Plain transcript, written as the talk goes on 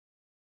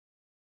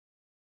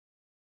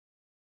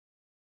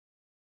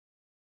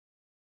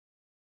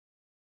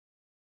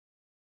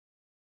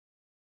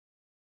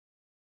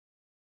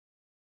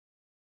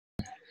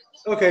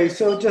Okay,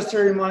 so just a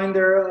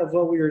reminder of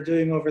what we were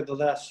doing over the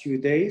last few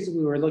days.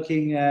 We were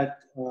looking at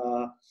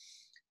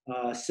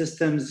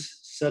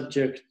systems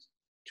subject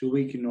to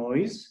weak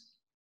noise.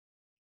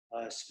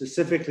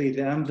 Specifically,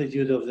 the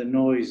amplitude of the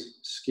noise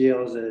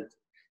scaled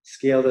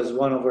as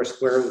 1 over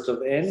square root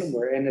of n,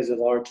 where n is a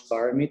large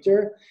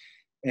parameter,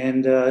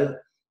 and the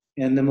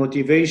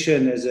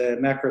motivation is a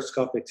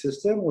macroscopic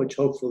system, which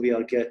hopefully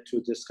I'll get to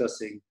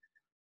discussing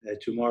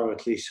tomorrow,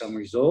 at least some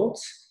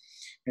results.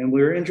 And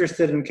we're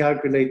interested in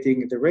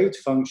calculating the rate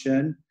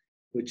function,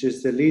 which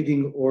is the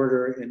leading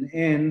order in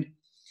n,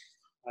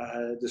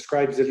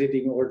 describes the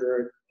leading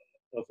order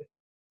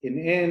in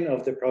n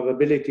of the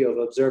probability of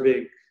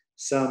observing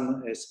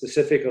some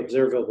specific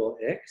observable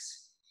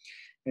x.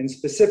 And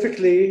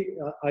specifically,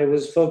 I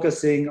was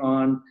focusing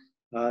on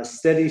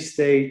steady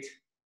state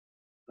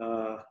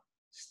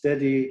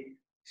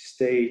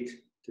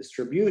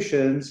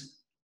distributions,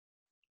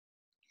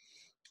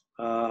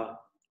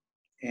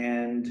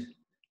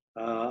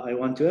 I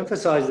want to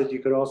emphasize that you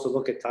could also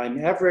look at time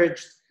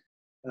averaged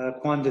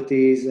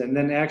quantities, and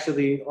then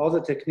actually all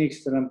the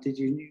techniques that I'm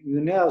teaching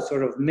you now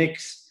sort of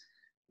mix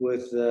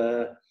with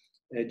the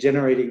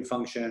generating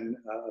function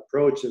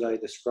approach that I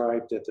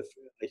described at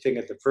I think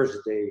at the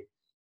first day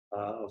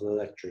of the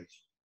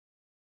lectures.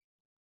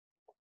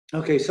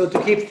 Okay, so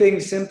to keep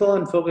things simple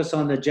and focus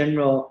on the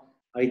general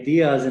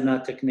ideas and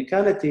not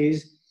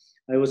technicalities,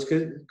 I was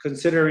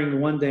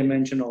considering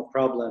one-dimensional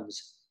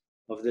problems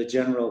of the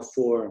general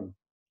form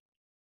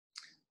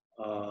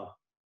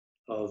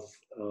of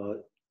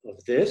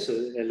this,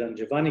 a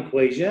Langevin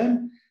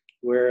equation,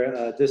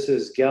 where this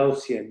is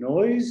Gaussian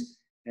noise,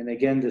 and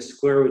again, the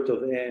square root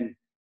of n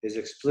is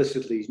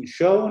explicitly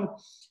shown,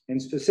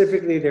 and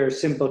specifically there are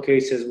simple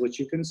cases which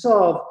you can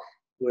solve,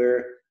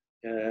 where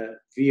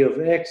v of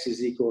x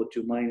is equal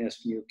to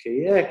minus mu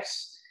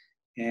kx,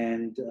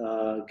 and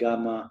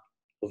gamma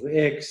of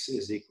x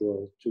is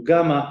equal to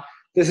gamma.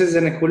 This is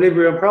an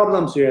equilibrium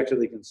problem, so you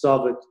actually can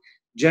solve it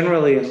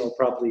generally, and we'll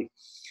probably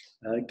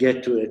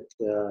get to it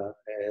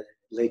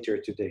later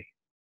today.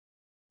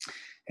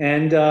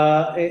 And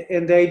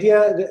the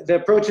idea, the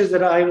approaches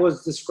that I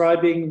was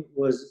describing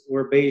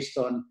were based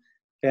on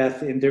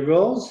path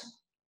integrals.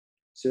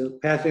 So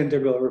path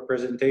integral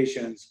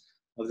representations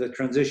of the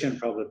transition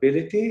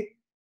probability.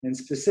 And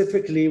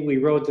specifically, we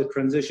wrote the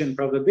transition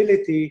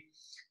probability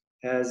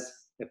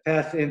as a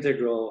path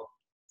integral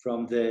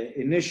from the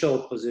initial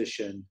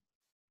position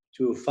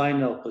to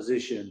final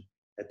position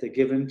at the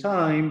given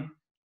time,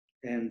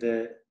 and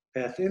the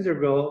path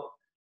integral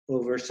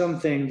over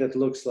something that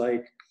looks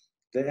like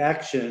the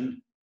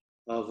action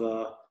of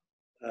a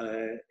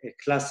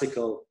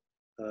classical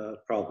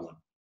problem.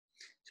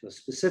 So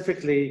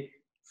specifically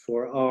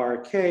for our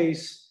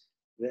case,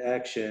 the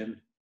action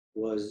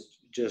was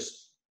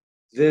just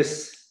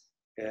this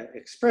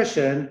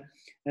expression.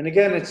 And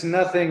again, it's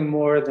nothing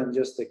more than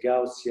just a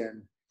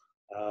Gaussian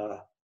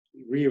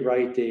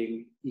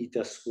rewriting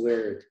eta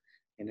squared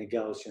in a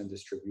Gaussian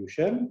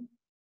distribution.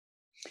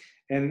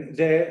 And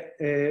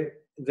the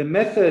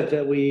method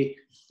that we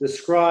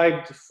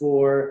described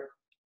for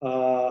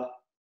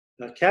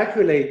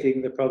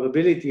calculating the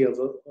probability of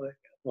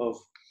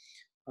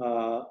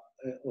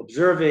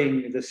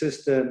observing the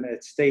system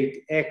at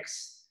state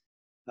x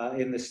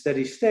in the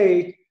steady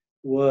state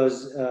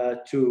was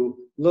to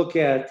look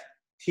at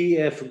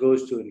Tf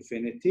goes to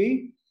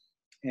infinity,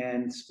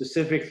 and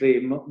specifically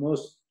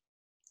most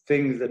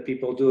things that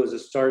people do is to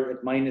start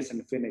at minus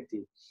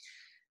infinity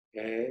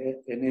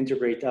and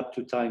integrate up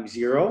to time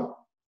 0.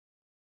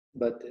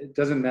 But it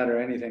doesn't matter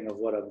anything of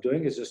what I'm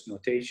doing, it's just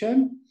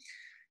notation.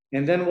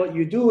 And then what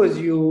you do is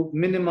you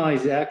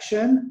minimize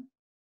action.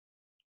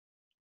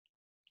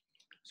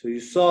 So you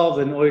solve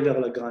an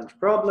Euler-Lagrange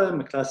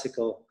problem, a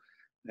classical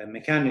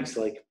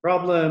mechanics-like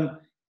problem,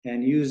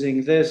 and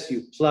using this,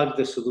 you plug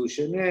the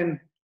solution in,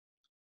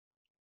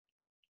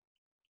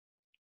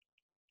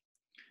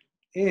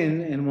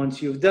 and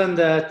once you've done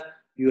that,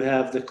 you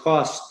have the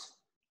cost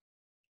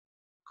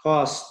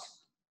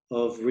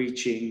of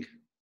reaching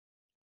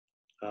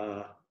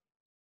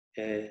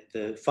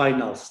the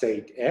final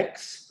state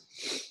x,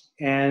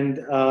 and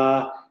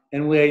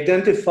we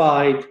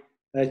identified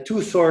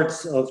two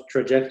sorts of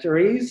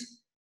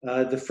trajectories.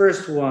 The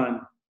first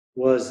one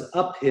was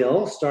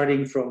uphill,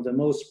 starting from the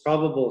most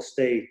probable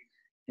state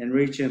and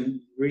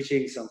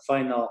reaching some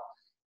final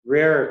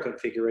rare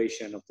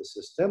configuration of the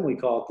system. We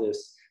call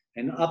this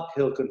an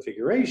uphill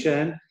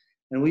configuration,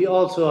 and we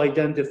also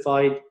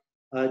identified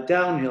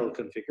downhill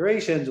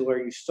configurations where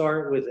you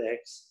start with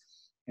x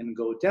and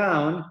go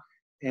down,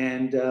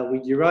 and we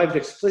derived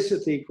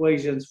explicitly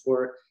equations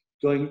for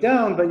going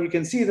down, but you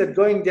can see that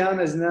going down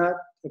is not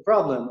the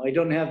problem. I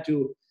don't have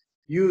to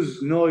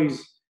use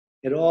noise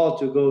at all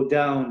to go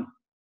down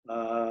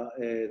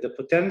the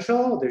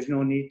potential. There's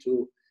no need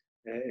to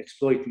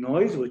exploit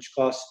noise, which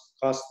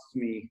costs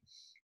me,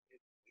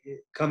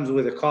 it comes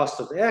with a cost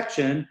of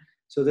action.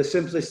 So the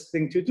simplest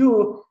thing to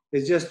do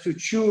is just to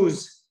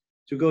choose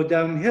to go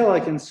downhill. I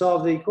can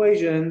solve the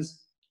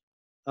equations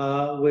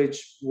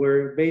which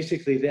where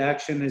basically the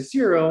action is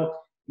 0,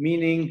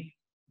 meaning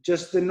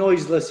just the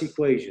noiseless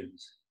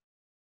equations.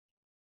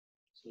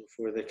 So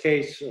for the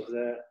case of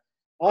the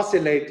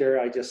oscillator,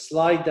 I just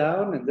slide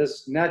down, and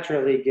this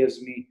naturally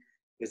gives me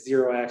a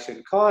zero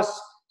action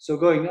cost. So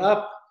going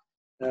up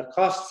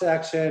costs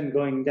action,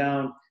 going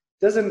down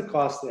doesn't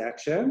cost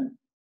action.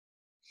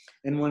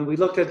 And when we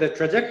look at the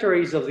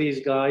trajectories of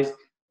these guys,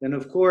 then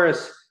of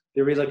course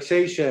the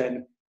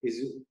relaxation is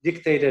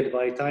dictated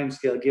by a time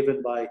scale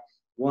given by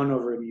 1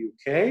 over mu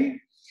k.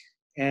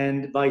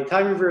 And by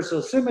time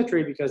reversal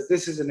symmetry, because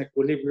this is an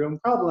equilibrium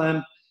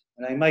problem,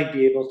 and I might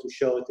be able to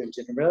show it in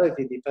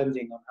generality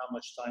depending on how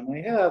much time I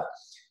have,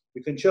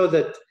 you can show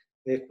that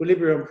the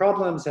equilibrium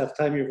problems have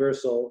time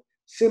reversal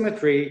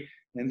symmetry,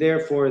 and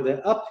therefore the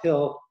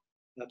uphill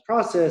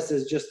process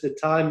is just the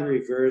time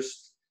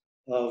reversed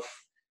of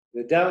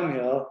the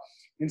downhill.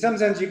 In some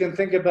sense, you can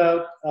think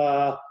about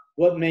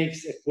what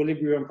makes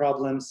equilibrium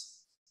problems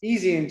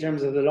easy in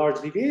terms of the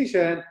large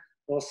deviation.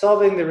 Well,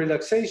 solving the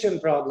relaxation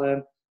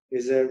problem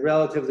is a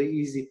relatively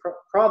easy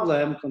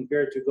problem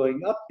compared to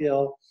going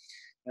uphill.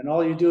 And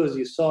all you do is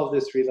you solve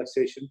this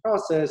relaxation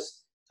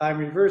process, time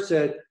reverse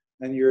it,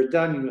 and you're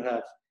done. You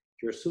have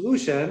your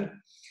solution.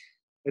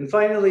 And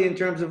finally, in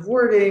terms of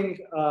wording,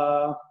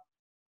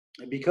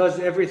 because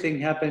everything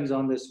happens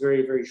on this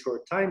very, very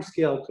short time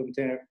scale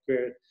compared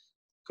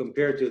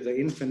to the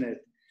infinite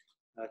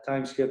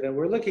time scale that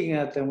we're looking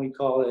at, then we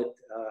call it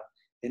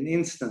an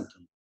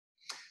instantum.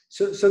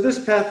 So this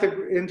path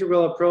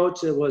integral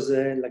approach, it was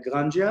a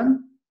Lagrangian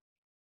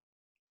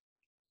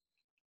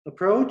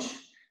approach,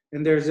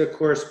 and there's a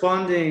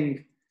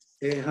corresponding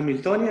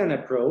Hamiltonian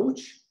approach,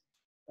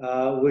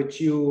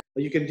 which you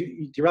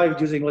can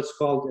derive using what's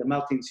called a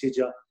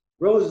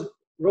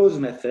Martin-Sija-Rose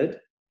method,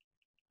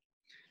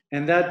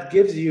 and that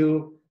gives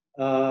you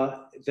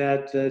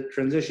that the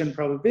transition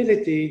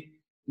probability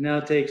now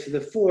takes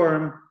the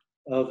form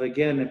of,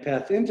 again, a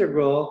path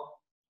integral.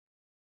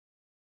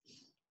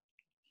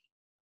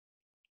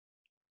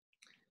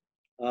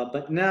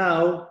 But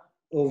now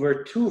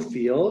over two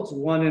fields,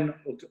 one an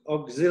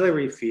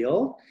auxiliary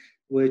field,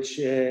 which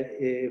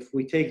if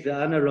we take the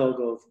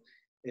analog of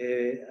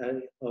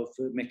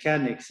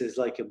mechanics is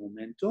like a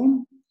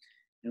momentum,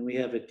 and we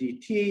have a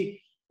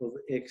dt of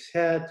x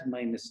hat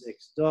minus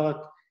x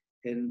dot,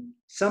 and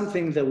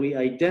something that we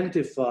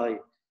identify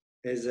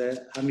as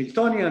a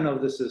Hamiltonian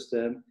of the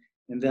system,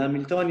 and the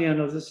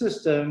Hamiltonian of the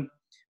system,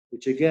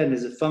 which again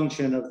is a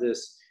function of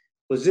this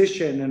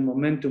position and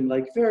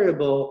momentum-like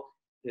variable,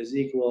 is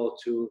equal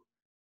to,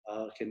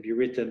 can be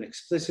written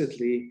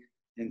explicitly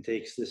and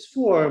takes this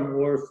form,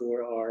 or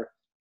for our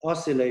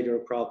oscillator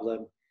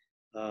problem,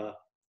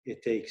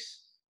 it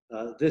takes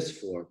this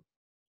form.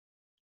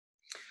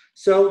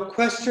 So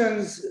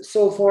questions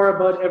so far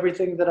about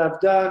everything that I've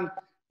done?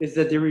 Is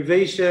the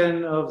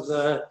derivation of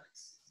the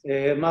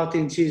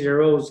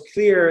Martin-Sija-Rose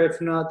clear? If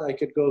not, I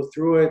could go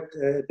through it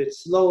a bit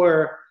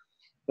slower,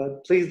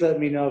 but please let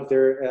me know if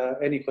there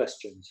are any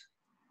questions.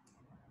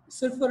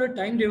 So for a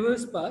time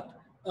reverse path,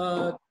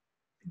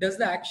 does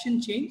the action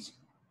change?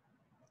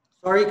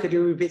 Sorry, could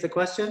you repeat the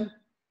question?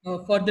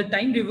 For the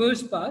time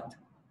reverse path,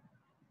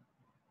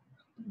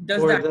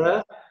 does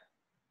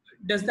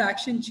the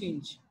action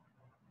change?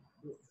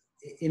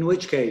 In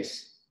which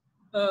case?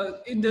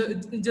 In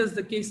just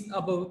the case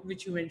above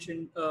which you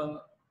mentioned,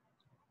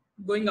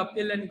 going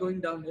uphill and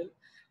going downhill.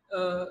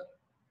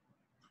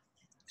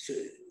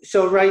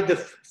 So right, the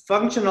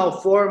functional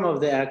form of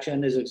the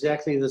action is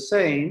exactly the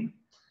same,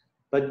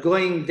 but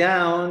going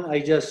down, I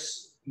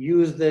just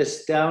use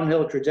this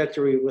downhill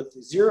trajectory with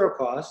zero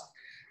cost,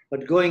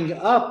 but going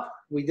up,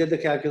 we did the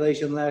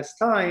calculation last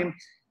time,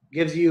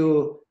 gives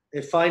you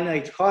a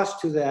finite cost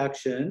to the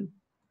action,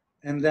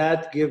 and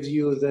that gives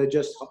you the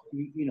just,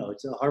 you know,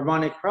 it's a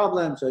harmonic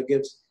problem, so it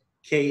gives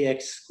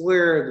kx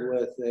squared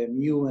with a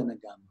mu and a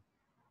gamma.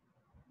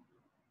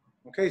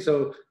 Okay,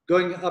 so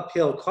going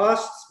uphill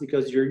costs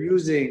because you're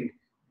using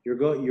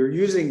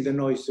the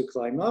noise to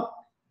climb up,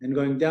 and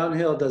going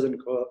downhill doesn't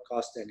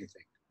cost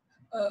anything.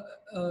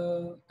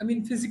 I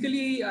mean,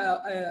 physically,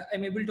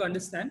 I'm able to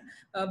understand,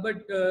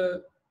 but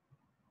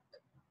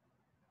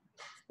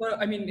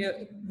I mean,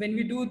 when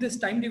we do this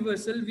time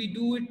reversal, we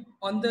do it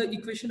on the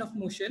equation of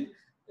motion,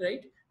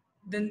 right?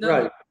 Then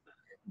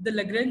the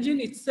Lagrangian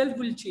itself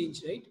will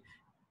change, right?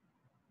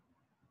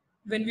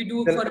 When we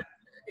do for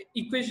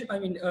equation, I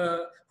mean,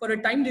 for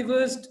a time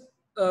reversed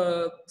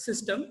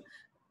system,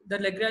 the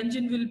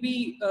Lagrangian will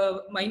be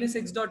minus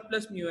x dot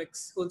plus mu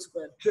x whole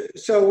square.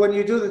 So when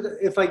you do the,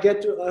 if I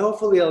get to,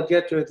 hopefully I'll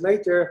get to it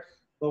later,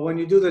 but when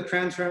you do the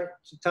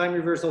time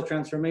reversal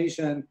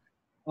transformation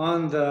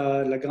on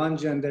the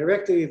Lagrangian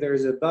directly,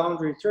 there's a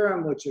boundary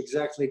term which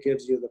exactly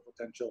gives you the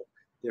potential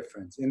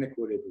difference in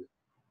equilibrium.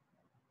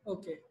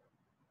 Okay.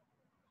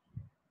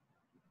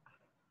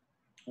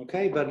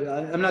 Okay, but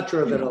I'm not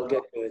sure that I'll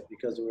get to it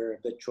because we're a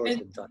bit short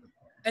in time.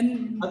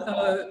 And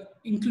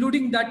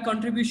including that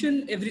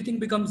contribution, everything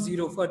becomes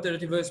zero for the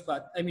reverse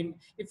path. I mean,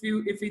 if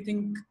we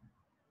think.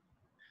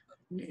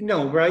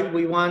 No, right?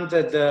 We want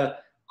that the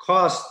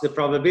cost, the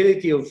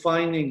probability of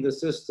finding the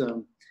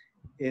system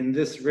in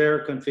this rare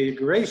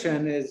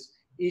configuration is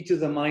e to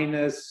the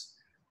minus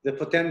the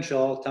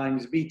potential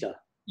times beta.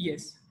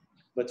 Yes.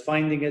 But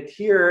finding it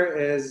here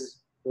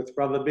is with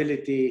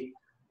probability,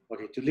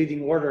 okay, to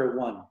leading order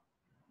 1.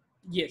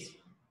 Yes.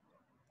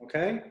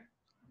 Okay?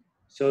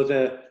 So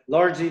the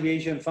large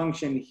deviation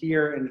function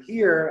here and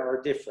here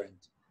are different.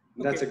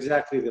 And that's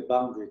exactly the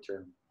boundary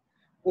term.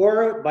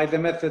 Or by the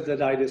method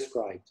that I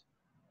described.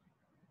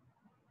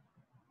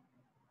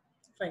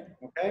 Fine.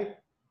 Okay?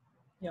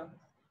 Yeah.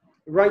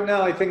 Right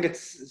now, I think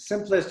it's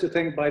simplest to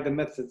think by the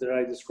method that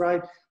I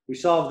described. We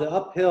solve the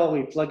uphill,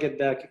 we plug it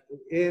back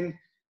in,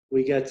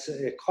 we get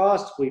a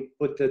cost, we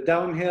put the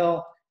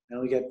downhill,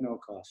 and we get no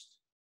cost.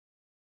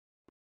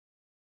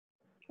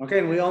 Okay,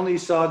 and we only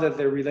saw that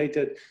they're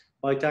related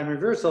by time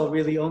reversal,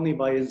 really only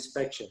by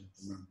inspection.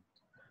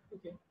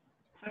 Okay.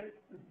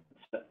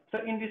 So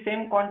in the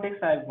same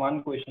context, I have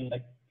one question,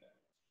 like,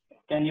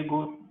 can you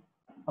go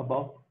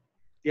above?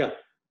 Yeah.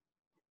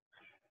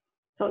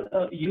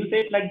 So you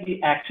said like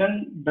the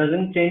action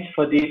doesn't change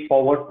for the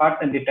forward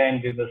part and the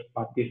time reverse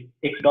part. This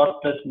x dot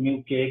plus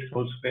mu kx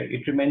whole square,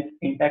 it remains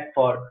intact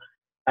for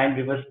time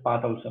reverse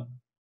part also.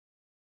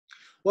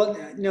 Well,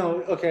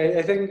 no, okay,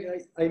 I think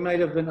I might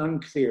have been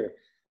unclear.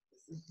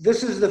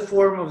 This is the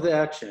form of the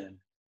action.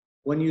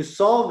 When you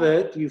solve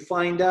it, you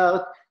find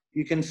out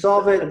you can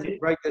solve it,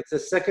 right? It's a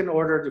second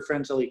order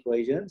differential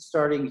equation,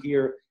 starting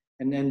here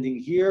and ending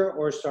here,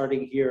 or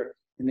starting here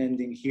and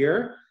ending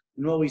here.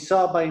 And what we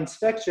saw by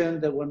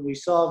inspection, that when we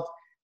solved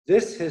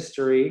this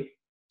history,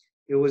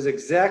 it was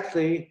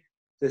exactly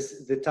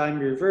this, the time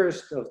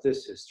reversed of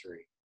this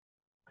history.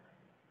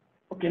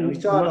 Okay,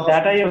 no,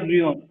 that I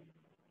agree on.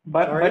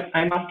 But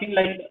I'm asking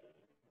like,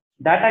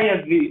 that I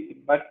agree,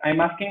 but I'm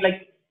asking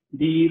like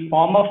the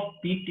form of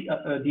PT,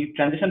 the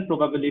transition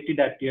probability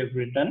that you have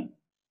written.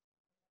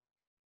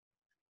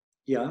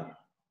 Yeah.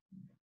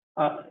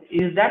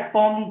 Is that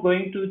form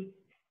going to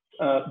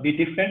be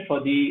different for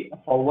the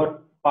forward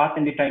path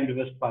and the time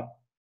reverse path?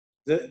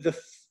 The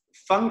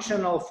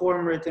functional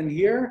form written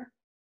here?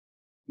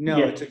 No,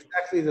 yes. It's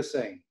exactly the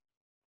same.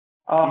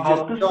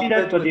 How to see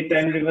that for the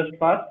time reverse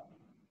path?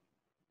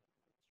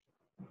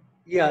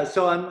 Yeah,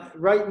 so I'm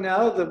right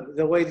now,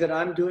 the way that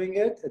I'm doing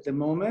it at the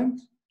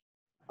moment,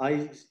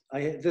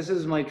 this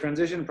is my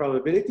transition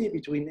probability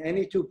between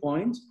any 2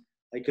 points.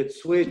 I could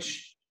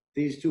switch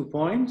these 2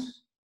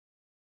 points,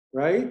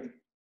 right?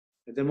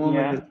 At the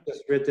moment, it's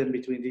just written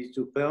between these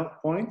 2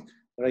 points,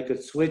 but I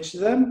could switch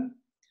them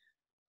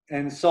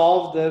and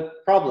solve the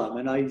problem.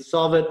 And I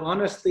solve it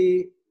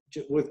honestly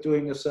with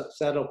doing a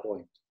saddle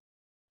point.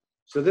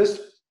 So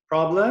this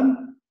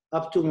problem,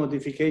 up to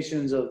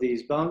modifications of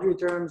these boundary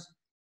terms,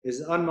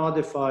 is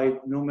unmodified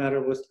no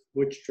matter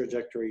which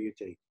trajectory you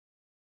take.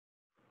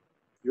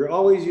 You're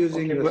always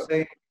using the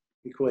same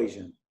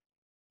equation.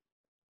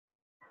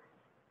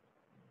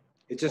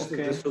 It's just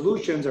that the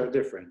solutions are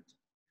different.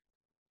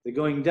 They're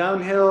going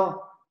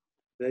downhill,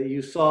 that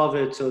you solve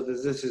it so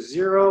that this is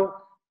 0.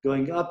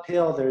 Going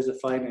uphill, there's a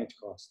finite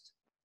cost.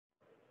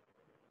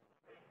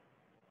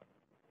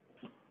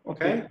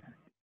 Okay?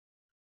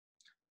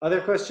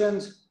 Other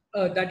questions?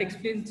 That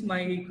explains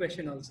my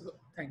question also.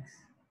 Thanks.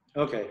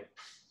 Okay.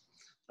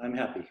 I'm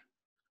happy.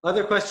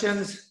 Other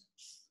questions?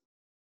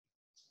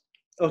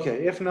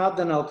 Okay, if not,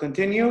 then I'll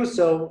continue.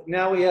 So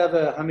now we have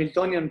a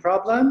Hamiltonian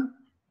problem.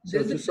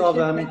 So to solve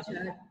a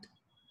Hamiltonian.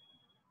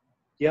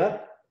 Yeah?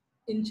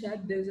 In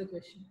chat, there's a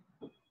question.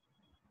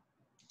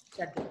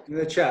 Chat box. In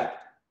the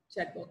chat.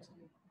 Chat box.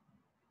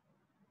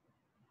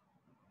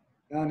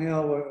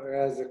 Downhill,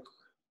 whereas the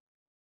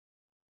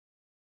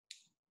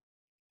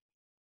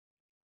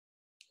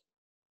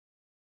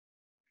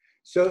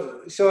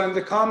So in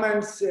the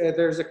comments,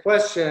 there's a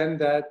question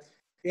that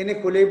in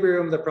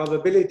equilibrium, the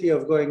probability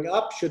of going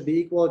up should be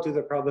equal to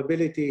the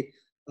probability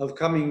of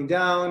coming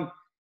down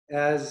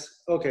as,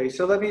 okay,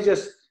 so let me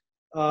just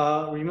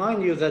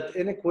remind you that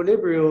in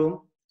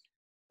equilibrium,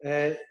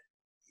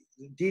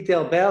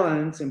 detail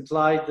balance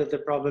implied that the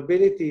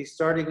probability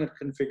starting at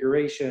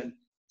configuration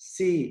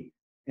C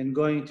and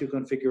going to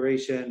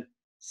configuration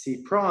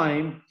C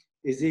prime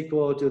is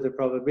equal to the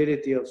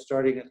probability of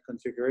starting at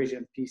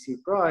configuration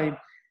PC prime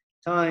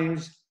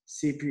times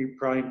CP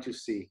prime to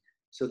C.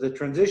 So the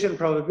transition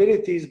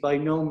probabilities by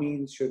no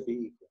means should be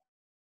equal.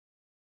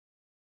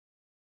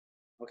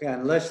 Okay,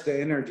 unless the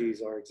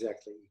energies are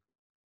exactly equal.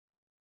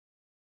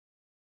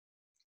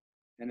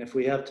 And if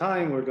we have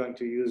time, we're going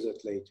to use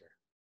it later.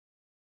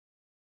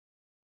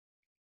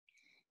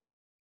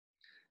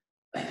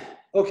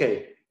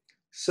 Okay,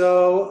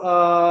 so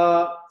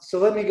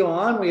let me go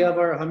on. We have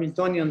our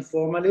Hamiltonian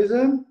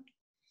formalism.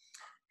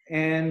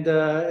 And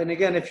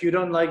again, if you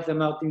don't like the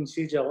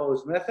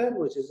Martin-Sijaro's method,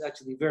 which is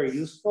actually very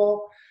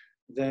useful,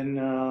 then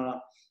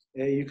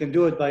you can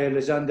do it by a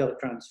Legendre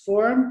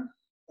transform,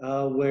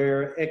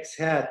 where x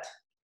hat,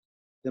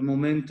 the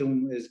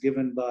momentum, is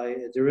given by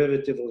a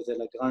derivative of the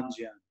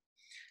Lagrangian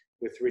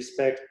with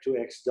respect to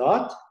x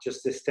dot,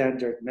 just the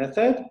standard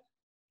method.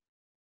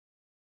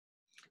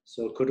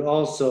 So could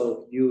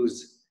also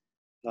use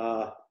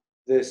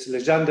this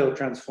Legendre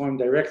transform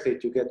directly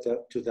to get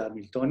to the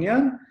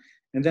Hamiltonian.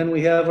 And then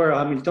we have our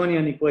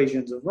Hamiltonian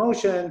equations of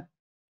motion.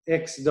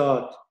 X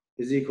dot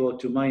is equal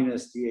to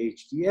minus dh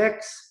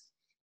dx,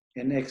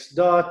 and x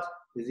dot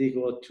is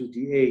equal to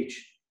dh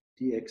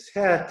dx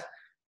hat.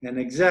 And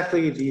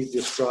exactly these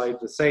describe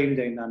the same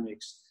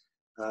dynamics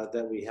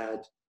that we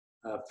had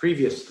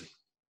previously.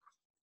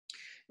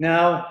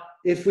 Now,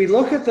 if we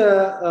look at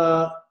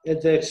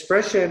the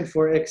expression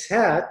for x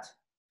hat,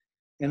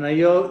 and I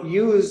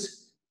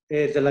use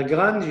the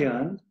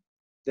Lagrangian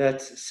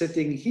that's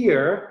sitting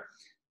here,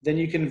 then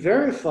you can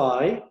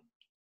verify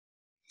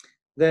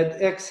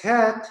that x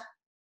hat,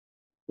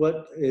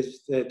 what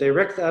is the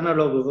direct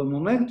analog of a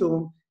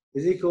momentum,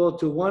 is equal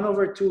to 1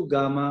 over 2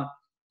 gamma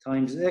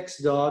times x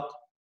dot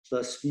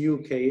plus mu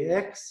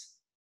kx,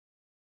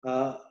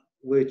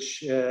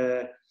 which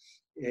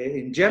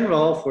in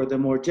general, for the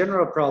more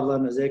general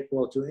problem, is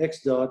equal to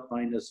x dot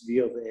minus v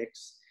of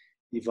x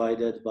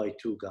divided by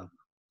 2 gamma.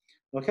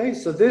 Okay,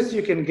 so this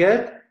you can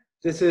get.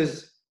 This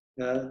is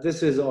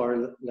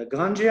our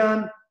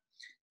Lagrangian,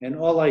 and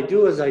all I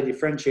do is I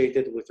differentiate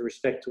it with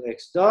respect to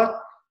x dot.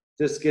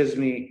 This gives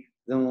me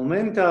the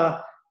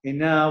momenta, and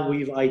now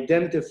we've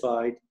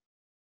identified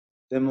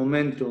the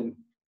momentum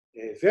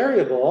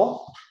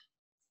variable.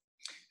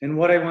 And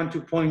what I want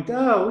to point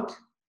out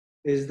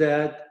is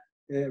that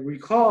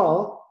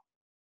recall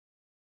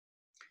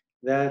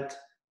that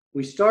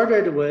we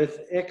started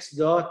with x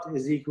dot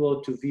is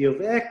equal to v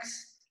of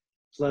x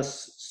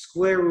plus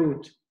square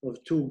root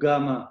of 2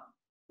 gamma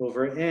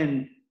over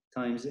n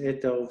times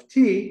eta of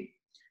t.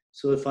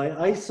 So if I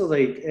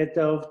isolate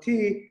eta of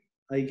t,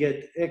 I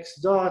get x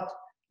dot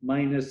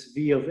minus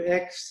v of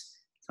x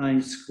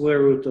times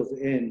square root of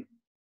n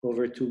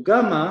over 2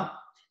 gamma.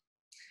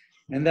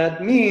 And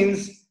that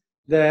means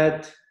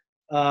that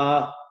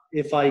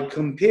if I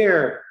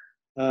compare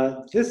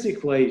this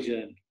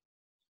equation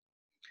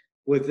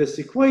with this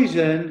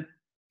equation,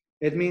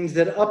 it means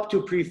that up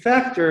to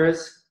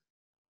prefactors,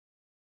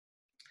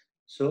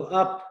 so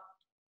up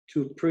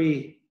to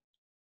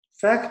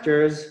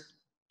prefactors,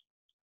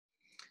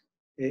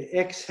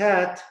 x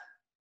hat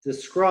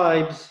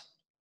describes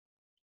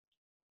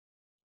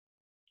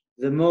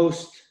the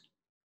most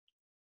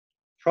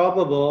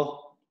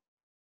probable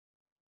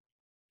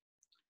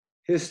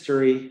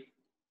history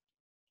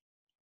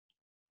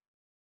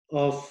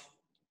of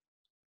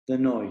the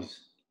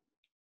noise.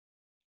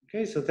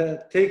 Okay, so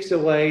that takes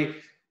away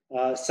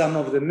some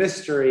of the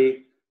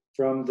mystery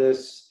from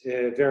this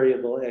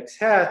variable x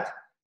hat.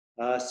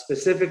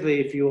 Specifically,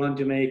 if you want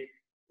to make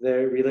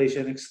the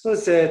relation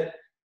explicit,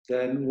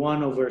 then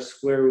 1 over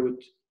square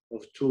root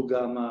of 2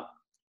 gamma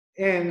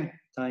n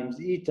times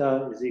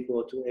eta is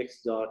equal to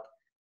x dot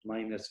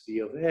minus v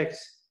of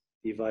x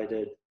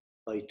divided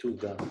by 2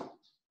 gamma.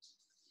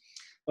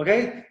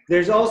 Okay,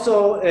 there's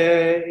also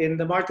in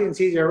the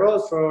Martin-Caesar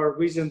rules, for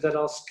reasons that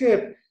I'll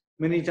skip,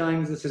 many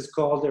times this is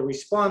called a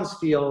response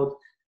field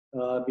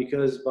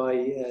because by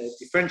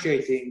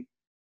differentiating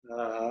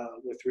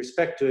with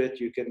respect to it,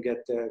 you can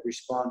get the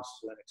response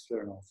to an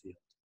external field.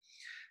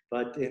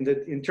 But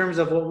in terms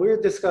of what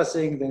we're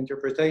discussing, the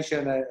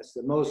interpretation as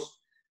the most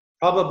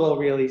probable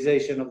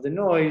realization of the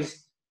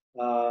noise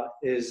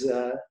is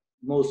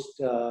most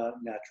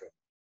natural.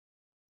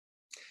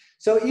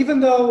 So even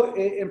though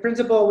in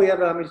principle we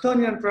have a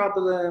Hamiltonian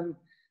problem,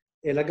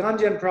 a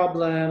Lagrangian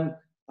problem,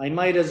 I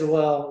might as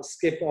well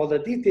skip all the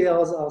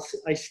details.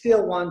 I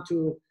still want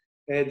to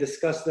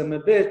discuss them a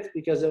bit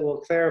because it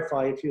will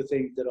clarify a few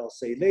things that I'll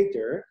say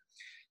later.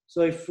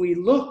 So if we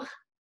look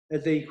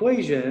at the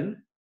equations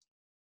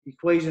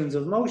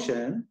of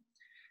motion,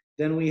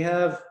 then we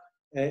have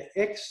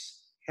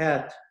x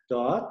hat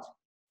dot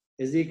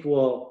is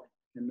equal,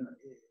 and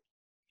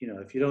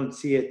if you don't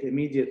see it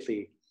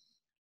immediately,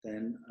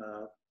 then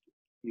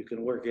you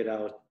can work it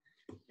out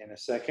in a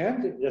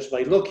second just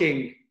by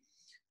looking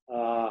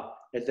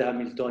at the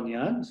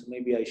Hamiltonian. So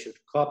maybe I should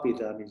copy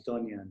the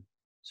Hamiltonian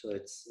so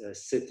it's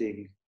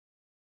sitting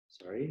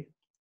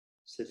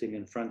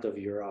in front of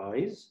your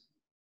eyes.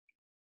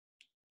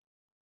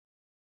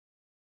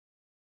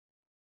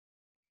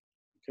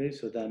 Okay,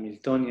 so the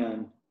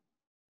Hamiltonian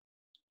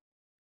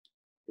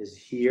is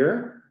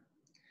here.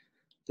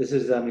 This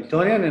is the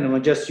Hamiltonian, and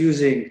I'm just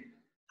using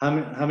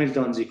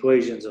Hamilton's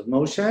equations of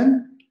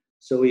motion.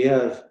 So we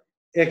have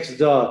x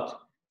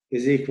dot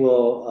is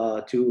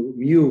equal to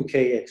mu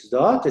kx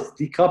dot. It's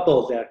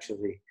decoupled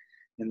actually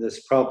in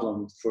this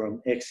problem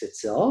from x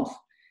itself.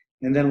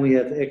 And then we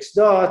have x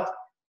dot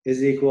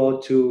is equal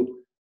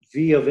to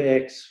v of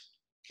x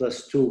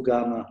plus 2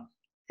 gamma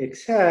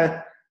x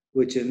hat,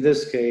 which in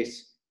this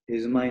case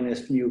is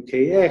minus mu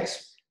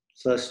kx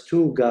plus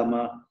 2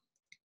 gamma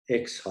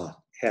x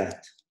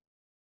hat.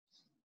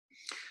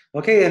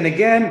 Okay, and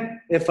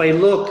again, if I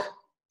look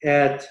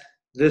at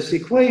this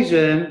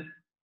equation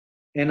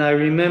and I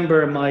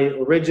remember my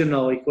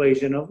original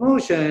equation of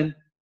motion,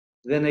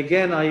 then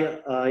again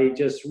I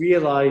just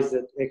realize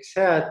that x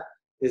hat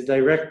is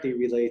directly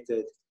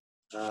related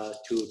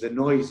to the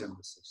noise in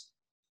the system.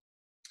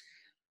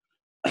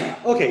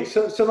 Okay,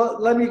 so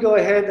let me go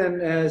ahead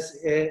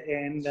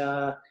and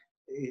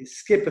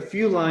skip a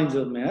few lines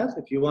of math.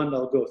 If you want,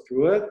 I'll go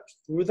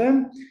through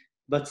them.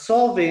 But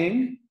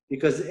solving,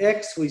 because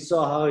X, we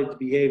saw how it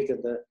behaved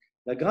in the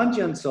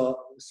Lagrangian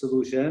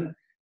solution,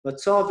 but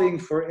solving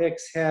for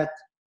X hat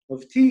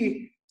of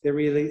T, the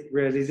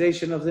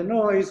realization of the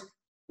noise,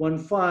 one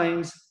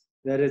finds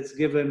that it's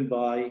given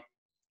by,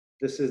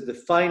 this is the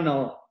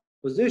final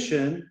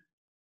position,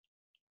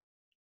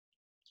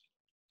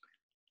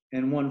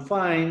 and one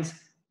finds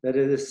that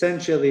it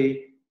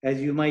essentially,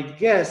 as you might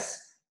guess,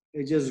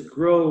 it just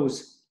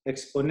grows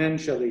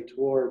exponentially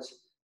towards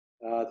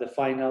the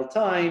final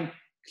time,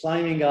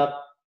 climbing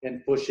up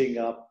and pushing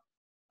up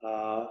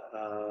the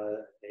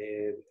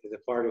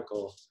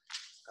particle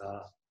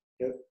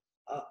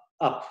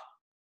up.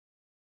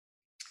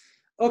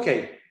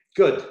 Okay,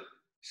 good.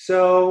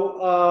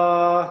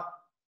 So,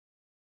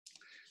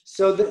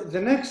 so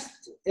the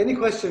next, any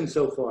questions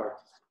so far?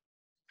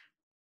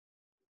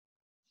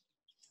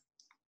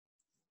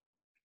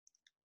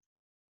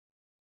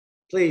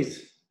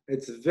 Please,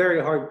 it's very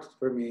hard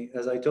for me,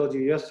 as I told you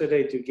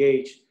yesterday, to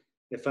gauge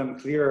if I'm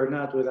clear or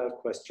not without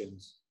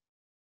questions.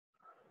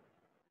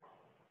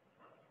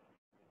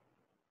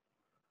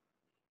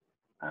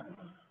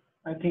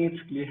 I think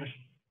it's clear.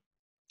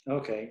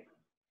 Okay.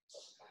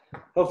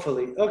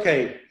 Hopefully.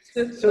 Okay.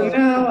 So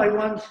now I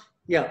want,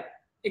 yeah.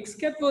 X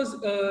cap was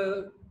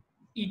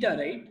eta,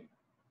 right?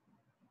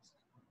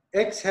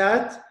 X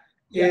hat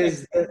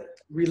is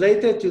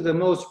related to the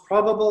most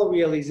probable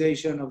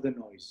realization of the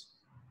noise.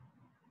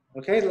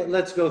 Okay,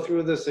 let's go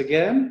through this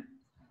again.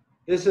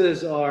 This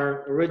is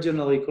our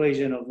original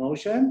equation of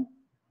motion.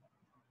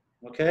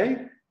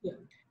 Okay? Yeah.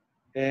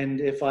 And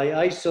if I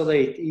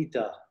isolate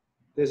eta,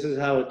 this is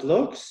how it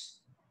looks.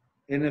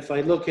 And if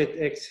I look at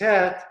X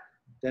hat,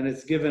 then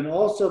it's given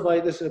also by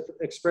this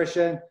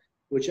expression,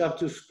 which up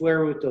to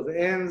square root of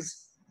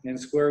n's and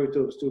square root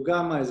of 2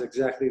 gamma is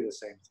exactly the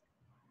same thing.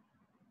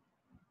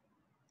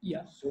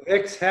 Yeah. So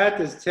X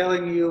hat is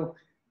telling you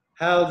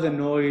how the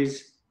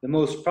noise, the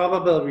most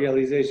probable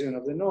realization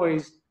of the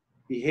noise,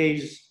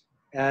 behaves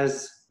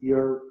as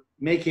you're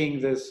making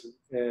this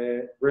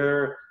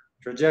rare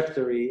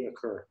trajectory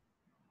occur.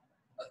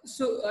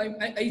 So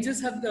I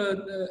just have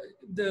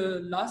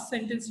the last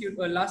sentence,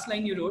 last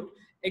line you wrote.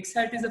 X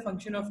hat is a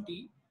function of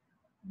t,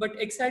 but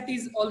X hat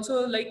is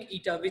also like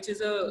eta, which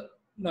is a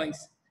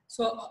noise.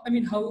 So I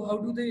mean, how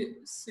do they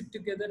sit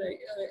together?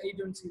 I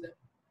don't see that.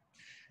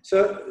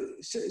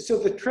 So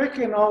the trick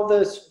in all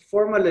this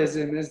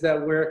formalism is that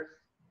we're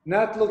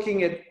not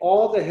looking at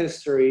all the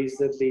histories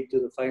that lead to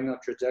the final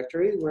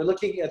trajectory. We're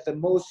looking at the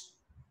most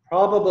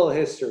probable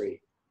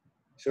history.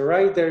 So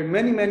right, there are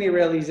many, many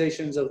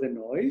realizations of the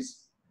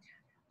noise,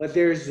 but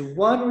there's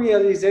one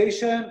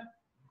realization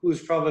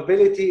whose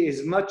probability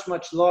is much,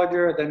 much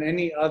larger than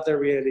any other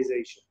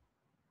realization.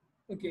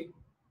 Okay.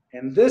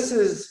 And this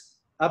is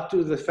up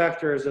to the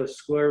factors of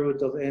square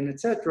root of n,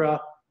 etc.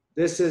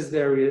 This is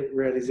their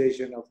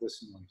realization of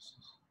this noise.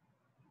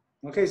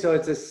 Okay, so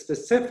it's a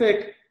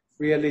specific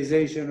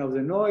realization of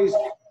the noise,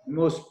 the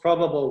most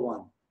probable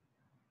one.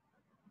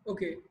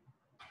 Okay.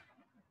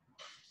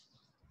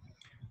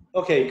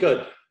 Okay,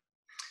 good.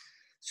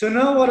 So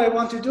now what I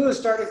want to do is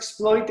start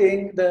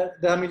exploiting the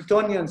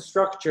Hamiltonian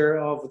structure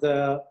of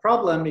the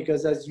problem,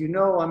 because as you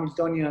know,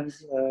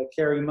 Hamiltonians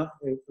carry a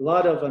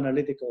lot of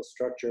analytical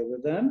structure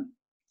with them.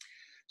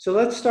 So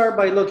let's start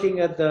by looking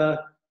at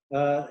the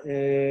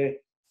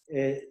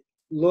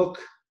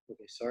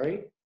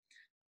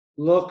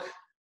look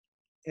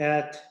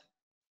at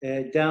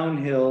a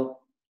downhill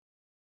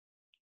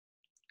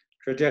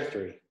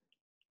trajectory.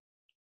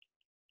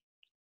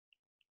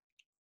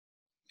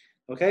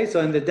 Okay, so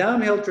in the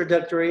downhill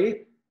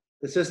trajectory,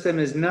 the system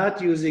is not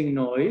using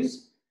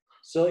noise,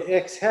 so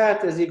X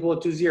hat is equal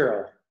to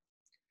 0.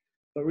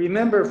 But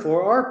remember,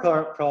 for our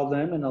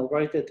problem, and I'll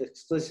write it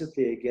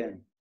explicitly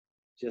again,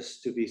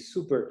 just to be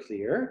super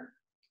clear.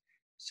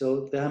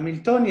 So the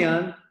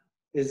Hamiltonian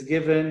is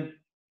given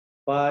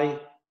by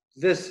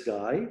this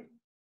guy.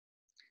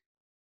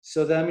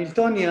 So the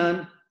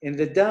Hamiltonian in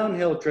the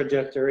downhill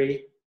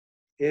trajectory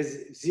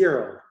is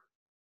 0.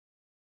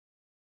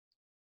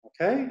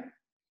 Okay?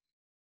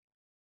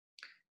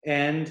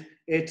 And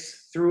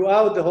it's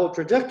throughout the whole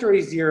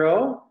trajectory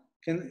 0.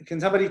 Can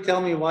somebody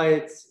tell me why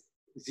it's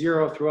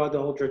 0 throughout the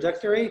whole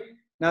trajectory?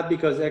 Not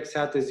because X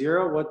hat is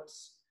 0.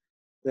 What's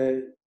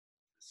the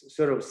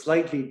sort of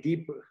slightly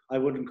deeper, I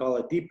wouldn't call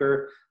it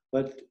deeper,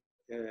 but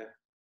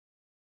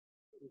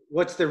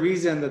what's the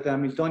reason that the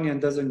Hamiltonian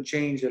doesn't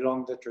change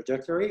along the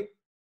trajectory?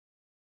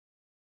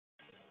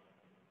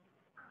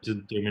 It's a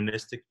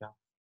deterministic path.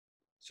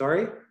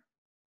 Sorry?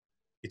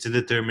 It's a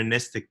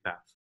deterministic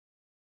path.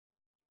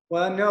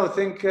 Well, no,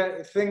 think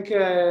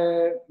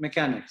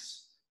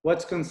mechanics.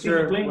 What's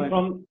conserved? Going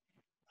from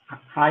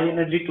high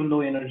energy to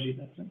low energy.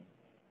 That's it.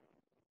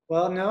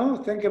 Well, no,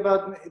 think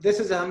about, this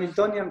is a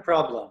Hamiltonian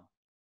problem.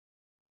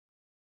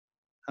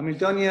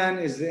 Hamiltonian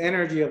is the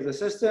energy of the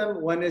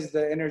system. When is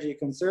the energy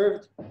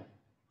conserved? I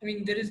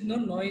mean, there is no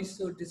noise,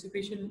 so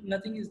dissipation,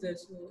 nothing is there.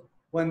 So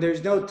when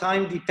there's no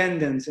time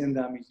dependence in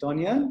the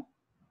Hamiltonian,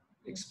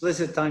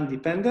 explicit time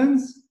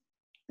dependence,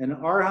 and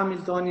our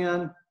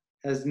Hamiltonian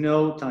has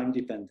no time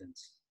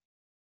dependence.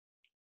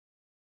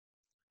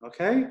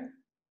 Okay?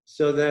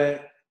 So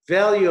the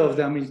value of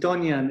the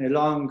Hamiltonian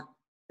along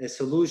a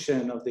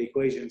solution of the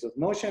equations of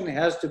motion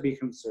has to be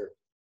conserved.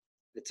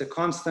 It's a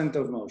constant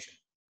of motion.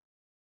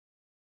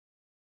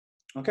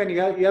 Okay,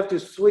 you have to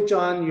switch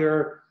on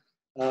your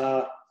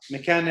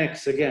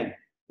mechanics again.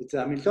 It's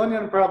a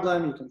Hamiltonian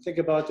problem. You can think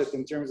about it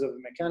in terms of a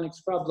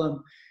mechanics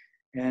problem,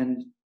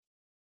 and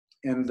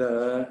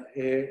the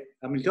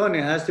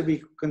Hamiltonian has to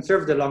be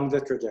conserved along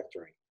the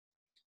trajectory.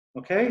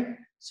 Okay,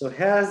 so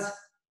has,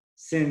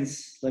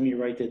 since, let me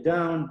write it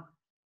down,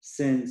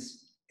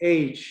 since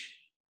H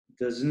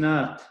does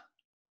not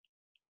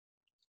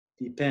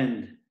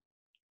depend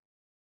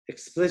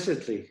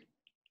explicitly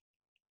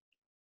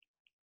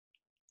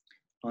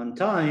on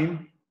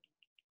time,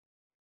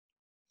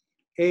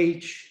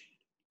 H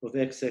of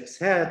XX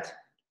hat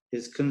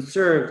is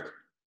conserved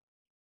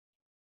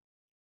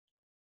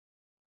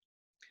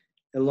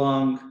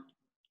along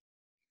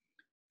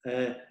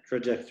a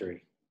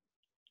trajectory.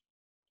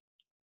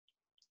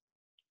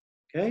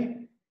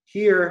 Okay,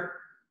 here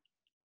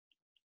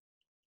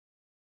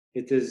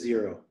it is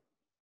 0.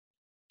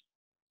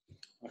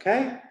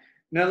 Okay,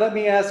 now let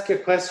me ask a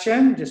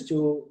question just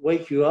to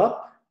wake you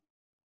up.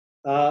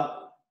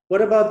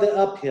 What about the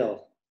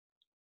uphill?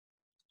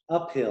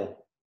 Uphill.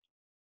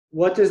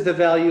 What is the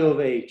value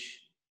of H?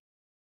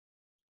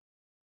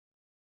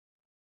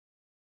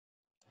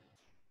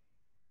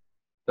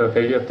 The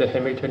value of the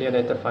Hamiltonian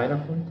at the final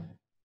point?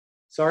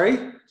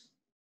 Sorry?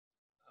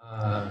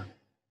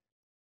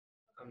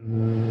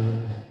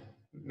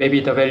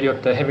 Maybe the value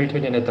of the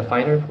Hamiltonian at the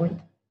final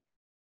point?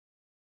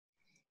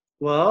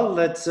 Well,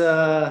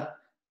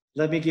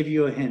 let me give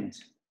you a hint,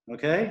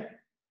 okay?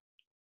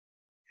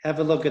 Have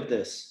a look at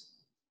this.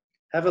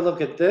 Have a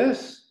look at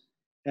this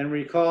and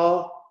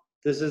recall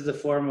this is the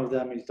form of the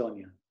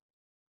Hamiltonian.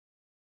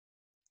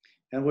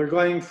 And we're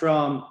going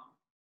from,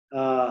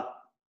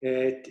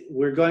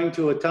 we're going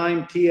to a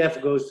time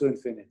TF goes to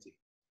infinity.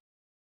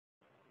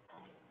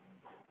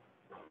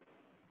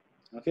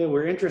 Okay,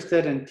 we're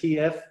interested in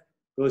TF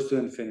goes to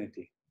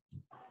infinity.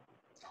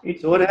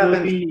 So what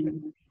happens?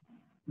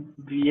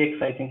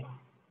 Vx, I think.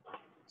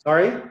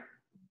 Sorry?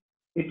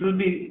 It will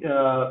be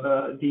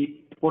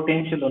the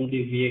potential on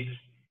the Vx.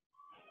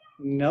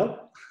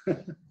 No.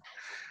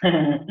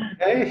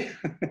 Okay.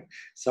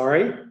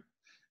 Sorry.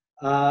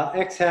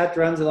 X hat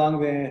runs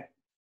along the.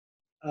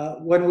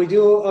 When we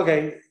do,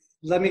 okay,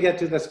 let me get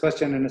to this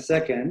question in a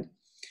second.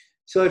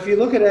 So if you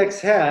look at X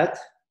hat,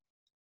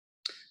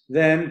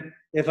 then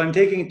if I'm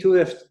taking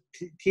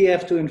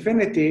TF to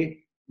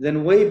infinity,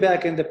 then way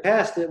back in the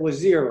past it was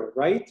 0,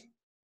 right?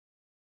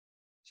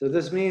 So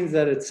this means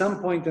that at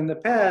some point in the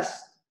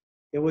past,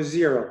 it was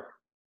 0.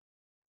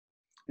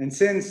 And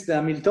since the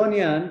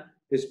Hamiltonian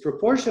is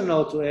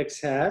proportional to X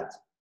hat,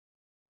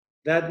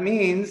 that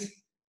means,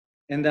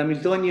 and the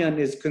Hamiltonian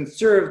is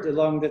conserved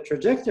along the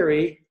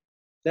trajectory,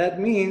 that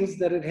means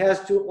that it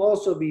has to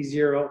also be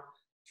 0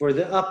 for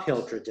the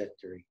uphill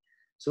trajectory.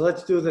 So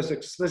let's do this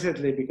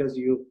explicitly because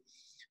you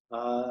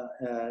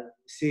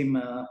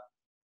seem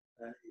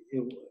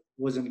it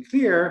wasn't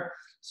clear.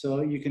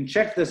 So you can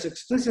check this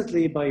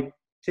explicitly by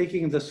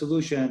taking the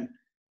solution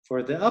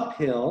for the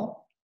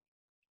uphill,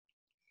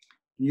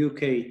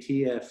 UK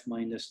TF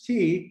minus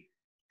T,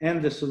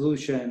 and the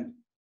solution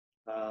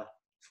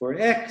for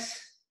X,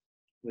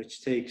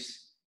 which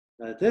takes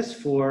this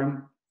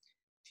form,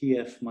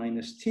 TF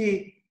minus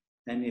T,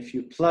 and if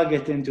you plug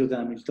it into the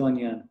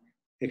Hamiltonian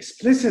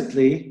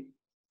explicitly,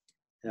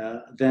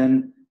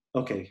 then,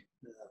 okay,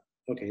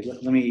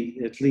 let me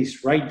at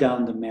least write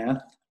down the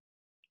math.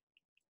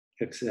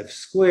 XF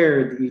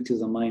squared e to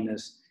the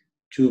minus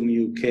 2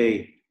 mu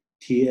k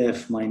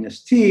TF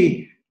minus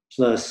T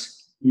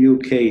plus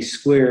UK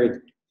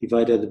squared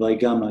divided by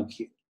gamma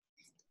Q.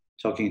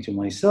 Talking to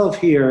myself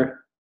here.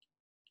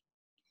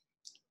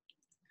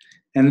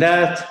 And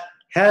that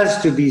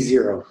has to be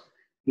 0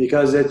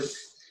 because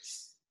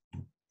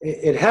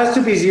it has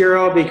to be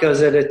 0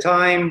 because at a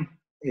time,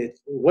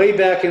 way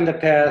back in the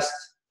past,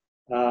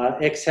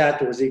 X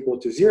hat was equal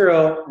to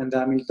 0 and the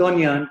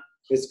Hamiltonian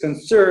is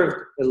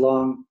conserved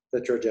along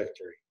the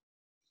trajectory.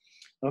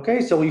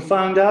 Okay, so we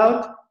found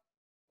out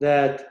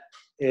that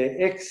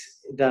the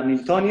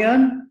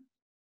Hamiltonian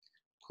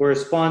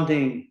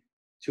corresponding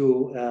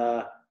to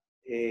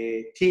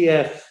a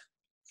TF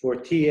for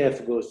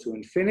TF goes to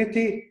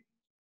infinity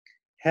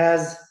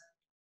has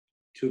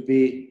to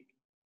be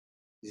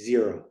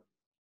 0.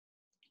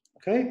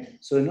 Okay,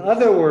 so in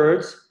other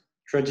words,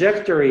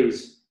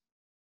 trajectories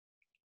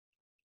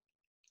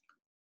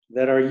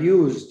that are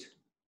used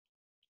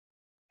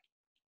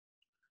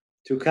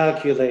to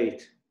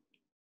calculate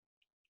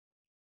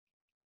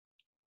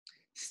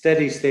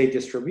steady state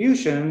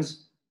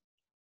distributions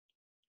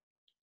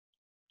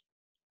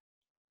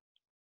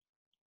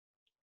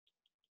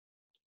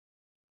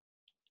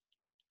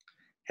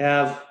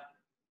have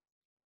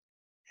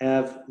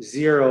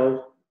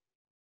 0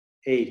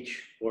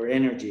 H, or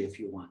energy if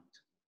you want.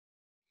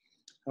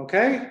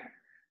 Okay?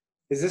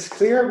 Is this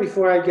clear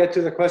before I get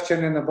to the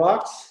question in the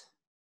box?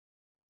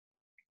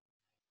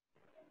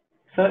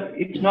 Sir,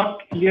 it's not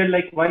clear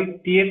like why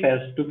TF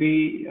has to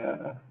be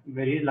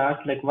very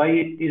large. Like why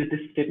is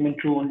this statement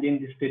true only in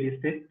the steady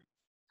state?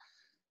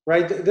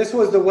 Right, this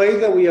was the way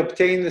that we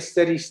obtained the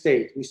steady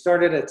state. We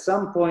started at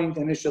some point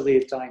initially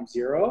at time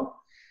 0,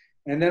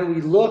 and then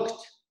we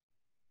looked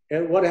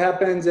at what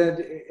happens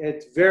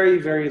at very,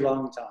 very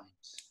long times.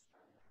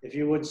 If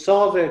you would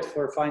solve it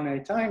for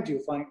finite times, you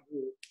find,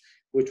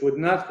 which would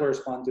not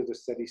correspond to the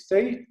steady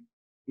state,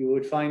 you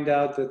would find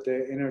out that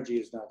the energy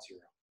is not 0.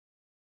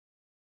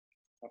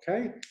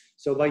 Okay,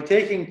 so by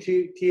taking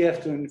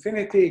TF to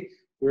infinity,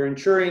 we're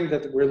ensuring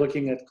that we're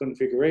looking at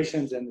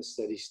configurations and the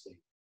steady state.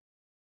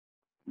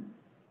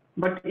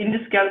 But in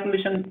this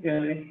calculation,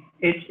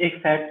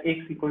 Hx hat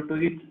x equal to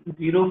it's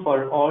 0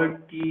 for all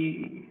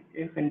t,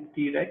 f and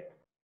t, right?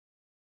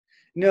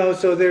 No,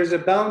 so there's a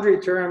boundary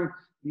term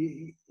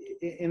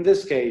in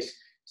this case.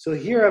 So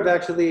here I've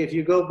actually, if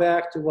you go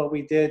back to what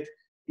we did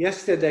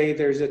yesterday,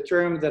 there's a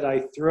term that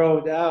I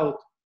throwed out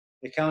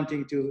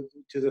accounting to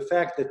the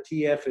fact that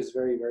TF is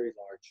very, very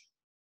large.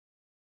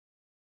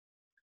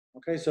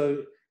 Okay,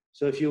 so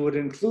if you would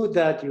include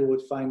that, you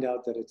would find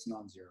out that it's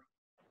non-zero.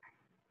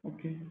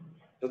 Okay.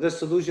 So this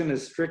solution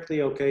is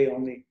strictly okay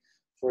only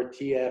for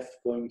TF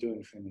going to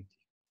infinity.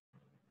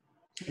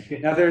 Okay.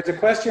 Now there's a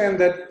question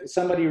that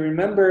somebody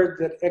remembered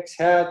that x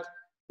hat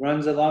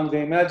runs along the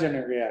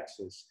imaginary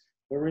axis.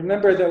 But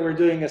remember that we're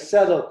doing a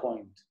saddle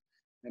point.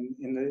 And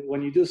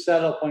when you do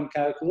saddle point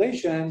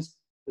calculations,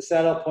 the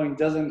saddle point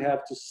doesn't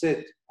have to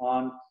sit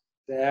on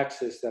the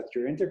axis that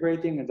you're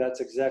integrating, and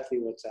that's exactly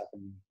what's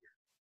happening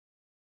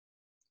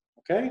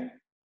here. Okay?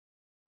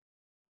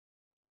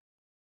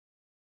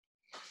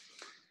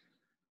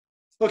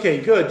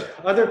 Okay, good.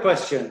 Other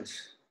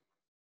questions?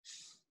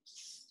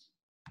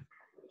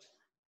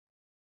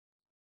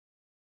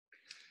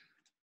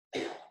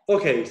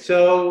 Okay,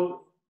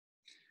 so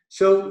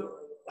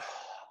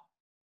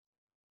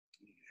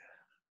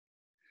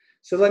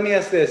let me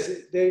ask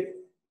this.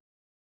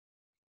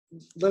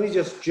 Let me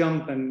just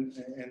jump and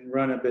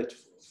run a bit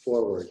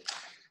forward.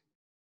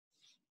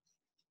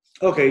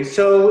 Okay,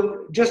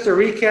 so just a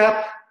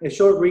recap, a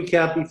short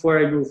recap before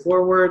I move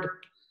forward.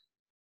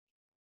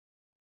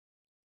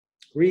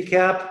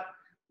 Recap,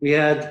 we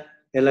had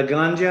a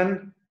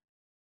Lagrangian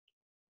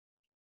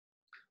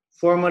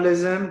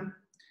formalism,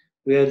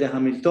 we had the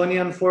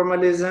Hamiltonian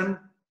formalism,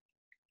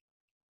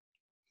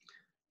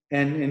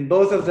 and in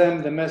both of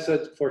them, the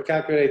method for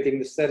calculating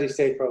the steady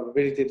state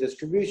probability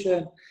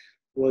distribution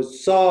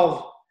was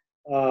solve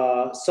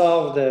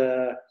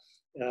the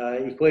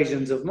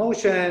equations of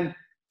motion,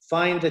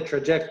 find the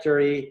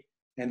trajectory,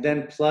 and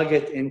then plug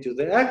it into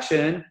the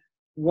action.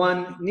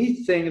 One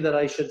neat thing that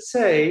I should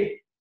say,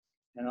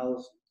 and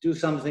I'll do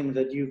something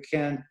that you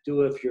can't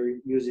do if you're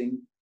using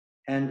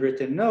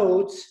handwritten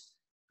notes.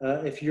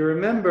 If you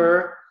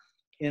remember,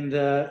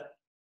 if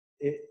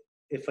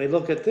I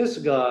look at this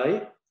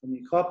guy, let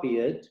me copy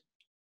it.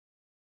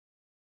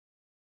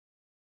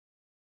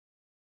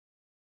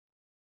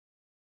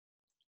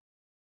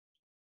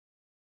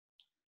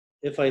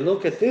 If I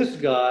look at this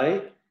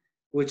guy,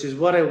 which is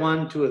what I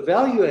want to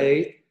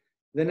evaluate,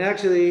 then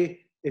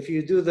actually, if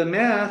you do the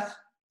math,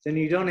 then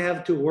you don't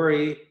have to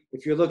worry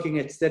if you're looking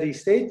at steady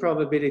state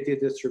probability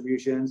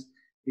distributions.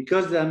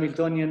 Because the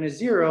Hamiltonian is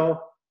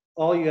 0,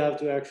 all you have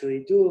to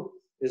actually do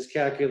is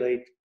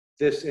calculate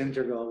this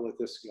integral with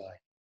this guy.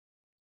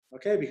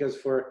 Okay, because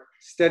for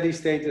steady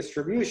state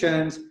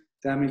distributions,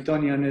 the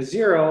Hamiltonian is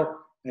 0,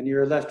 and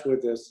you're left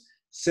with this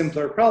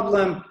simpler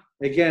problem.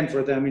 Again,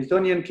 for the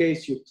Hamiltonian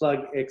case, you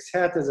plug x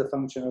hat as a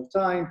function of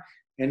time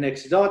and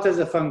x dot as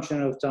a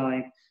function of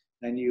time,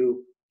 and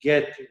you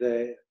get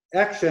the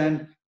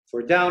action.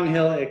 For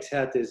downhill, x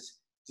hat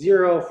is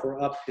 0.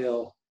 For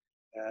uphill,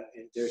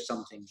 there's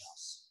something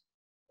else.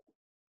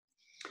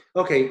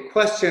 Okay,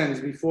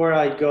 questions before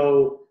I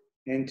go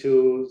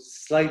into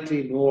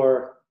slightly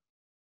more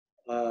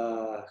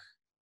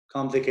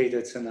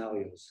complicated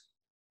scenarios.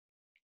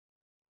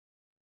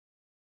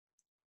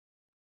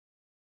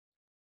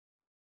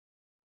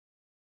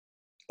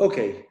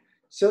 Okay,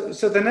 so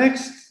the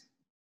next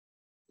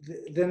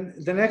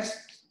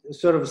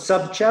sort of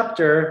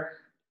sub-chapter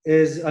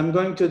is I'm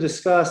going to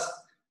discuss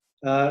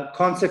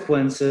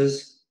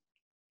consequences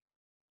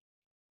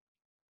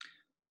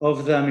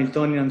of the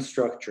Hamiltonian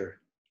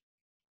structure.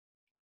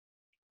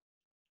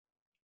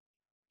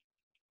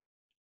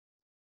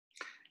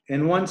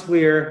 And once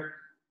we're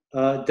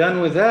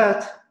done with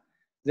that,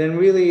 then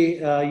really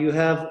you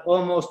have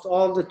almost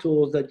all the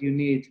tools that you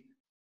need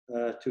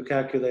to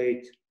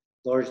calculate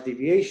large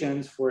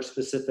deviations for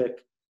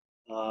specific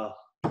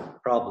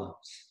problems.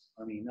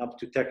 I mean, up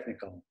to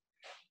technical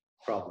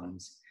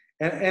problems.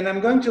 And I'm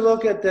going to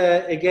look at,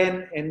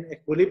 again, an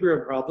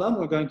equilibrium problem.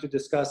 We're going to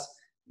discuss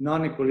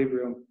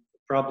non-equilibrium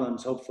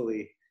problems,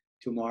 hopefully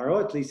tomorrow.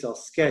 At least I'll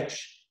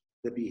sketch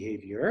the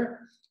behavior.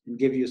 and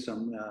give you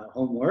some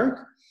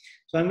homework.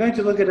 So I'm going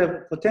to look at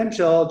a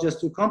potential,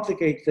 just to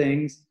complicate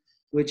things,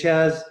 which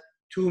has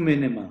two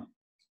minima.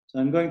 So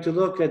I'm going to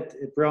look at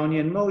a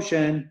Brownian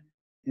motion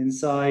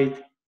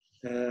inside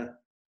a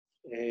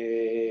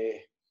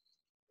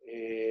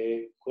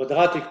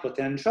quadratic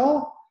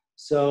potential.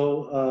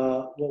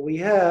 So what we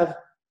have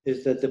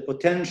is that the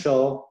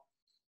potential,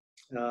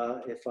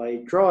 if I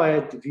draw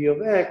it, v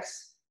of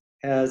x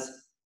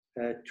has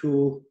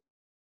two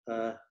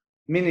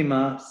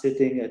minima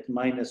sitting at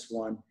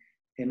 -1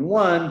 and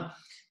 1.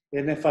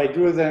 And if I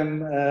drew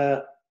them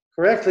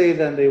correctly,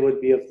 then they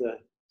would be of the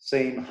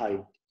same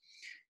height.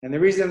 And the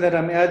reason that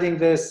I'm adding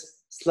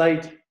this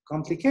slight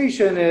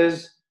complication is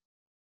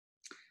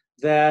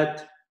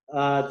that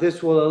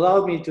this will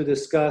allow me to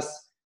discuss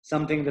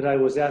something that I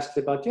was asked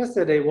about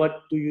yesterday. What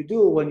do you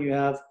do when you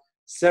have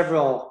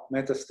several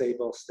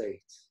metastable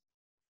states?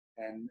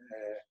 And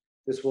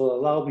this will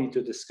allow me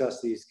to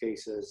discuss these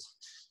cases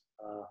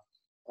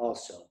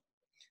also.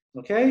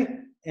 Okay,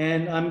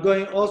 and I'm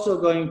also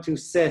going to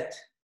set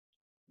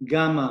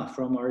gamma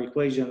from our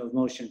equation of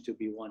motion to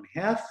be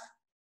 1/2.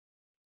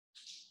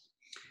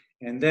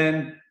 And then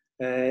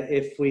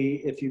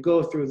if you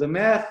go through the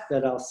math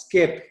that I'll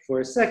skip for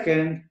a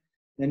second,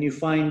 then you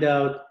find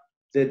out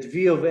that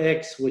v of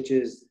x, which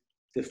is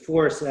the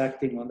force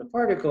acting on the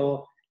particle,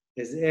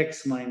 is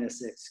x minus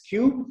x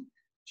cubed,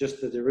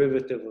 just the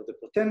derivative of the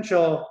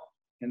potential.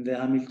 And the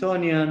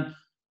Hamiltonian,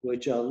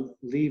 which I'll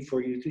leave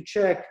for you to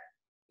check,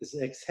 is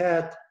x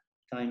hat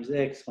times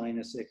x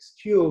minus x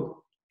cubed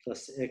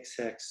plus x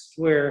hat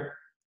squared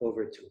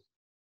over 2.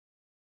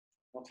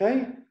 Okay?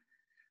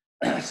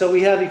 So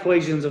we have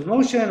equations of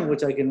motion,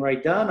 which I can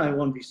write down. I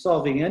won't be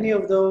solving any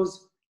of those.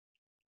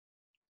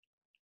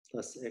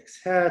 Plus x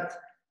hat,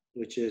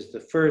 which is the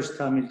first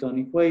Hamilton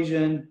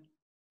equation.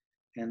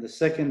 And the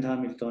second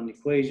Hamilton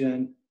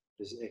equation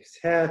is x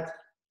hat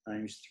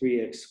times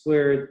 3x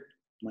squared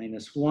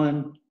minus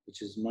 1,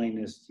 which is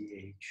minus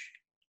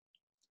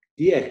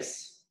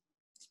dx.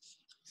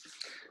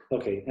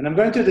 Okay, and I'm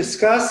going to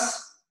discuss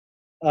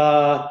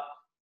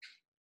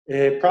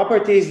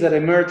properties that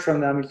emerge from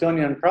the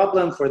Hamiltonian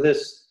problem for this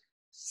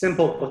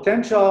simple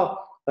potential,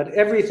 but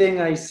everything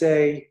I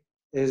say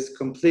is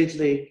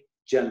completely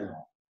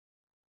general.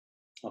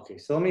 Okay,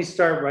 so let me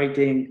start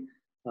writing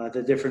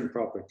the different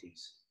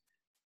properties.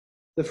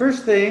 The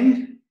first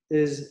thing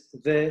is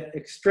the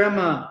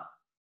extrema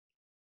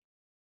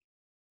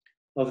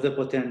of the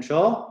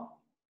potential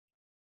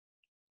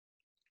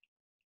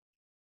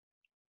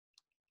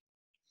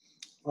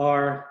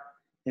are,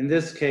 in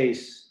this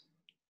case,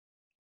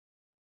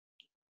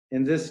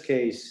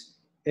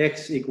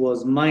 x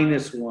equals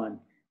 -1,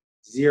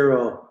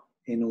 0,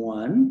 and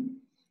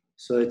 1.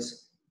 So it's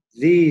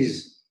these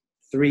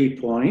 3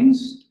 points.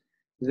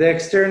 The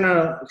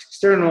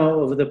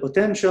external of the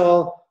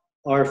potential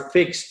are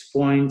fixed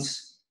points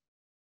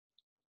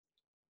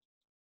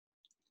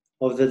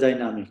of the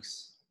dynamics.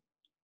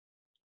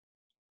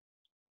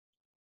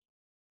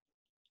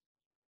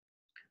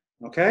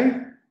 Okay?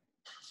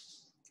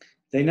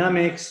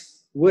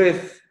 Dynamics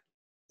with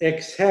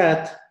x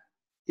hat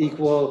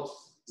equal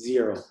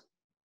 0.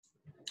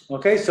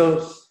 Okay,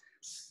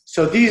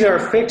 so these are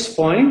fixed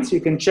points.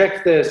 You can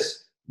check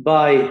this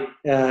by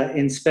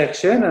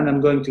inspection, and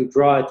I'm going to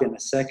draw it in a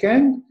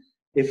second.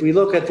 If we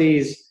look at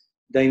these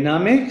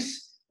dynamics,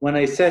 when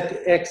I set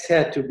x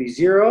hat to be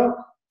 0,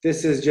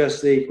 this is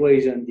just the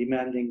equation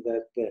demanding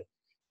that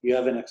you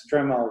have an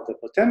extrema of the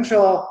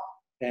potential,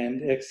 and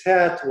x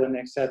hat, when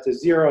x hat is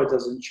 0,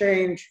 doesn't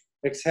change.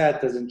 X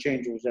hat doesn't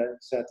change when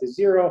x hat is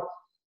 0.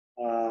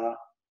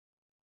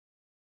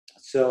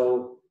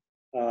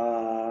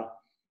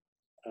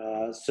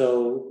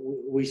 So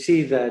we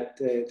see that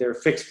they're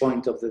fixed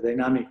point of the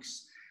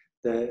dynamics,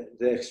 the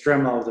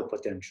extrema of the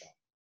potential.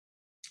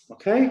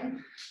 Okay?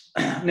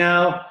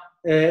 Now,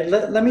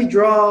 let me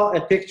draw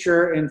a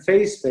picture in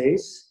phase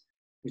space,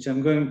 which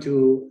I'm going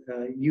to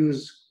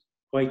use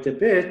quite a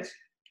bit.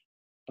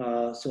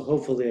 So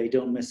hopefully I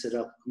don't mess it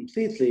up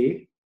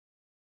completely.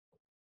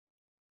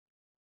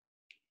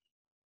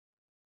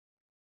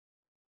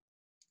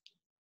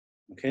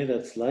 Okay,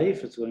 that's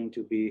life. It's going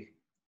to be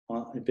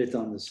a bit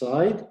on the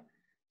side.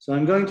 So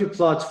I'm going to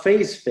plot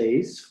phase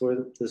space for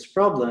this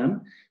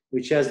problem,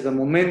 which has the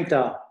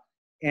momenta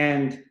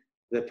and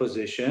the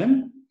position.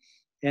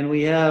 And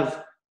we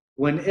have,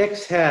 when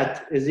x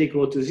hat is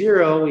equal to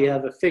 0, we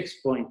have a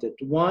fixed point at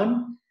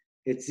 1,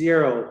 it's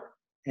 0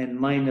 and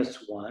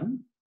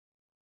 -1.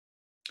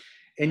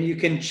 And you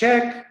can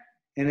check,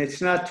 and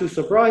it's not too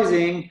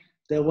surprising,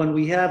 that when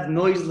we have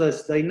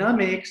noiseless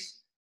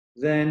dynamics,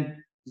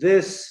 then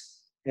this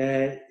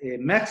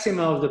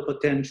maxima of the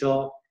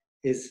potential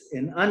is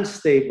an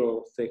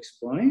unstable fixed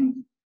point,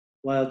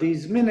 while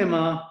these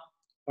minima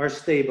are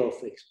stable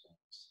fixed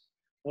points.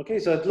 Okay,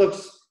 so it looks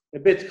a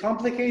bit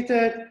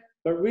complicated,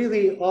 but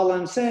really all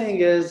I'm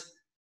saying is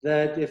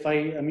that if I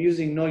am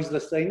using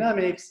noiseless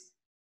dynamics,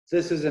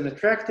 this is an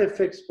attractive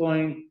fixed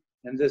point,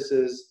 and this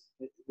is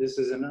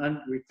an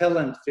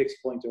unrepellent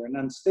fixed point or an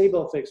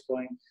unstable fixed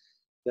point.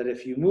 that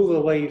if you move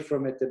away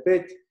from it a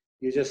bit,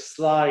 you just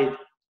slide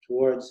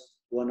towards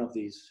one of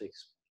these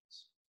fixed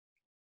points.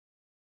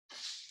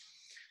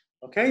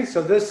 Okay,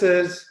 so this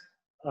is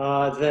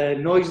the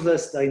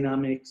noiseless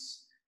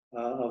dynamics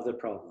of the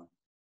problem.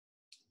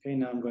 Okay,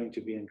 now I'm going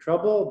to be in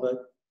trouble, but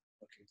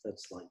okay,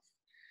 that's life.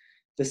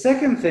 The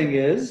second thing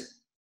is,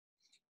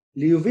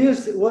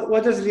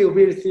 what does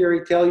Liouville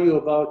theory tell you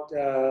about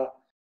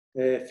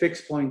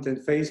fixed point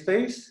and phase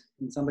space?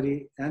 Can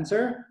somebody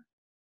answer?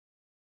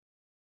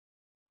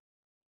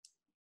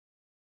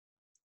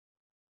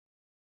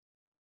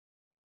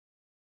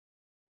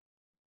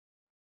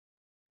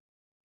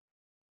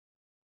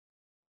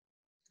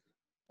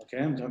 Okay,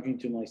 I'm talking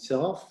to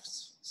myself.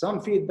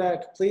 Some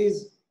feedback,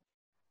 please.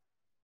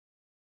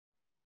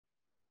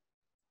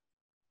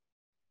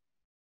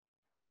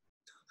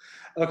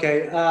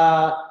 Okay,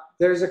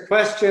 there's a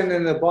question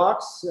in the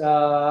box,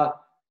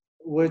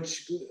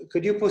 which,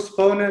 could you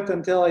postpone it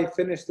until I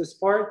finish this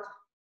part?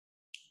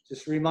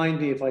 Just remind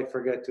me if I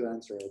forget to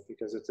answer it,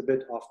 because it's a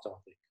bit off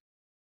topic.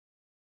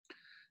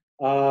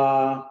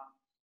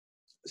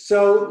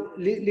 So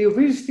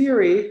Liouville's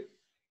theory.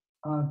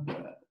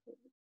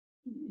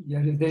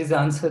 Yeah, there is an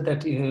answer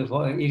that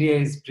area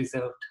is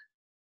preserved.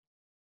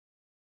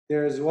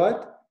 There is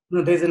what?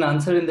 No, there's an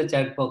answer in the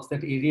chat box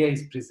that area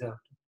is preserved.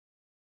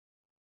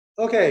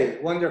 Okay,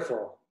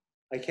 wonderful.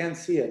 I can't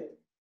see it.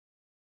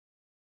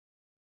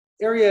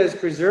 Area is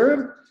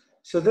preserved.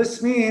 So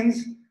this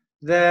means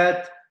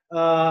that,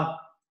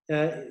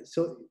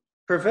 so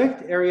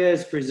perfect, area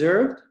is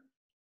preserved.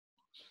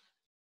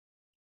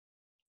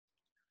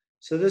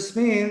 So this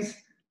means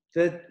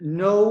that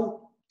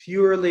no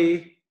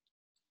purely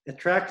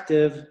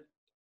attractive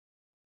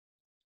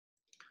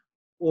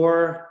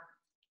or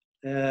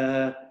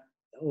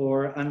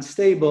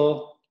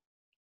unstable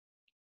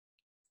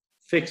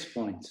fixed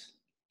points.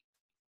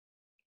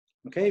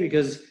 Okay,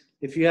 because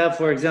if you have,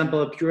 for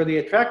example, a purely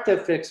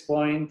attractive fixed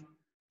point,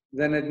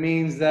 then it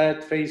means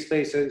that phase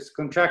space is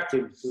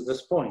contracting to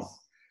this point.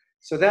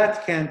 So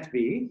that can't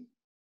be.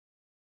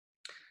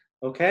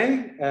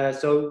 Okay,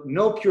 so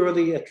no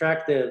purely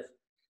attractive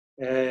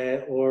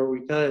or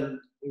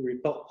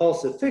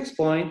repulsive fixed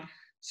point.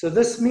 So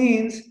this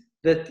means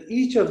that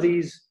each of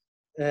these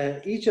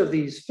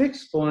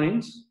fixed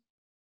points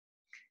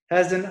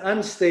has an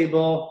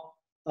unstable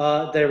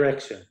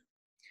direction.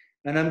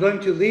 And I'm going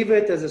to leave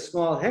it as a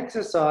small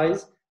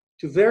exercise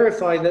to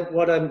verify that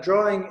what I'm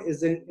drawing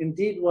is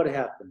indeed what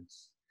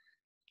happens.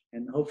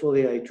 And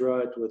hopefully I draw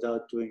it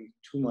without doing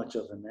too much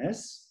of a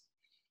mess.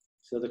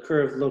 So the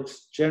curve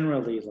looks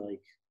generally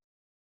like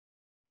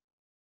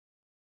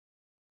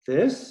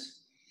this.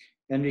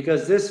 And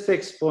because this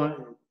fixed point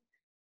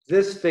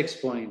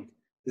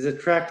is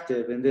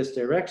attractive in this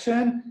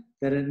direction,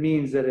 then it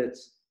means that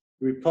it's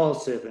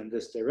repulsive in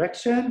this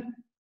direction,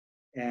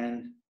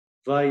 and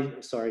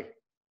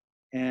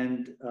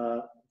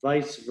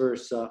vice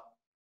versa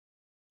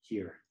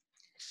here.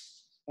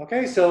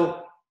 Okay,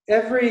 so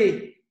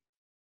every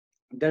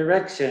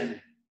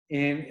direction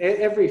in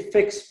every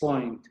fixed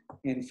point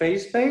in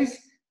phase space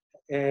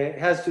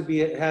has to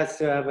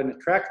have an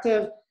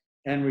attractive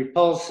and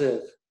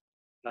repulsive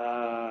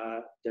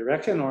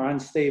direction or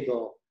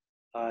unstable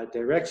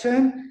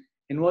direction.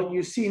 And what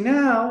you see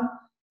now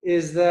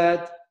is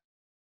that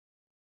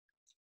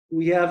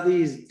we have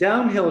these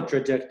downhill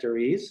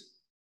trajectories,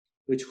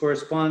 which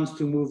corresponds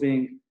to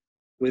moving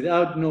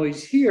without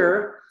noise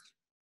here.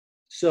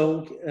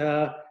 So,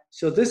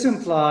 so this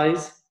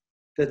implies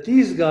that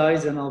these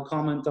guys, and I'll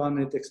comment on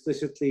it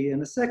explicitly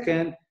in a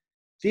second,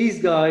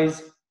 these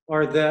guys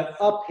are the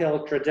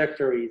uphill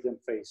trajectories in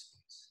phase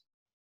space.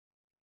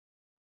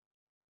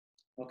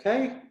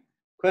 Okay,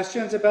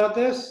 questions about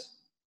this?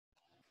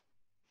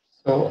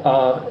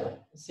 So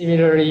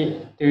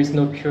similarly, there is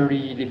no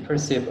purely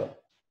repulsive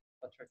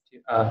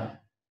attractive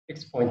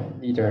fixed point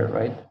either,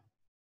 right?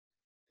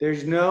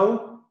 There's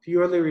no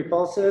purely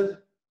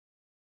repulsive?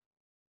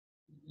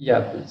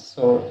 Yeah,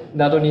 so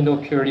not only no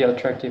purely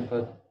attractive,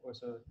 but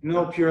also...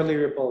 No purely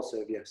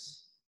repulsive,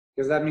 yes.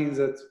 Because that means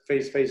that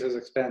phase space is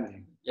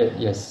expanding. Yeah,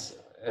 yes,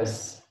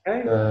 as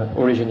the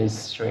origin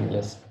is showing,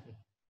 yes.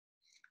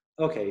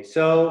 Okay,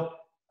 so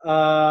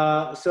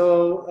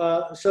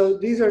so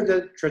these are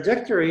the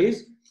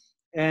trajectories,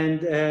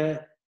 and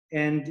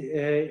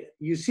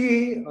you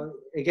see,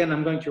 again,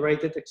 I'm going to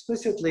write it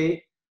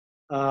explicitly,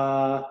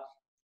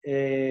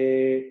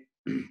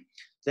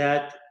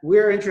 that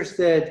we're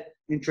interested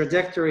in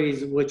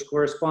trajectories which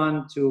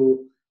correspond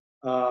to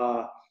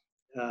the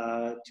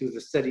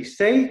steady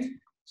state.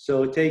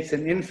 So it takes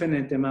an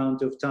infinite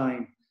amount of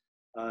time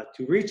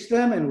to reach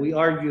them, and we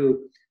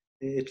argue,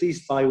 at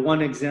least by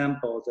one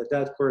example,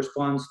 that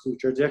corresponds to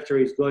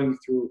trajectories going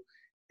through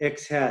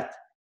x hat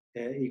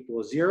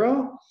equals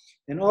 0.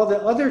 And all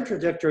the other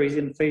trajectories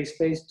in phase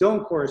space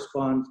don't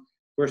correspond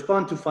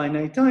to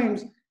finite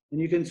times, and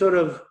you can sort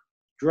of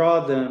draw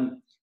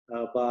them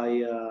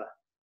by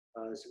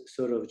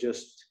sort of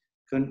just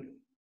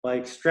by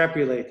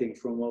extrapolating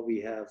from what we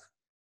have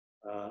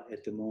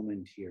at the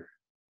moment here.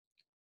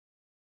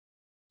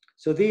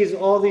 So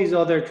all these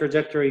other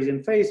trajectories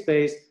in phase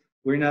space,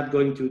 we're not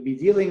going to be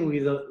dealing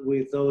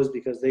with those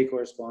because they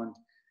correspond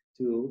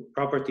to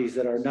properties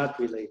that are not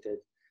related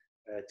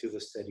to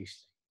the steady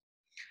state.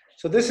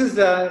 So this is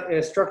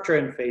the structure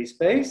in phase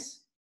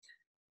space,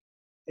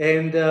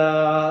 and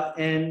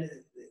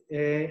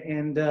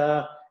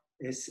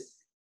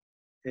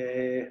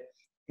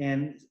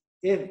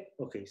if,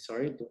 okay,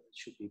 sorry, it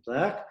should be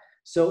black.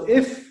 So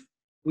if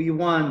we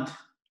want,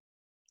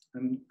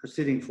 I'm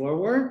proceeding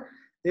forward,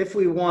 if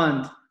we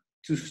want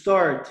to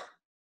start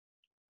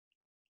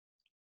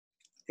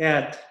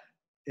at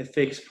a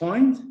fixed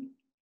point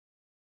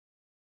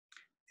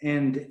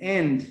and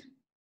end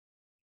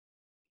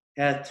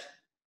at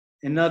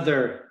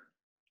another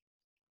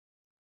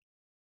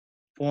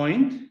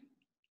point,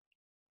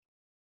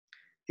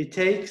 it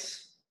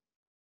takes,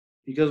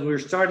 because we're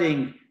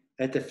starting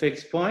at a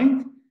fixed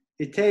point,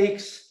 it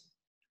takes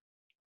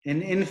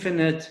an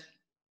infinite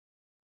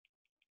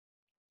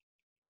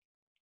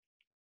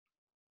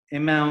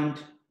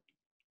amount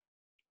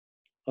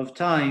of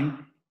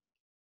time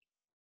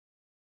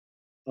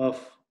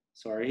of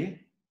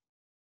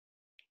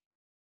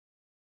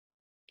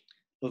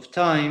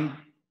time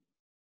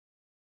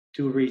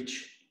to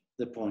reach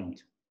the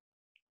point.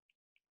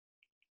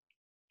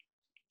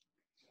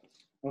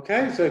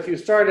 Okay, so if you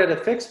start at a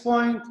fixed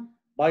point,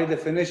 by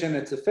definition,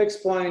 it's a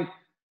fixed point.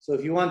 So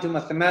if you want to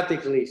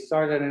mathematically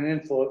start at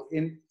an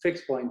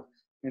fixed point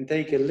and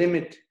take a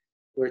limit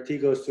where t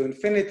goes to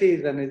infinity,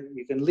 then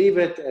you can leave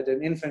it at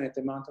an infinite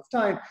amount of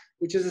time,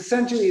 which is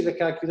essentially the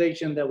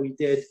calculation that we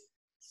did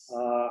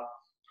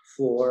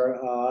for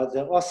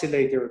the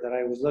oscillator that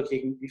I was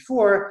looking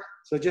before.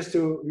 So just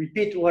to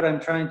repeat, what I'm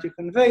trying to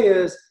convey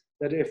is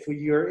that if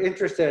you're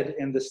interested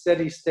in the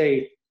steady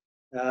state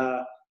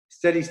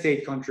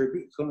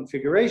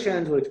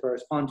configurations, which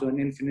correspond to an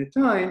infinite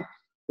time,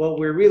 what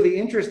we're really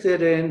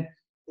interested in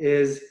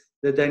is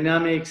the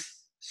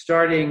dynamics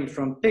starting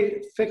from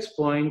fixed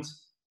points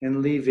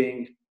and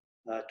leaving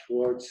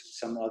towards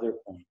some other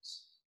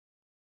points.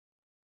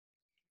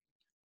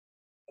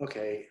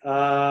 Okay,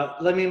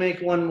 let me make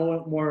one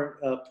more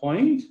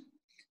point.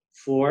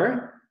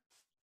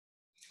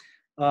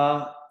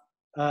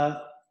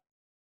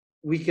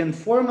 We can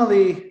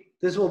formally,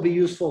 this will be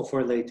useful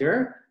for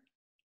later,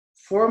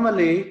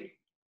 formally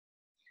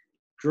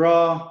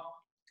draw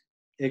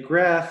a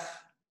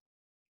graph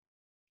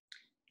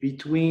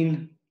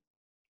between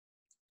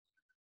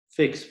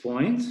fixed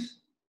points,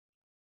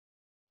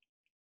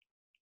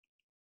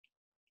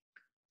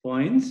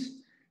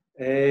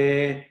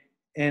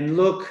 and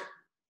look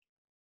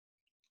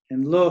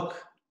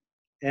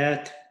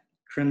at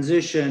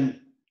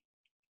transition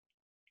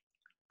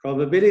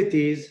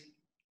probabilities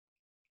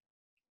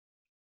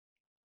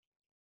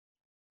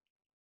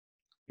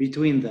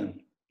between them.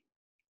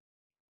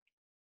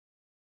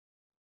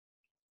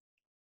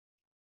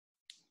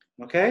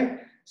 Okay,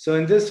 so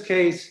in this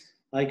case,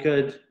 I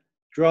could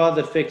draw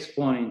the fixed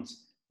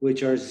points,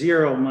 which are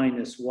 0,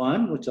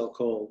 -1, which I'll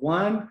call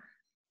 1,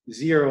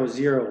 0,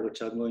 0,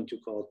 which I'm going to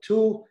call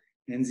 2,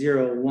 and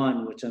 0,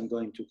 1, which I'm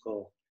going to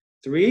call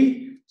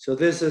 3. So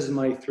this is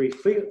my 3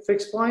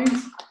 fixed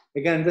points.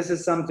 Again, this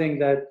is something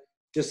that,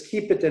 just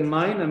keep it in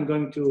mind. I'm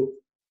going to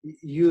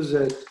use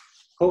it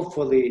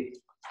hopefully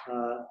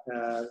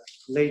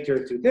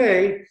later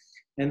today.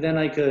 And then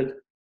I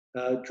could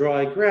draw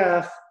a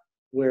graph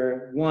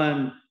where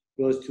 1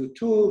 goes to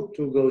 2,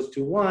 2 goes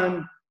to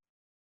 1,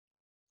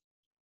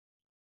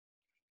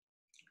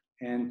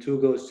 and 2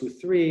 goes to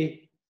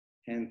 3,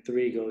 and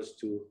 3 goes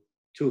to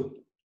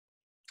 2.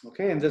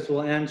 Okay, and this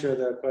will answer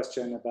the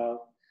question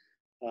about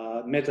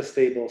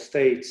metastable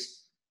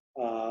states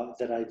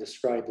that I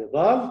described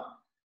above.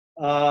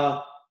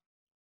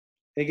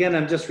 Again,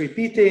 I'm just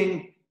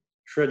repeating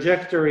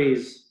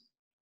trajectories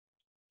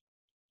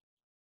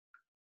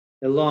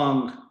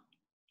along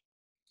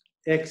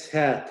x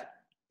hat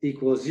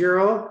equals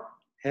 0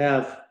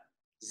 have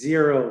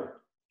 0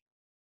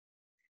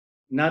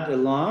 not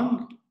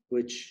along,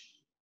 which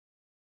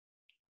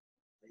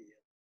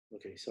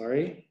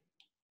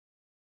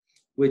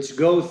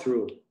go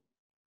through,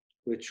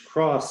 which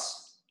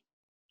cross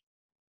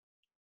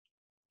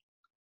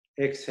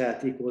x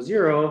hat equals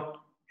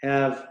 0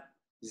 have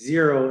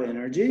 0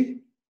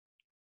 energy.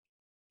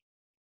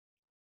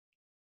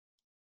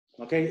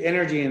 Okay,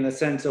 energy in the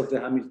sense of the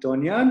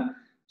Hamiltonian,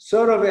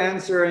 sort of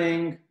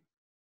answering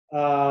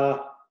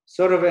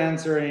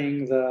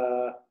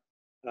the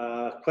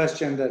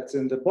question that's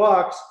in the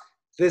box.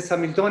 This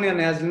Hamiltonian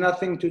has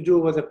nothing to do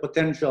with the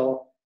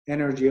potential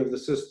energy of the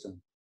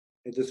system.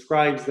 It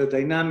describes the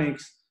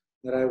dynamics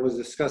that I was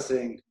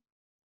discussing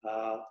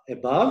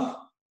above.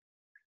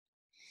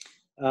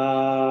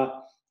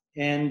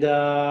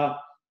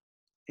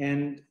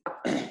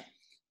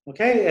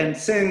 Okay, and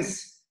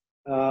since,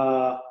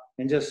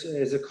 and just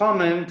as a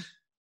comment,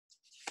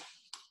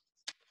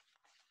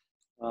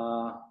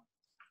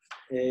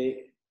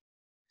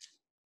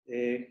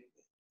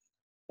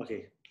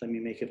 okay, let me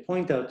make a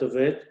point out of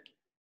it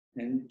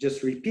and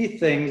just repeat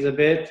things a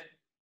bit.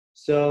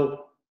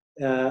 So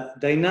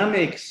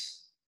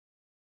dynamics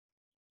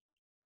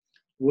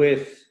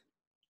with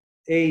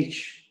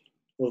h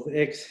of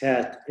x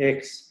hat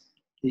x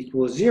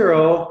equals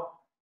 0,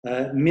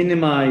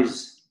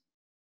 minimize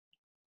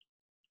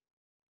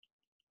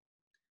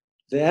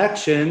the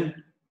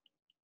action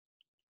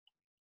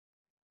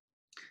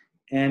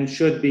and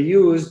should be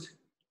used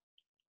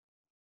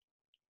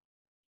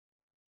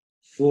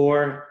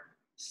for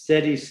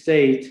steady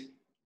state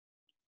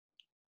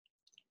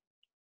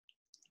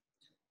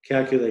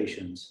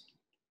calculations.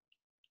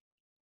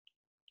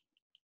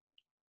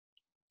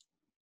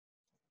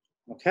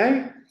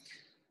 Okay?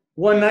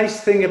 One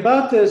nice thing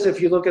about this,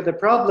 if you look at the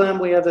problem,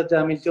 we have that the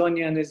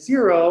Hamiltonian is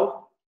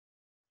 0.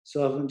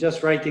 So I'm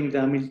just writing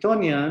the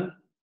Hamiltonian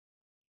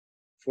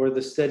for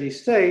the steady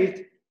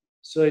state.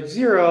 So it's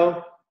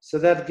 0. So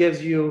that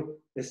gives you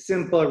a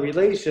simple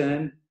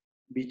relation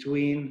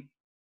between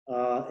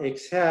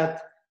x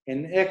hat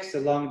and x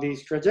along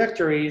these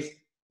trajectories,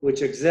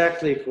 which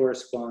exactly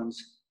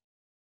corresponds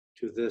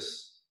to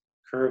this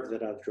curve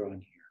that I've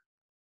drawn here.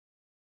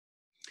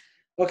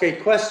 Okay,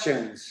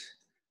 questions.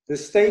 The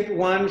state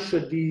 1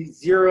 should be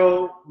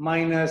 0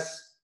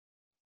 minus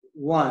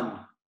 1.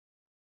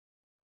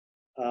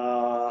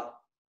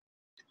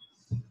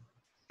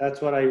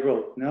 That's what I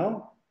wrote,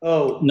 no?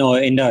 Oh. No,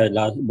 in the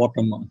last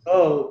bottom one.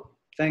 Oh,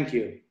 thank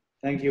you.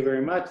 Thank you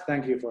very much.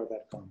 Thank you for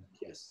that comment,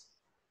 yes.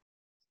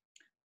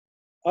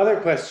 Other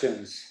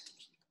questions?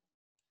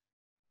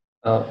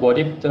 What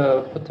if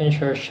the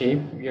potential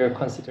shape we are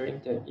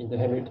considering in the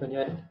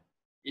Hamiltonian,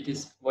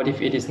 what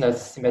if it is not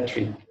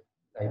symmetric,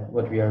 like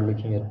what we are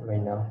looking at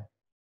right now?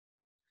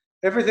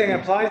 Everything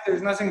applies.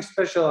 There's nothing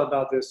special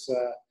about this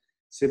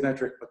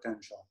symmetric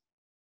potential.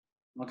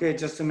 Okay,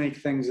 just to make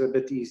things a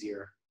bit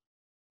easier.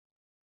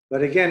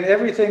 But again,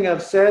 everything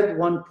I've said,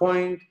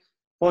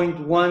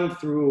 1.1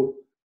 through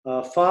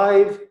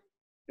 5,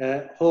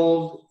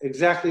 hold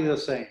exactly the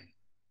same.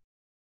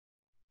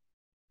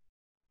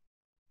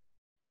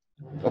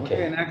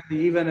 Okay, and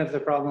actually, even if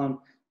the problem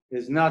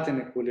is not in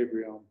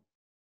equilibrium,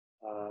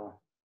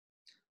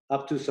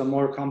 up to some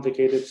more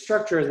complicated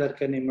structures that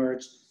can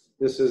emerge,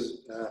 this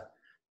is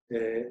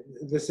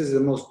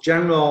the most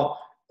general.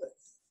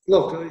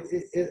 Look,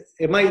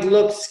 it might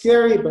look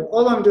scary, but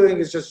all I'm doing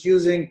is just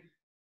using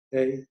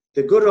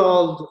the good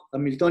old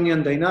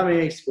Hamiltonian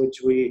dynamics,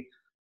 which we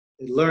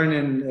learn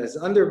as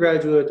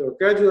undergraduate or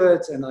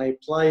graduates, and I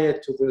apply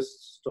it to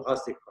this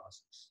stochastic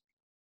process.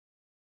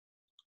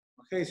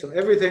 Okay, so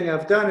everything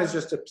I've done is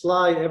just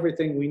apply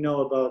everything we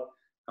know about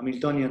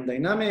Hamiltonian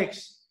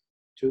dynamics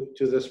to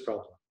this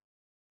problem.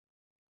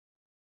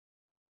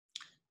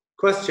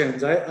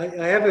 Questions?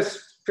 I have a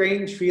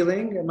strange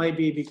feeling, it might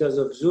be because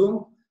of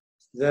Zoom,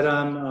 that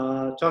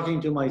I'm talking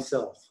to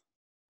myself.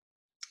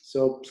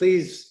 So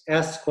please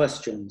ask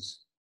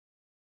questions.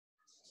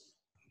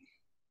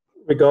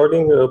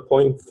 Regarding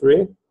point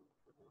 3.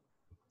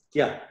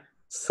 Yeah.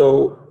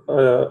 So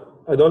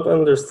I don't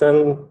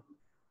understand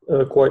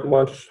quite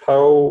much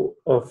how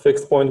a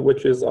fixed point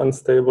which is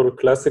unstable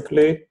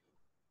classically,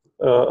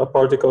 a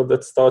particle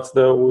that starts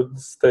there would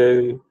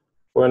stay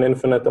for an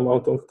infinite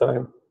amount of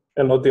time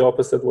and not the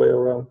opposite way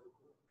around.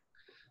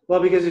 Well,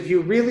 because if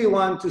you really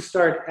want to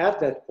start at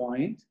that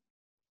point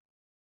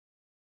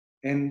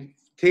and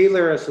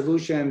tailor a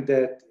solution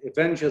that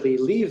eventually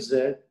leaves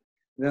it,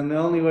 then the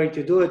only way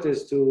to do it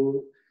is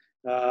to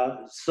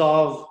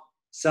solve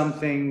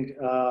something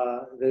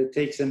that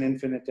takes an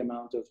infinite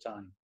amount of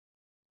time.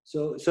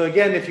 So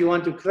again, if you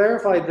want to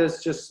clarify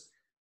this, just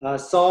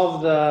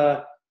solve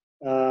the,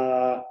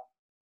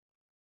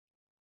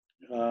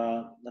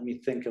 let me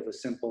think of a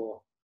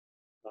simple,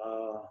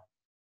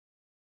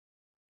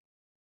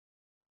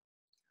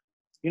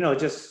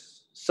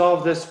 just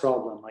solve this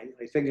problem.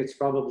 I think it's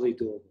probably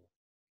doable.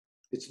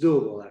 It's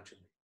doable,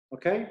 actually,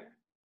 okay?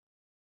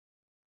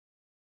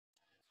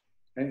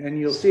 And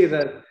you'll see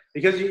that,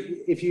 because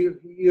if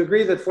you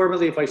agree that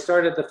formally, if I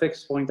start at the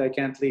fixed point, I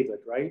can't leave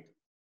it, right?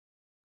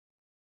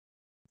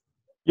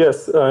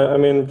 Yes, I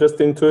mean, just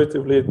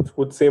intuitively, it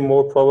would seem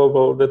more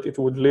probable that it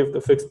would leave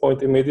the fixed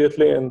point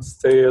immediately and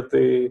stay at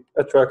the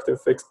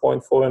attractive fixed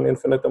point for an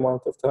infinite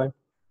amount of time.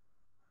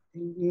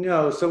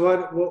 No,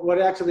 so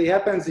what actually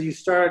happens is you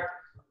start,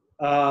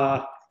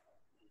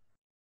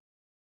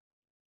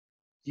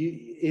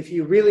 if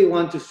you really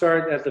want to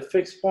start at the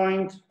fixed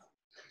point,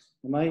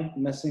 am I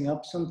messing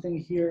up something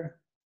here?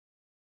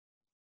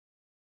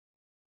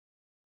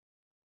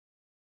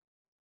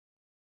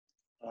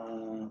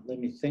 Let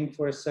me think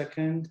for a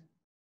second.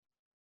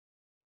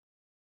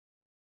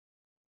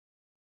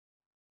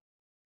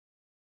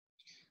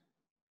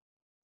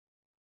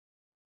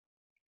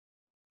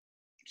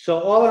 So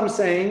all I'm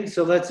saying,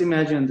 so let's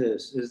imagine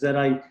this, is that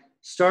I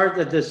start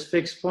at this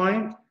fixed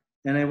point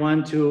and I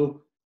want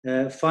to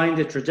find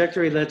a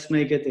trajectory. Let's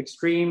make it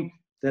extreme,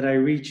 that I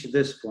reach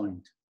this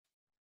point.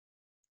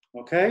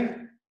 Okay?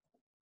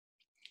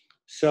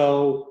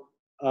 So,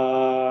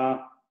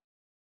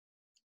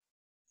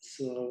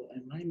 so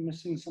am I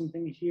missing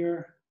something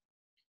here?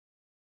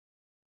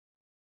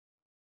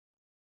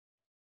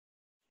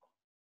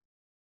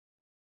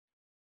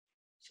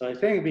 So I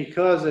think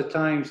because at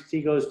times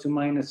t goes to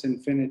minus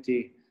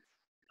infinity,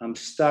 I'm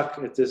stuck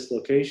at this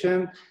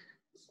location.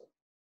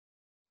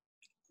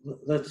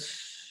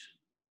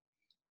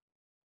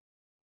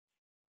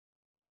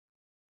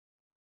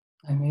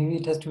 And maybe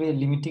it has to be a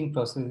limiting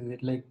process. Is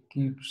it like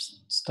you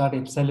start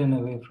epsilon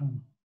away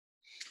from?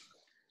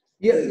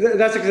 Yeah,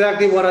 that's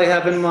exactly what I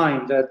have in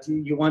mind, that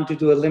you want to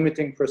do a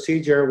limiting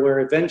procedure where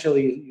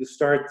eventually you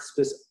start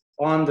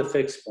on the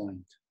fixed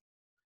point.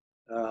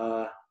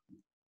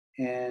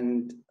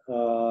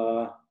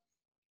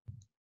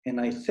 And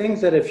I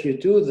think that if you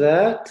do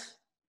that,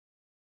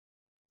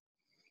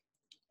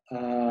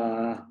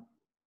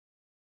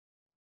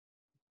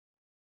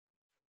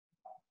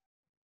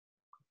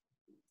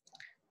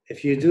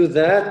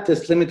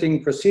 this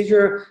limiting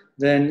procedure,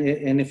 then,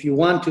 and if you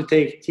want to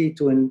take t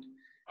to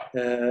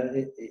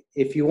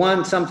if you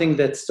want something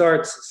that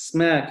starts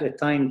smack at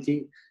time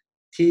t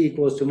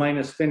equals to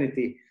minus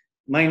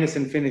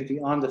infinity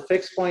on the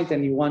fixed point,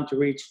 and you want to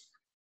reach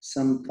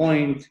some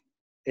point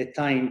at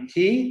time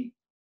t,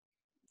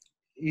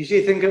 you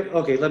see, think of,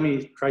 okay, let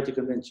me try to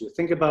convince you.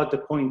 Think about the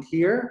point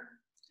here.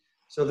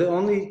 So the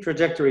only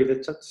trajectory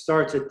that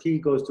starts at t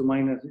goes to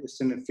minus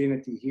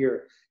infinity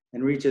here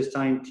and reaches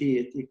time t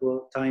at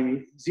equal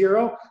time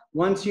 0.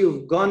 Once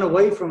you've gone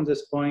away from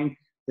this point,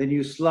 then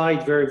you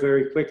slide very,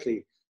 very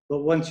quickly. But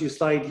once you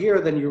slide here,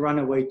 then you run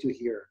away to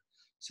here.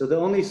 So the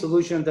only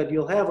solution that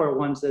you'll have are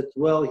ones that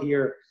dwell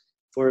here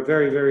for a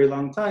very, very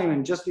long time,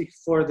 and just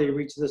before they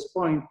reach this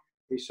point,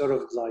 they sort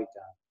of glide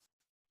down.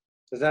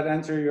 Does that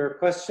answer your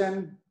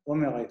question,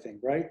 Omer, I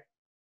think, right?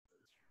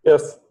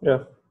 Yes,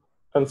 yeah,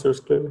 answers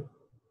clearly.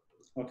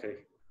 Okay.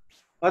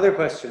 Other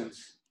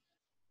questions?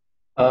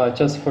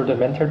 Just for the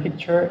mental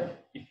picture,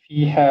 if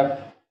we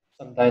have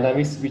some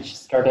dynamics which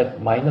start at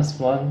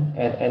 -1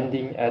 and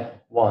ending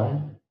at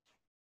 1,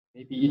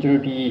 maybe either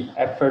the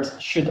efforts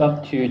shoot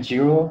up to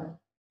 0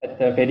 at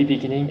the very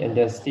beginning and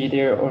then stay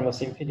there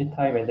almost infinite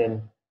time, and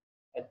then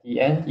at the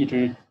end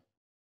either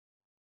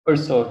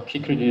also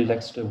quickly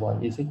relax to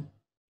 1, is it?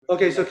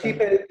 Okay, so keep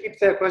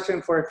that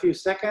question for a few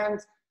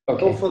seconds.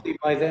 Okay. Hopefully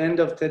by the end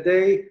of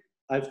today,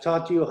 I've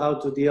taught you how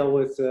to deal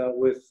with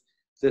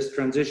this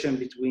transition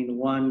between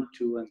 1,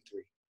 2, and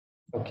 3.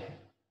 Okay.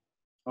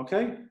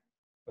 Okay?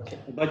 Okay.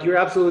 But you're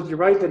absolutely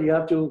right that you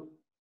have to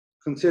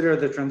consider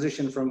the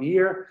transition from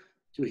here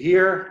to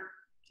here,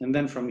 and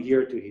then from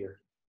here to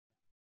here.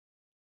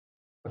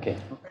 Okay.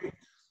 Okay.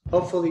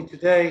 Hopefully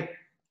today,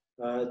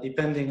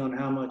 depending on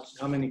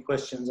how many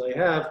questions I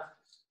have.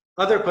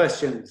 Other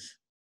questions?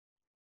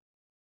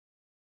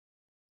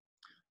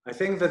 I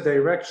think the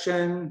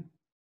direction,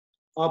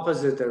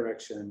 opposite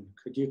direction.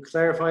 Could you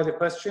clarify the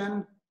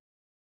question?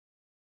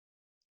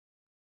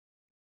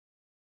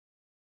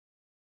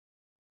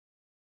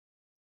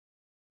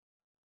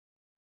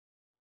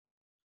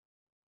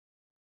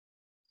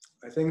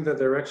 I think the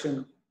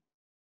direction,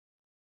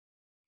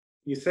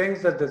 you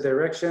think that the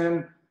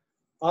direction,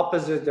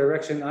 opposite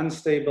direction,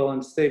 unstable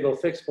and stable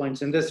fixed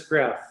points in this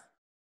graph.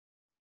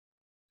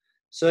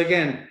 So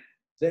again,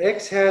 the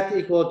x hat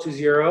equal to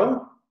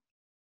 0.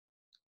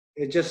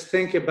 Just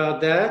think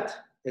about that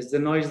as the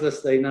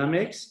noiseless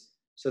dynamics.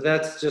 So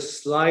that's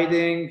just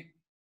sliding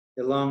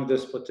along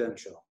this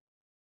potential.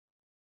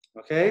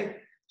 Okay?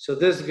 So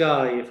this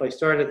guy, if I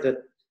start at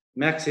the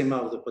maxima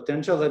of the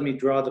potential, let me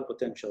draw the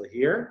potential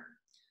here.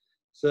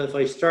 So if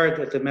I start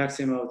at the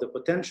maximum of the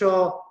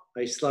potential,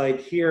 I slide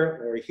here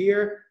or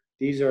here.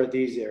 These are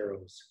these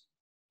arrows.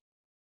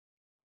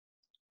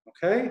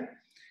 Okay?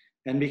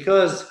 And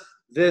because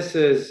this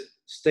is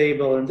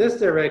stable in this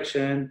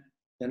direction,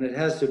 then it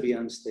has to be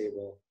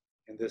unstable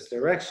in this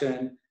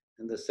direction,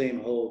 and the same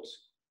holds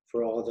for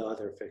all the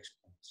other fixed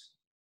points.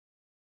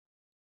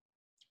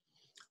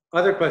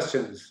 Other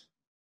questions?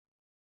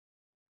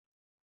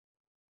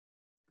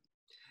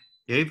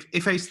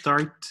 If I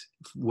start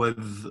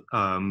with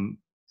a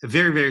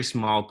very, very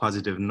small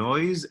positive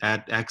noise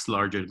at x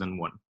larger than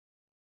 1,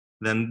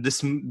 then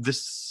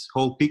this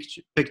whole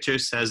picture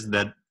says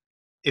that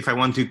if I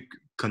want to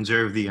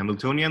conserve the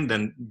Hamiltonian,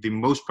 then the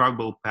most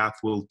probable path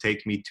will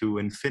take me to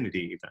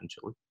infinity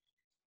eventually.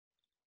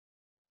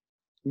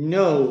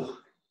 No.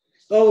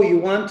 Oh, you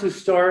want to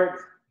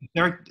start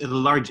at a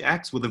large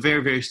x with a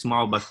very, very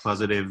small but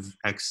positive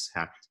x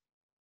hat.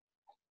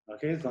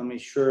 Okay, let me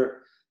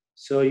sure.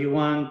 So you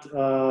want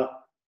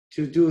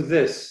to do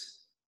this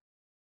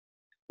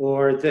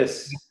or this.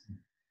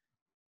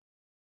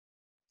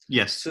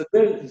 Yes. So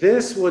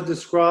this would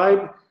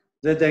describe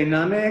the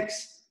dynamics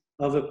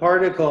of a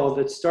particle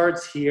that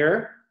starts here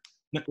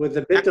with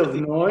a bit of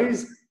noise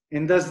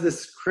and does this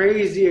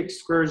crazy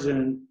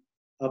excursion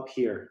up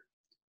here.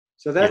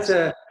 So that's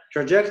a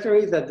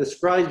trajectory that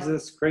describes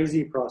this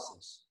crazy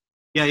process.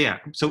 Yeah.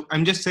 So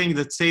I'm just saying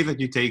that, say that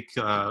you take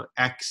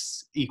x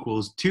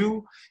equals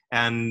 2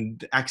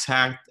 and x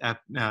hat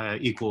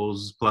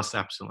equals plus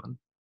epsilon.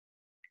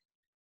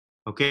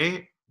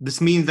 Okay?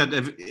 This means that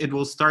it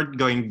will start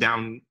going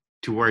down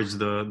towards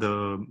the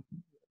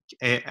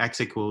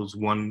x equals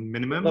 1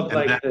 minimum. Look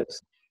like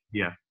this.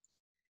 Yeah.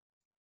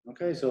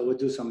 Okay, so we'll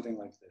do something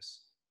like this.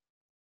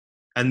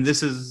 and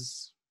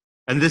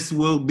this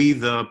will be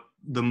the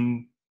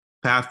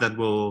path that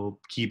will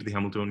keep the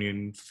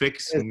Hamiltonian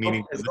fixed,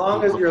 meaning as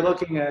long as you're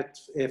looking at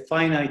a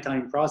finite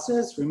time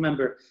process.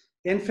 Remember,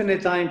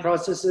 infinite time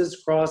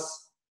processes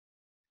cross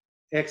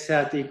x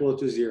hat equal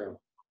to 0.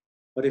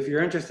 But if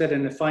you're interested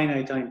in a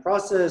finite time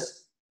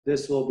process,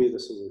 this will be the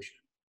solution.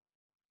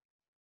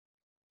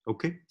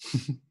 Okay.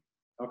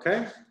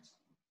 Okay.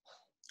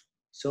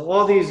 So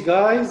all these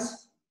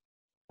guys,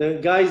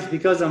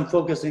 because I'm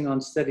focusing on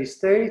steady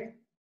state,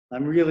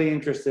 I'm really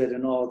interested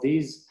in all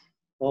these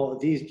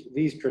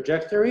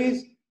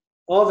trajectories.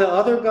 All the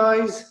other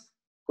guys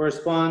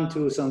correspond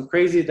to some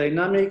crazy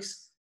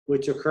dynamics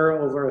which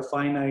occur over a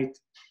finite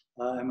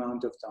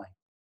amount of time.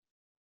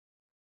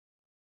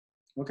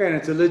 Okay, and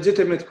it's a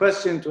legitimate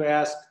question to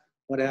ask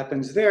what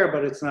happens there,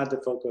 but it's not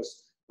the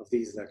focus of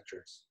these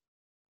lectures.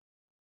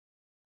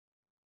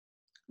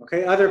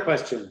 Okay, other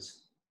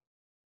questions?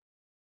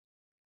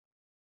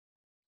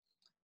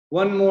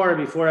 One more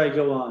before I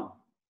go on.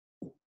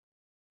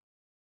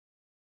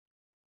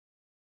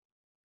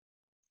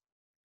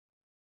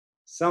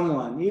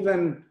 Someone,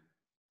 even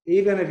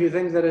if you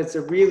think that it's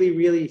a really,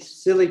 really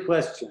silly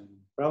question,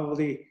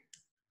 probably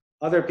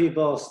other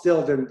people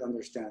still didn't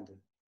understand it.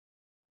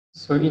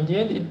 So in the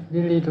end, it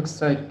really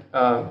looks like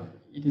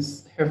it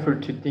is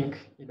helpful to think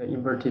in an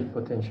inverted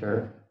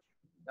potential.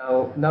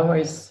 Now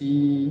I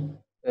see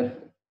that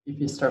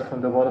if you start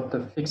from the one of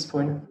the fixed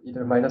point,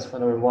 either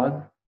 -1 or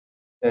 1,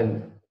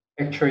 then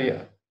actually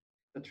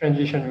the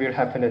transition will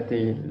happen at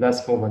the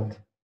last moment.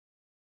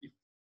 If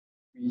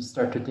we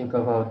start to think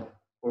about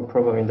our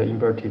problem in the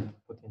inverted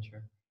potential.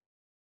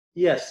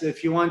 Yes,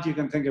 if you want, you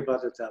can think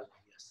about it that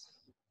way. Yes,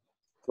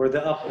 for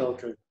the uphill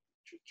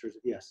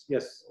yes,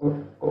 yes.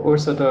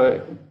 Also,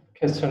 the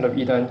question of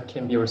Idan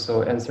can be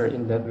also answered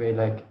in that way.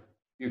 Like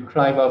you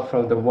climb up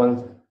from the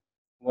one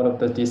of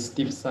this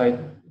steep side,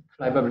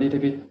 climb up a little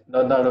bit,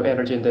 not a lot of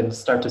energy, and then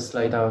start to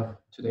slide down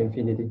to the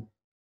infinity.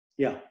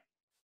 Yeah,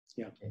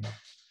 yeah.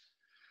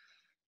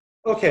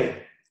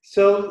 Okay,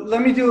 so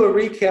let me do a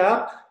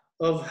recap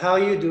of how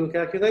you do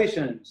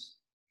calculations.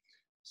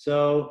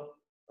 So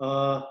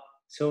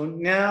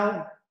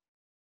now,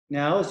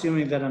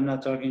 assuming that I'm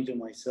not talking to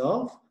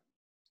myself,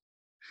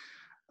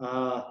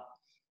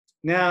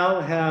 now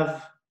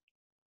have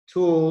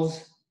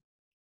tools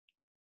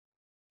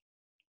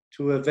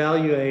to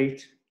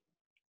evaluate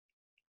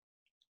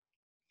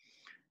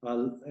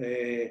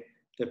the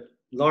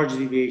large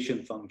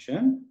deviation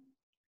function.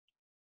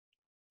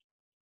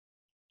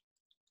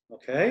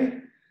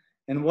 Okay,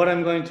 and what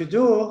I'm going to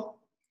do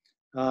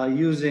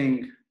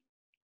using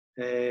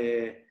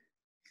a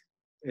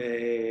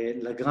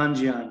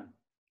Lagrangian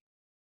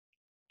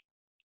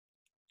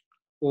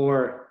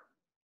or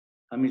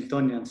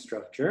Hamiltonian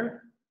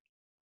structure.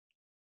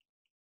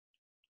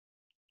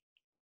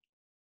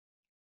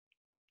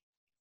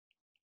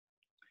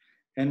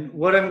 And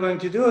what I'm going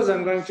to do is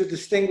I'm going to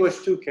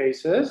distinguish two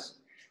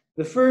cases.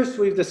 The first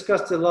we've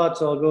discussed a lot,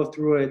 so I'll go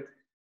through it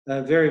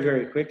very,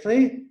 very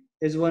quickly,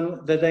 is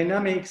when the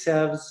dynamics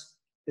has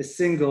a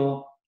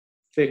single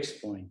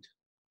fixed point.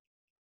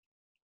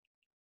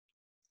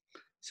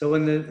 So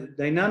when the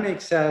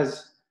dynamics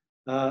has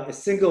a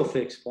single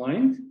fixed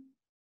point,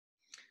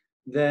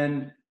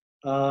 then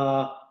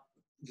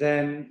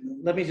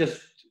let me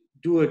just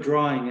do a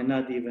drawing and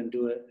not even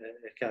do a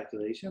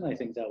calculation. I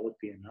think that would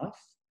be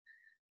enough.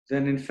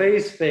 Then in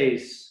phase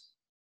space,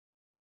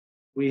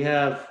 we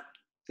have,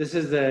 this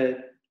is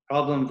the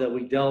problem that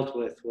we dealt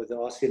with the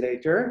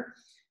oscillator.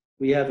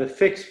 We have a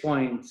fixed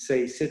point,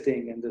 say,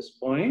 sitting in this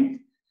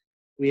point.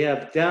 We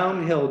have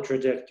downhill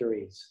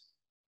trajectories,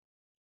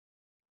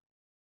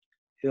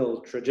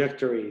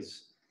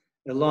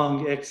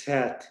 along x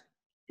hat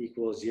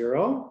equals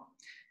 0.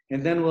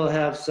 And then we'll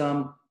have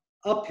some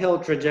uphill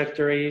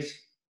trajectories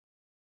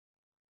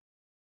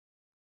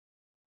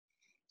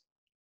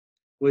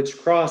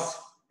which cross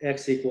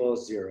x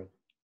equals 0.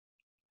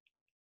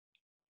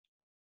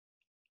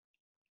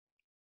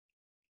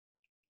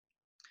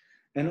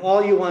 And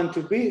all you want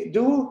to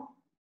do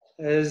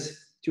is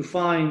to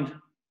find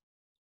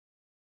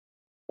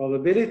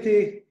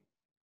probability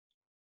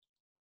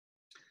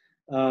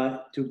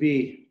to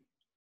be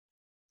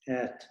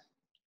at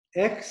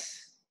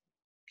x,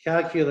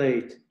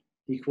 calculate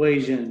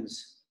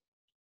equations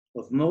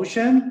of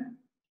motion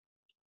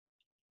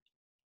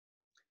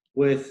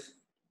with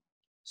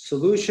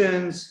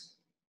solutions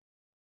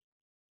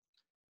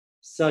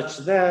such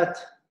that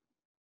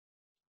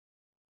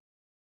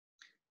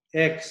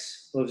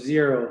x of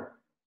 0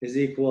 is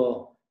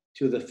equal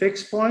to the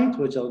fixed point,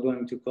 which I'm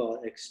going to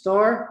call x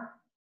star,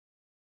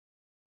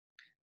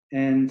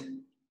 and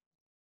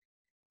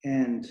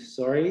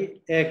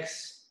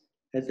x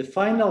at the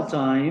final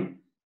time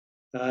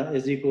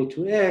is equal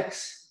to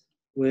x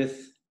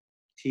with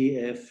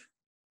tf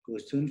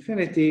goes to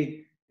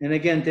infinity. And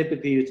again,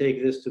 typically you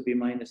take this to be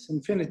minus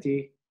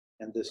infinity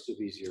and this to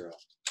be 0.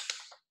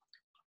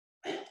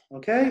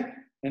 Okay,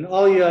 and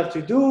all you have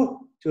to do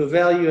to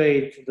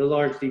evaluate the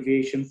large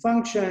deviation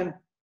function,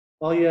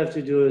 all you have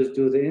to do is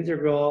do the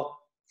integral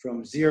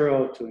from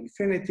 0 to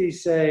infinity,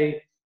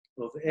 say,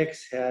 of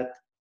x hat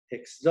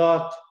x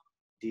dot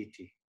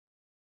dt.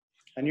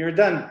 And you're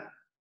done.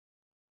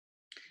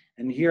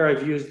 And here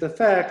I've used the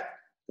fact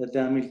that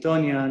the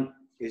Hamiltonian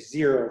is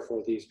 0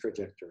 for these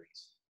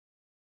trajectories.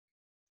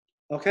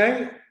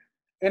 Okay?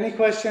 Any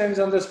questions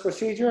on this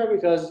procedure?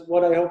 Because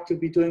what I hope to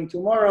be doing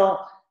tomorrow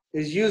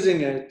is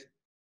using it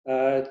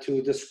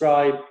to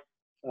describe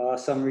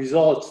some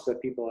results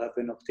that people have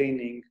been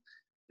obtaining,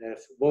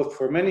 both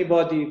for many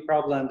body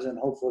problems and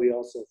hopefully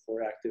also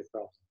for active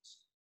problems.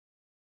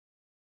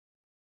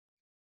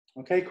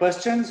 Okay,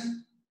 questions?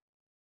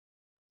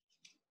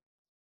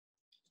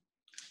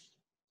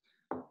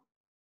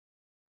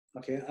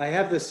 Okay, I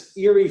have this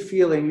eerie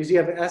feeling. You see,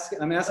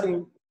 I'm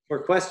asking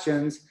for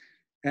questions,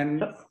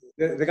 and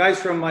the guys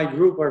from my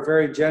group are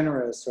very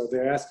generous, so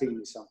they're asking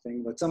me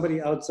something, but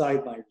somebody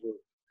outside my group.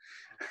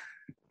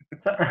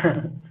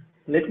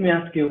 Let me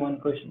ask you one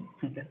question.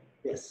 Okay.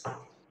 Yes.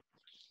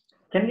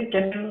 Can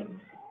you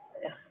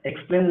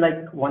explain,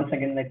 like, once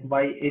again, like,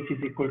 why h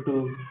is equal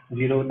to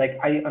 0? Like,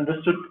 I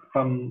understood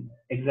from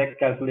exact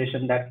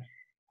calculation that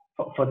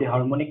for the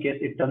harmonic case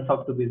it turns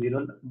out to be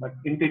 0, but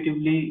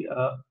intuitively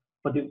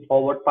for the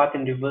forward path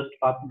and reverse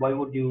path, why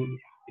would you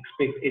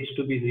expect h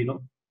to be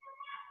 0?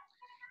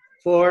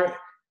 For,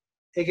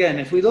 again,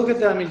 if we look at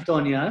the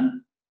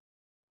Hamiltonian,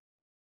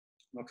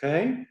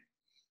 okay,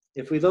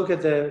 if we look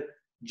at the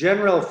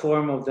general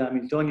form of the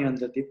Hamiltonian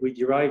that we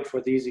derived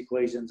for these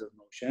equations of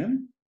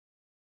motion,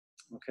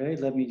 okay,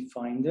 let me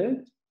find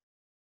it.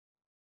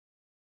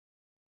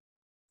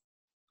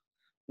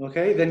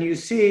 Okay, then you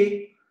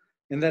see,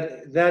 and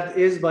that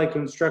is by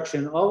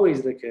construction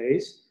always the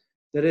case,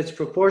 that it's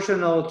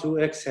proportional to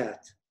x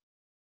hat.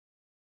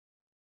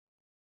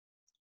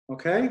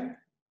 Okay?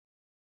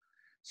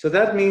 So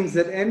that means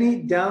that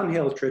any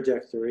downhill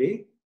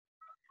trajectory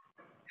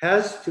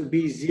has to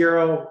be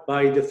 0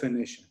 by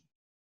definition.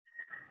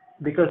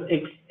 Because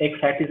x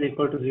hat is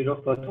equal to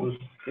 0 for those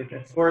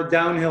cases. For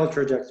downhill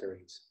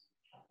trajectories.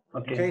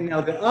 Okay. Okay,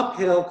 now the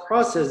uphill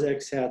crosses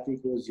x hat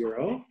equals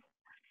 0,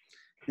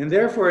 and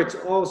therefore it's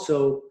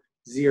also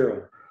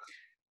 0.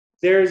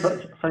 There's...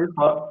 Sorry,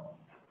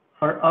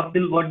 for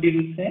uphill, what did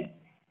you say?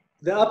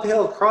 The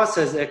uphill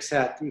crosses x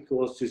hat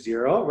equals to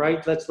 0,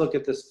 right? Let's look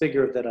at this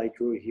figure that I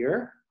drew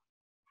here.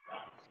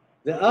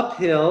 The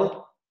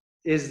uphill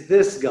is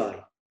this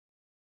guy,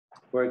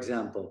 for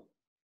example.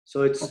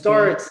 So it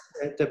starts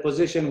at the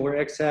position where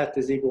x hat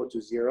is equal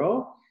to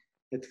 0.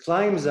 It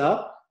climbs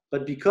up,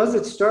 but because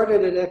it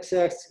started at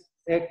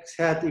x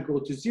hat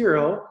equal to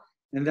 0,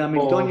 and the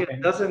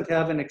Hamiltonian doesn't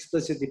have an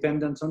explicit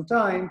dependence on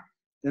time,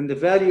 then the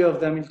value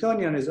of the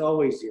Hamiltonian is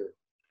always 0.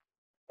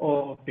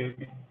 Oh, okay.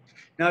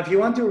 Now, if you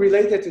want to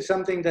relate it to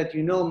something that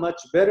you know much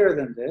better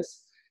than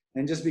this,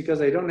 and just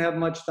because I don't have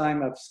much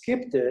time, I've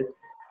skipped it,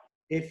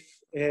 if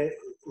the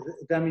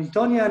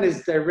Hamiltonian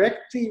is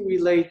directly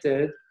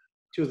related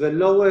to the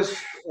lowest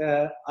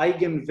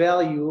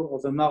eigenvalue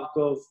of a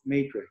Markov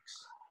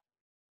matrix,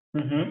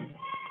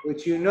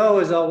 which you know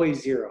is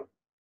always 0.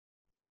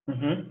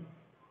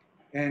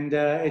 And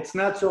it's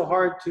not so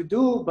hard to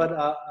do, but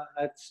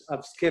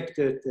I've skipped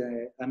it.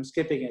 I'm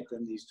skipping it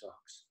in these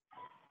talks.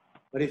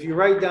 But if you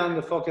write down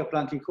the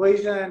Fokker-Planck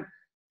equation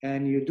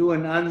and you do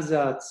an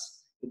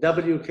ansatz, the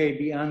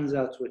WKB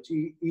ansatz, which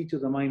e to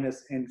the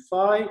minus n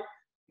phi,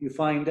 you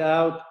find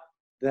out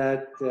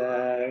that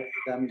the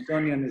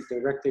Hamiltonian is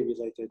directly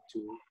related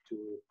to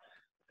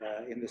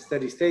in the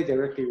steady state,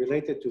 directly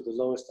related to the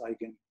lowest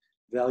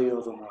eigenvalue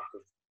of a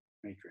Markov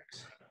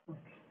matrix.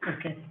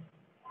 Okay.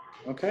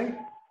 Okay?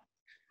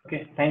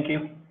 Okay, thank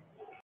you.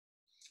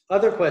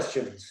 Other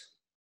questions?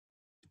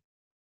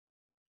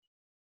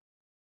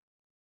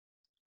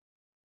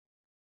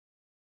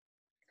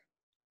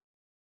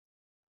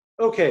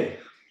 Okay.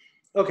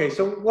 Okay,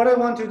 so what I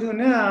want to do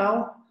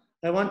now,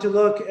 I want to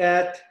look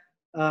at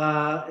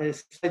a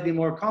slightly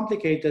more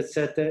complicated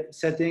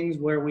settings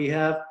where we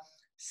have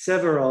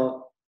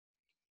several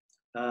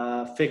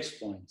fixed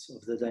points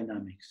of the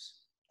dynamics.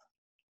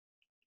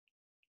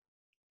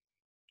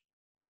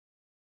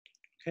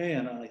 Okay,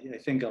 and I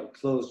think I'll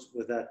close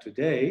with that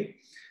today.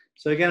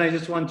 So again, I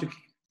just want to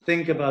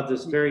think about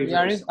this very,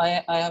 Yariv,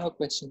 I have a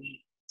question.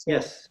 So,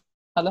 yes.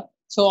 Hello.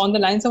 So on the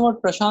lines of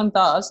what Prashant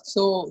asked,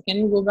 so can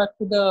you go back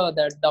to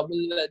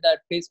that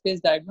phase space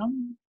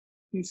diagram?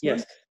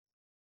 Yes.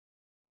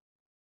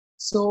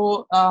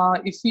 So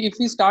if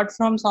we start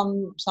from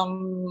some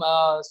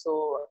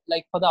so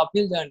like for the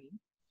uphill journey,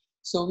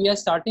 so we are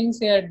starting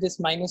say at this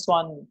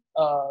 -1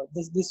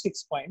 this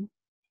fixed point.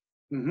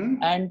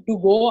 And to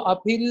go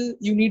uphill,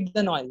 you need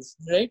the noise,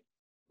 right?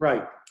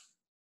 Right.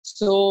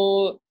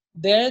 So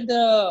there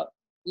the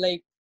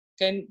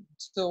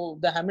so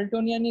the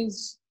Hamiltonian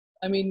is,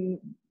 I mean,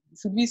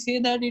 should we say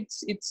that it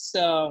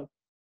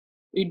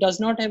does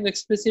not have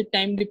explicit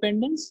time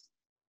dependence?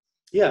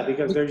 Yeah,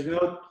 because there's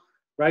no,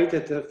 right,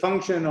 it's a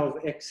function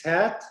of x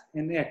hat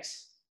and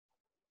x.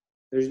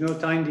 There's no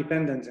time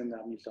dependence in the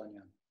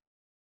Hamiltonian.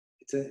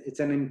 It's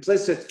an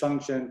implicit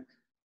function,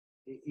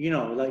 you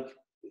know, like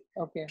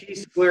Okay. P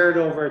squared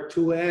over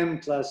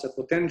 2m plus a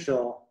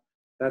potential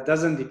that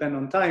doesn't depend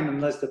on time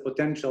unless the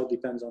potential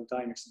depends on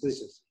time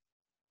explicitly.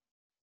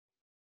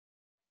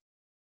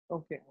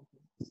 Okay.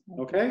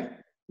 Okay?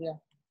 Yeah.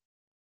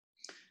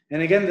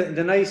 And again,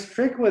 the nice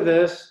trick with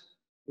this,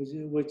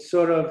 which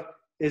sort of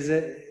is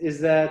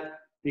that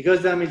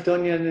because the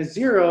Hamiltonian is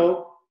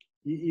 0,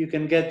 you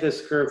can get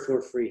this curve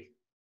for free.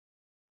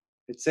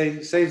 It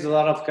saves a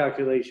lot of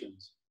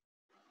calculations.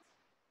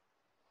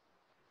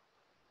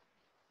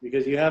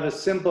 Because you have a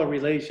simple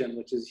relation,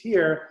 which is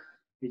here,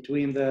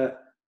 between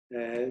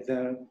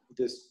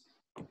this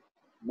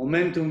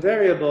momentum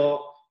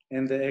variable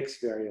and the x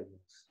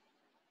variables.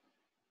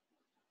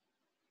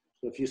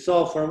 So if you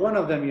solve for one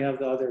of them, you have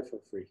the other for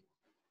free.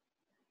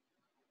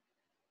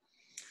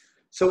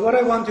 So what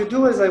I want to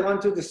do is I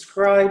want to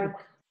describe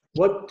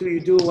what do you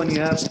do when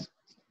you have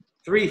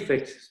 3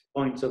 fixed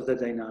points of the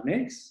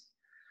dynamics.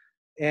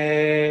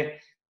 And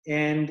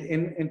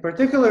in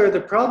particular,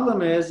 the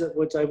problem is,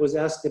 which I was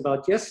asked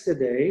about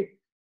yesterday,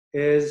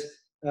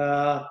 is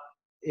that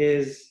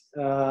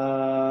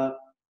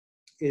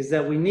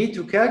we need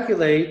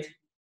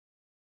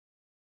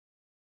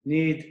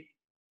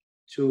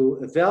to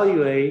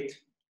evaluate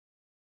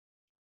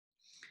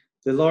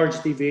the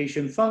large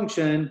deviation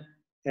function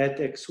at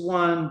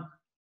x1,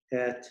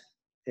 at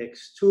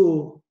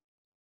x2,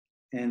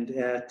 and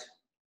at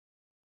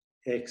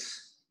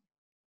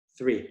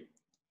x3.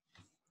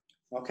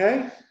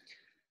 Okay?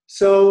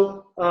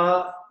 So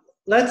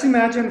let's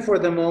imagine for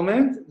the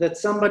moment that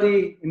someone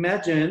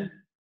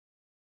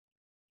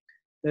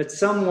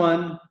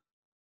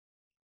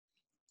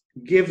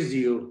gives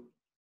you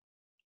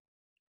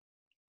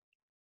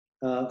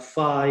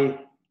phi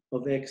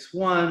of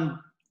x1,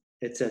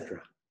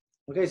 etc.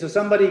 Okay, so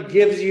somebody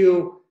gives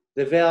you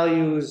the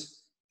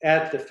values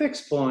at the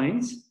fixed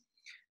points.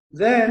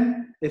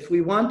 Then, if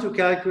we want to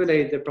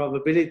calculate the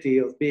probability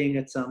of being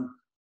at some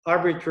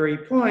arbitrary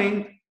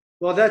point,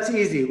 well, that's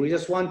easy. We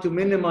just want to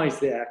minimize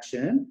the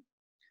action.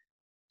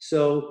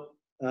 So,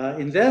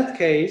 in that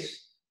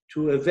case,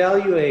 to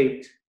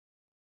evaluate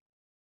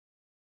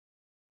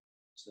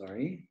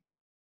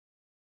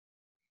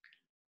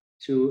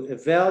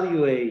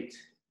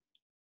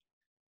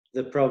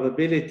the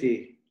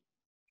probability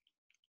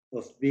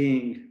of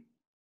being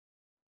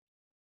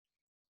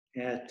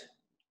at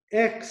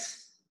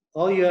x,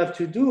 all you have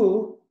to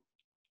do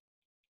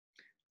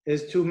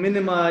is to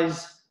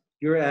minimize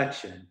your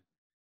action.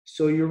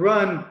 So you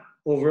run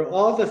over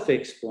all the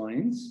fixed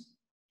points,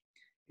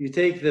 you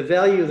take the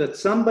value that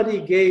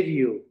somebody gave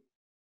you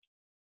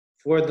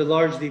for the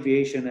large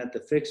deviation at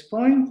the fixed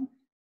point,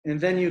 and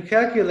then you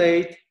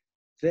calculate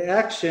the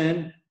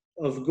action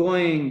of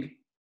going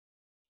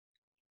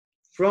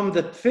from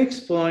the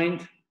fixed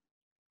point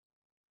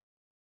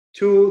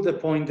to the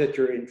point that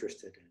you're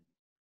interested in.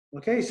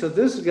 Okay, so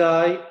this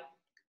guy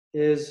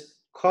is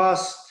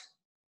cost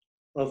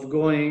of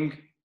going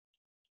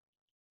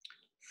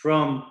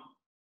from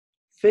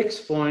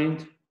fixed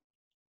point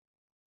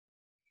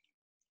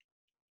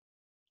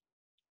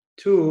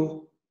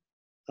to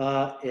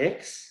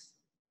x.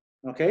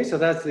 Okay, so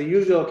that's the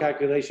usual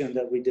calculation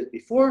that we did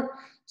before.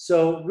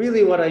 So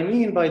really what I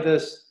mean by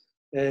this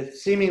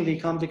seemingly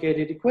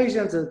complicated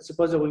equations is,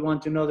 suppose that we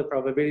want to know the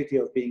probability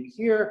of being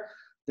here,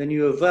 then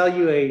you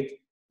evaluate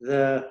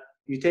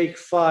you take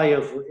phi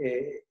of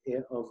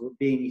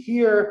being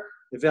here,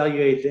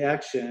 evaluate the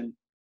action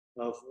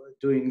of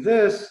doing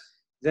this,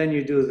 then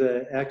you do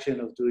the action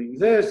of doing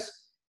this.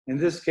 In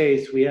this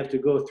case, we have to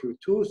go through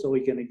 2, so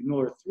we can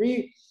ignore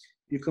 3.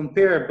 You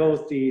compare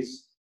both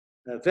these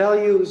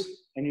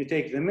values, and you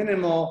take the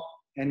minimal,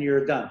 and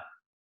you're done.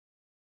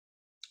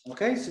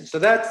 Okay, so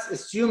that's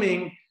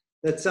assuming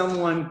that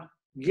someone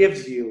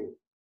gives you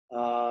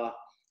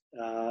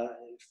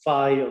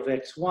phi of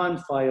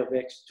x1, phi of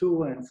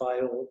x2, and phi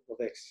of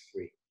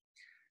x3.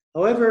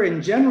 However,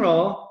 in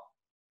general,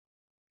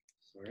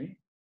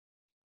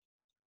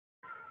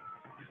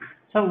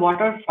 So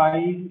what are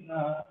phi?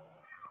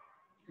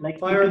 Like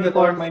phi are the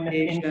large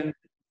deviation.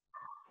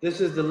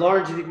 This is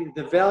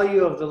the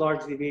value of the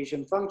large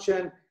deviation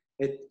function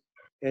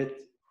at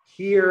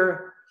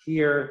here,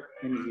 here,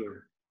 and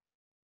here.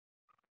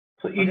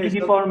 So e to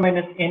the power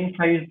minus n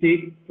phi is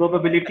the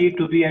probability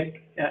to be at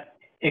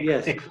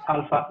x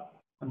alpha.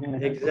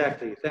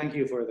 Exactly. Thank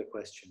you for the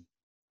question.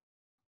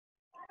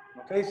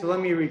 Okay, so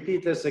let me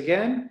repeat this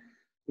again.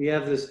 We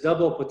have this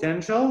double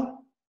potential,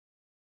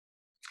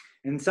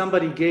 and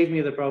somebody gave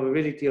me the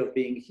probability of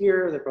being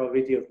here, the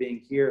probability of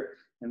being here,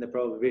 and the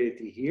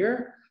probability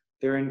here.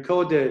 They're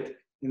encoded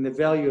in the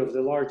value of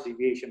the large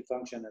deviation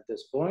function at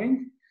this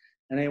point,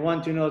 and I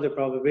want to know the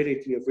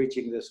probability of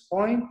reaching this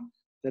point.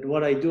 That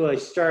what I do, I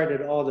start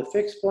at all the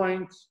fixed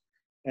points,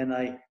 and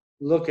I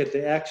look at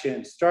the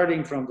action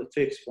starting from the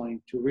fixed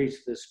point to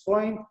reach this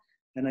point,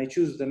 and I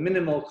choose the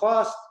minimal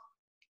cost,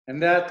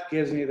 and that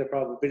gives me the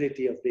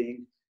probability of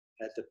being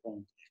at the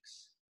point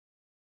x.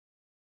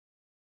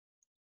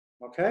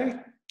 Okay?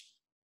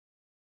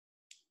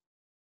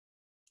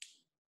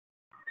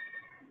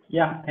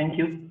 Yeah, thank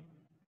you.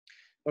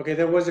 Okay,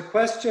 there was a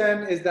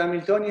question, is the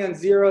Hamiltonian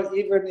 0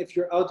 even if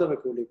you're out of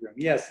equilibrium?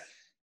 Yes.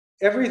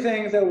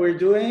 Everything that we're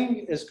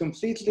doing is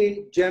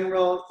completely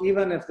general,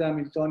 even if the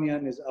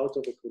Hamiltonian is out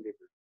of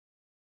equilibrium.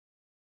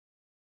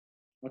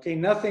 Okay,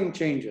 nothing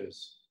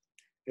changes.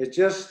 It's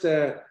just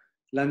a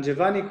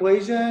Langevin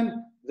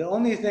equation. The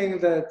only thing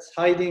that's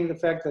hiding the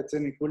fact that it's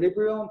in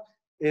equilibrium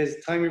is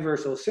time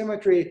reversal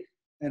symmetry.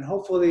 And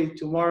hopefully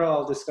tomorrow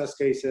I'll discuss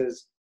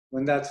cases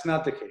when that's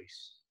not the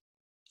case.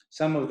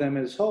 Some of them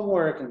is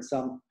homework and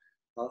some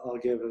I'll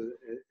give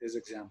as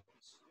examples.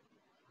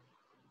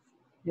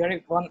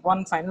 Yariv,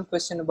 one final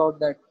question about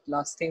that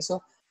last thing.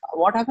 So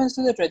what happens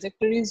to the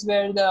trajectories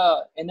where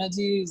the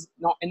energies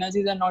are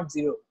not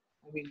zero?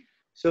 I mean,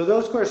 so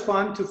those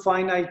correspond to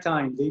finite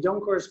time. They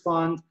don't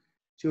correspond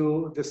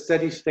to the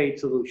steady state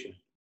solution.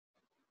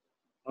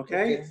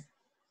 Okay?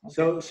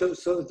 So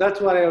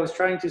that's what I was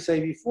trying to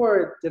say before.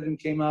 It didn't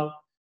came out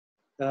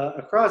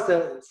across.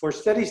 For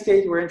steady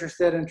state, we're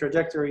interested in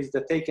trajectories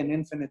that take an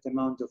infinite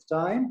amount of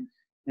time.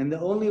 And the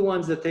only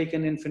ones that take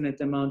an infinite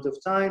amount of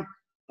time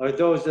are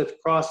those that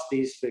cross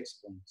these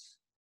fixed points.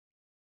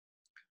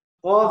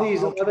 All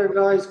these other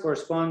guys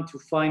correspond to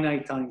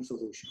finite time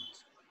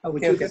solutions.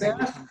 Okay,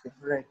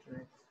 right.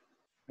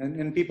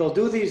 And people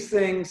do these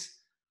things,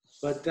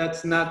 but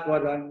that's not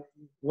what I'm,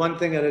 one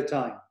thing at a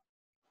time.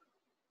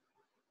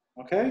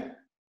 Okay?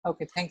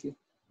 Okay, thank you.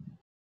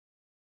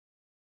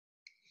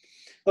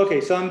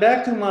 Okay, so I'm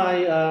back to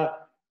my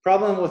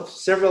problem with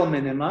several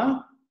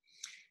minima.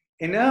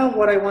 And now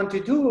what I want to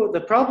do,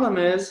 the problem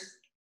is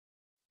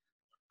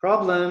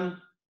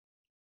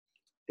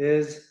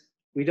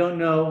we don't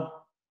know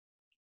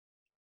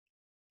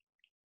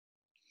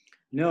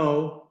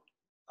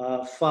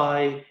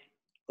phi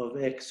of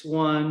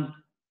x1,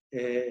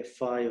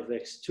 phi of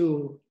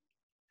x2,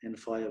 and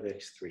phi of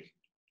x3.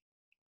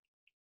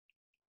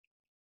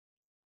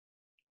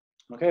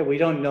 Okay, we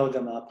don't know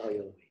them a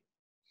priori.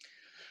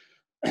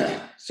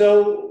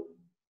 So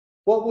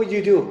what would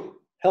you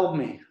do? Help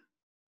me.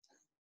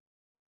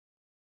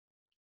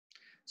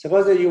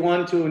 Suppose that you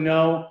want to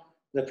know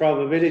the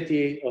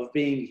probability of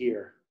being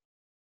here.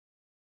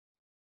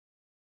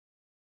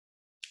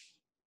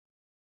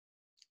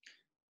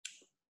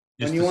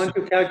 When you want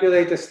to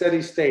calculate a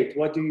steady state,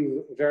 what do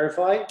you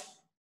verify?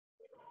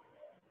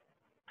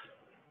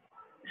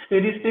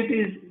 Steady state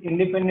is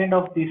independent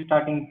of the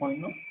starting point,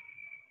 no?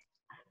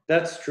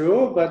 That's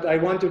true, but I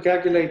want to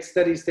calculate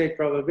steady state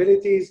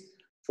probabilities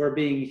for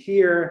being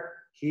here,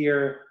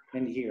 here,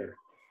 and here.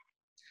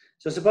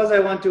 So suppose I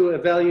want to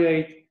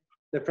evaluate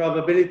the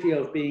probability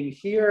of being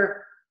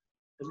here.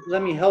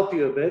 Let me help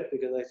you a bit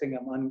because I think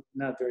I'm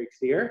not very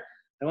clear.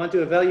 I want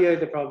to evaluate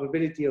the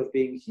probability of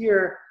being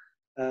here,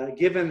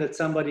 given that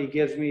somebody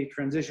gives me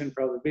transition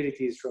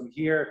probabilities from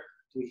here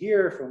to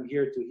here, from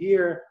here to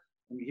here,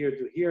 from here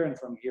to here, and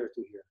from here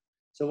to here.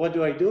 So what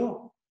do I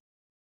do?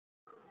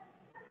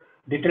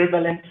 Detail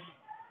balance.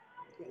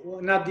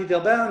 Well, not detail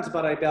balance,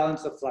 but I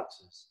balance the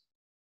fluxes.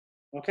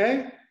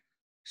 Okay?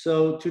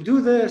 So to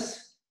do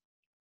this,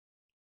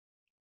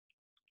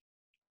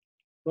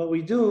 what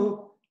we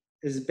do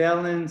is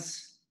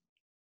balance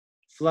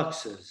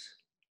fluxes.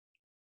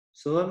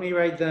 So let me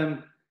write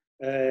them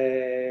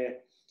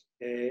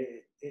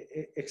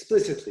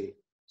explicitly.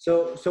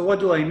 So what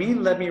do I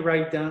mean? Let me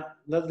write down,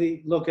 let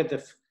me look at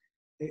the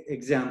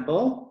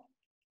example.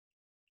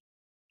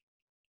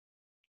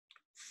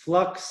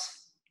 Flux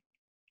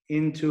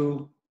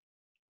into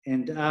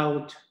and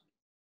out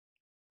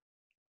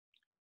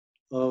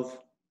of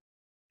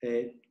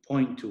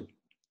point 2.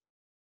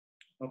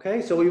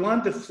 Okay, so we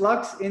want the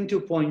flux into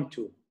point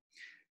 2.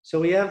 So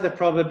we have the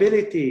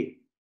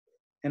probability,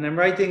 and I'm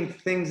writing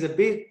things a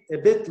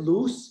bit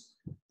loose,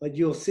 but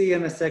you'll see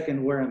in a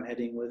second where I'm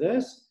heading with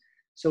this.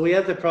 So we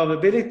have the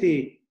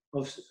probability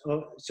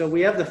so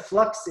we have the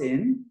flux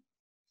in.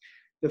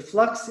 The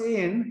flux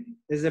in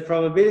is the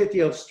probability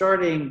of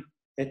starting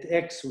at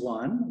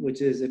x1,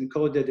 which is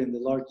encoded in the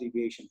large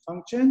deviation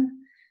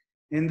function.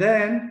 And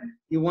then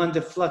you want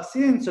the flux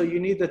in, so you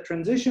need the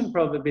transition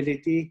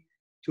probability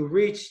to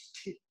reach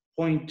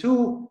point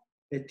 2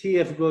 at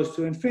tf goes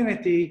to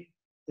infinity,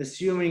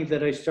 assuming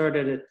that I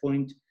started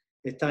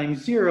at time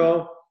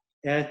 0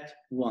 at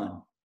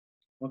 1.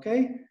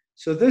 Okay?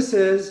 So this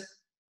is,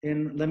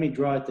 let me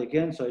draw it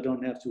again so I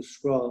don't have to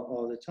scroll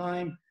all the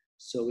time.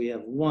 So we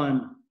have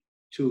 1,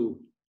 2,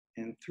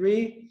 and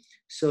 3.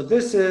 So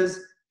this is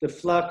the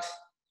flux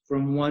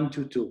from 1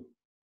 to 2.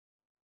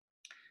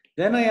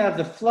 Then I have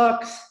the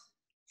flux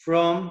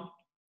from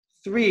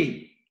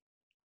 3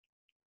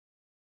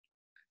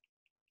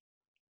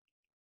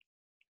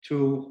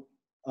 to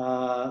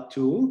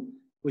 2,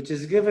 which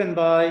is given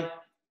by,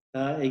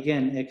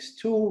 again,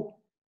 x2,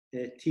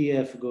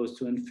 tf goes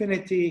to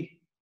infinity,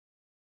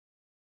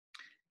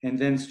 and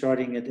then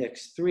starting at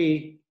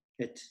x3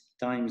 at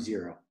time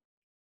 0.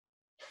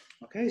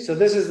 Okay, so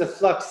this is the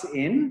flux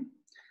in,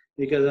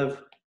 because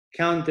I've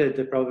counted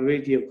the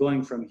probability of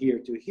going from here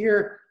to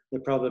here, the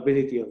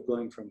probability of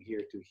going from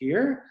here to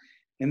here,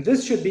 and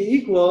this should be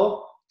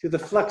equal to the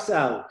flux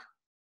out.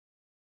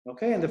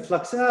 Okay, and the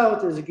flux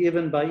out is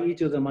given by e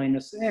to the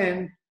minus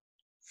n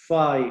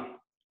phi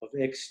of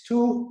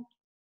x2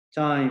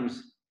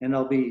 times, and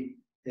I'll be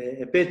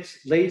a bit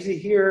lazy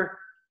here,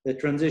 the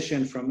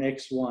transition from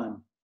x1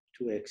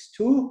 to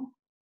x2.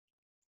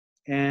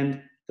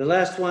 And the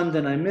last one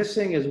that I'm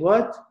missing is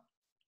what?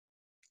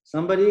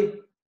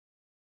 Somebody?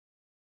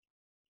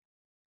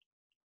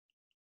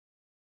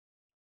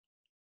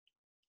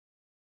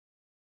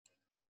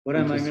 What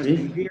am I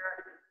missing here?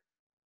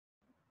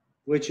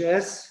 Which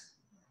S?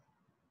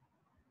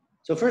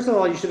 So first of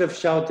all, you should have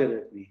shouted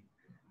at me.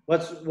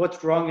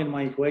 What's wrong in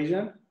my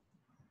equation?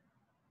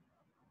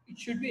 It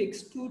should be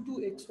x2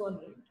 to x1,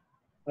 right?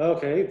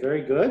 Okay,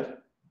 very good.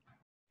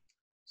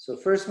 So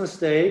first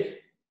mistake,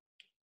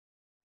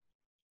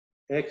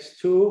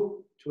 x2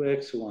 to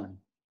x1.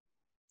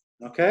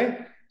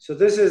 Okay, so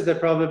this is the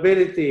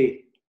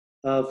probability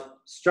of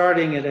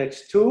starting at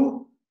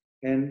x2,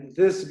 and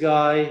this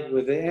guy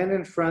with the n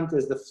in front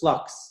is the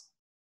flux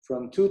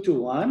from 2 to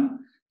 1.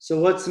 So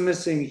what's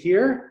missing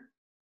here?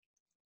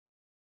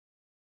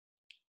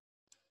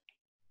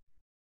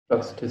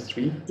 Flux to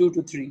 3. 2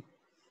 to 3.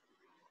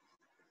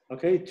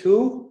 Okay,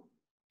 2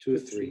 to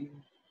 3.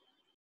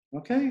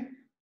 Okay,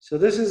 so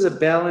this is a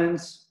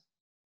balance,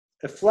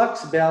 a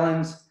flux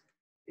balance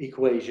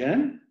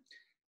equation.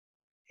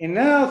 And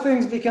now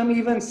things become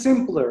even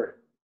simpler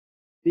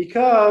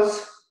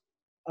because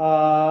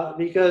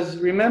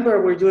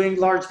remember, we're doing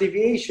large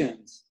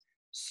deviations.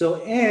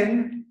 So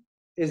n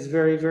is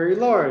very, very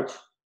large.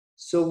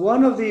 So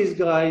one of these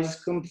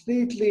guys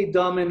completely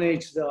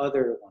dominates the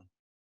other one.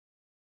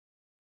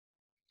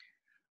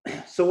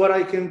 So what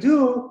I can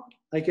do,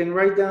 I can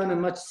write down a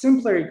much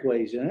simpler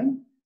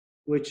equation,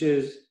 which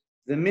is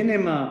the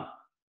minima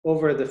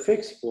over the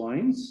fixed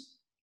points,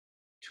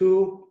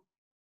 2,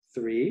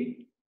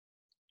 3,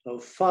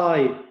 of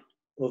phi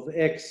of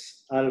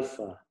x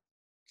alpha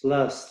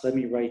plus, let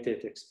me write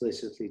it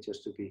explicitly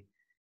just to be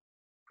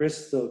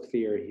crystal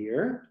clear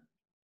here,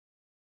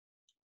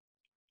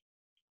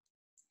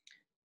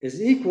 is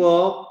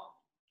equal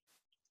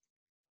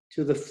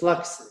to the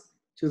flux,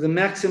 to the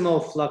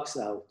maximal flux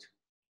out.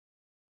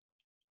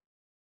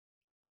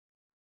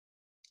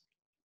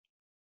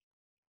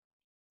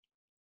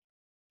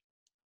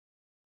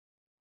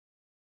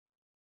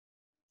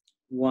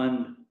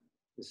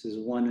 This is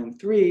 1 and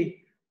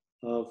 3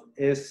 of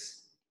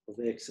S of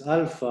x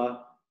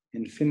alpha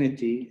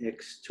infinity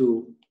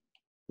x2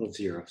 of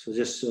 0. So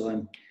just so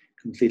I'm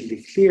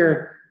completely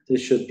clear,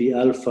 this should be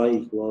alpha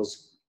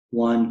equals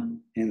 1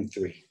 and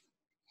 3.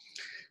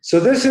 So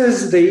this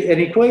is an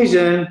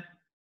equation,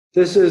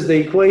 this is the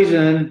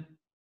equation,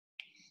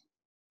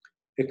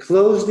 a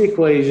closed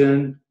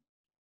equation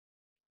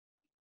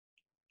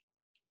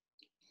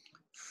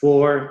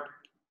for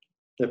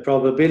the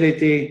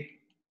probability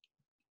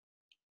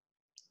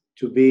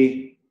to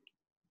be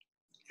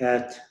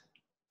at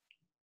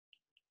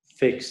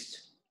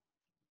fixed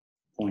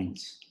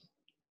points.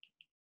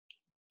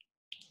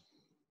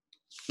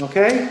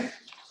 Okay?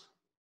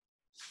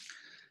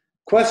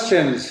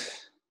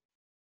 Questions?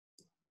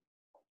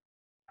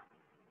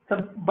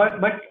 So, but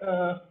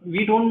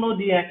we don't know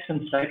the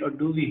actions, right? Or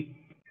do we?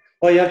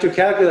 Well, you have to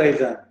calculate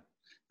them.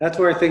 That's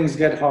where things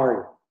get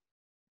hard.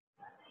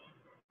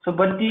 So,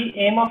 but the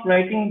aim of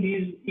writing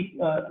these,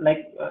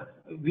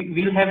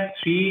 we'll have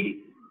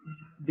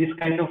this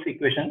kind of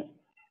equation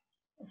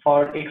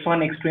for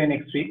x1, x2, and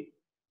x3.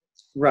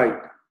 Right.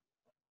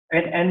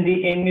 And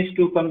the aim is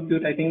to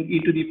compute, I think, e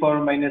to the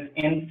power minus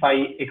n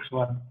phi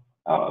x1,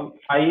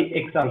 phi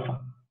x alpha.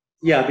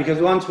 Yeah,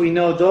 because once we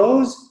know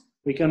those,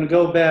 we can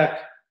go back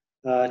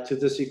to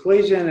this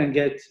equation and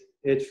get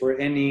it for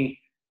any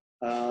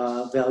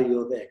value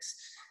of x.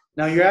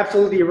 Now, you're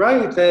absolutely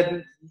right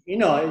that, you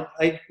know,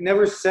 I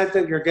never said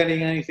that you're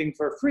getting anything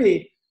for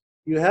free.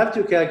 You have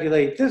to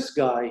calculate this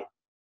guy,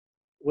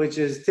 which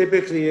is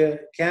typically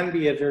can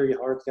be a very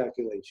hard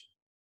calculation.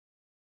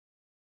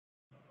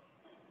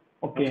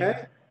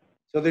 Okay?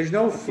 So there's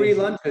no free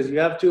lunches. You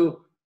have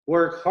to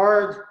work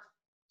hard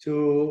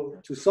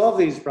to solve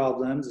these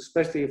problems,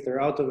 especially if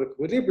they're out of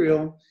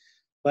equilibrium.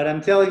 But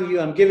I'm telling you,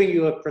 I'm giving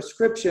you a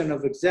prescription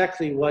of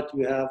exactly what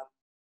you have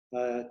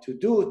to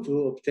do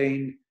to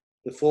obtain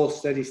the full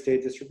steady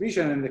state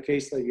distribution in the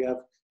case that you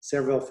have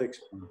several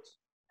fixed points.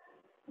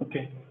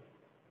 Okay.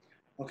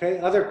 Okay,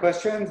 other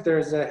questions?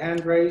 There's a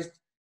hand raised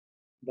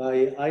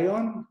by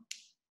Ion.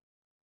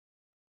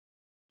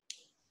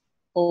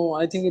 Oh,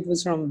 I think it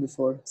was from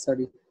before,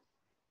 sorry.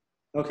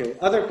 Okay,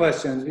 other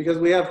questions, because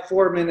we have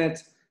 4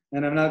 minutes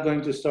and I'm not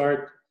going to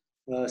start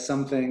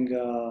something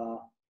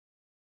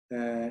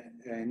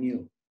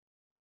new.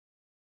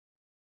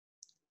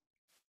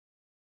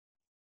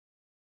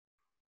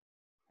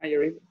 Hi,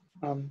 Yariv.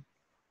 Can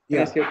I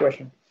Yeah. ask you a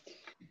question?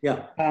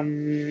 Yeah.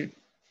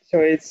 So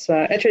it's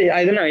actually,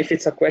 I don't know if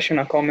it's a question,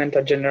 a comment,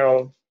 a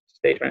general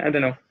statement. I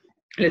don't know.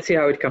 Let's see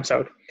how it comes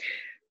out.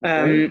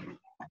 Okay.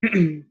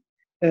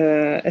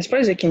 As far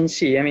as I can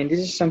see, I mean, this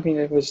is something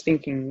that I was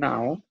thinking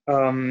now.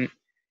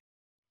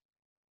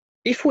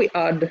 If we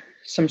add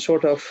some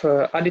sort of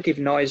additive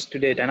noise to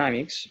the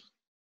dynamics,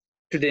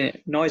 to the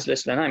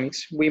noiseless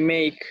dynamics, we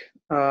make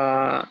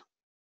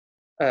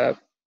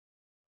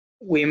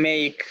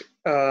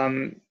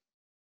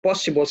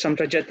possible some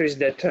trajectories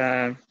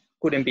that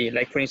couldn't be.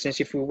 Like, for instance,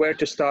 if we were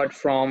to start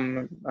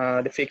from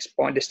the fixed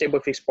point, the stable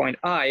fixed point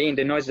I in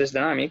the noiseless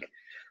dynamic,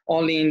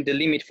 only in the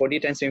limit for d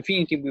tends to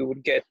infinity, we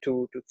would get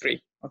to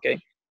 3, okay?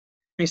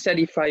 Instead,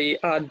 if I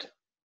add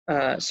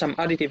some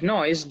additive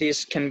noise,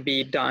 this can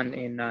be done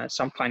in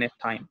some finite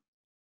time,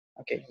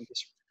 okay?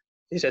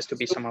 This has to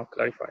be somehow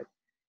clarified.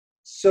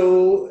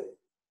 So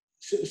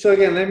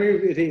again, let me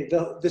repeat.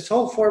 This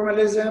whole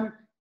formalism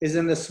is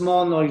in the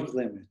small noise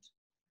limit.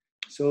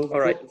 So,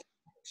 all right.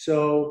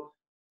 So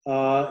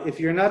if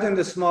you're not in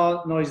the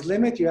small noise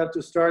limit, you have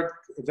to start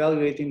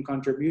evaluating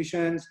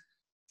contributions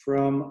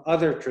from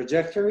other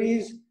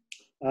trajectories.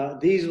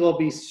 These will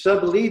be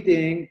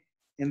subleading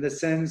in the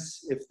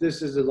sense if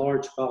this is a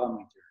large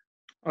parameter.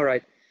 All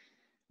right.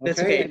 That's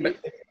okay.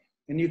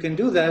 And you can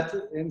do that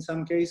in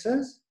some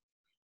cases.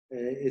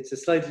 It's a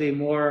slightly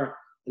more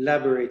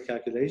elaborate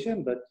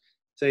calculation, but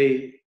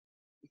say,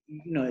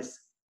 you know,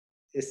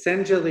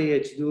 essentially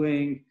it's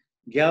doing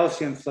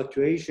Gaussian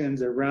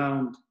fluctuations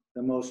around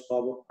the most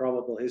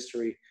probable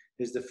history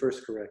is the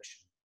first correction.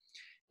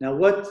 Now,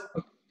 what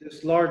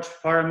this large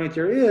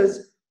parameter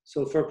is,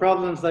 so for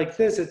problems like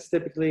this, it's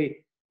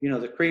typically, you know,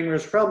 the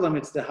Kramer's problem,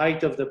 it's the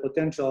height of the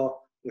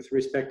potential with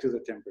respect to the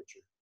temperature.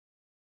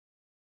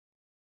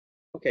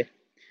 Okay,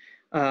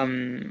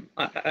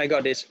 I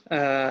got this.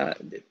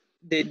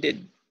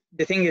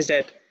 The thing is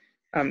that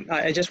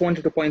I just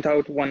wanted to point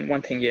out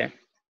one thing here.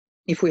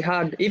 If we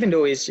had, even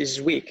though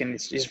it's weak and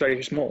it's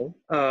very small,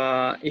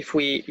 if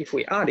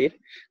we add it,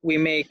 we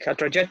make a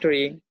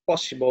trajectory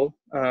possible,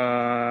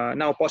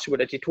 now possible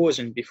that it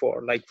wasn't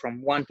before, like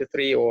from 1 to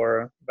 3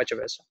 or vice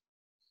versa.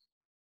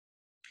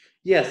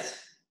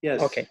 Yes.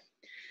 Yes. Okay.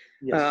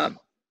 Yes.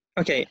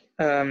 Okay.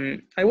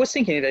 I was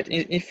thinking that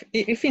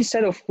if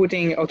instead of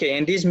putting, okay,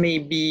 and this may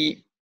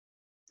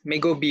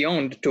go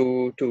beyond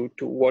to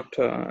what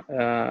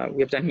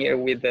we have done here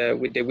with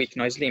the weak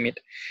noise limit,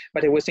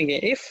 but I was thinking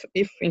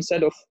if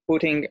instead of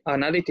putting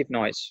an additive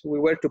noise, we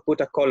were to put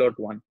a colored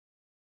one.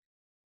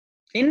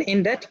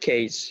 In that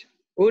case,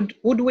 would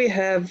we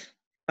have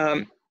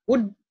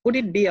would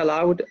it be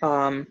allowed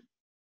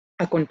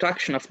a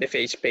contraction of the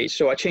phase space,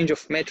 so a change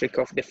of metric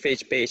of the phase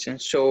space,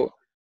 and so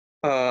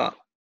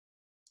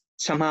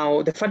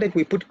somehow the fact that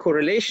we put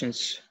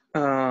correlations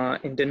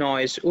in the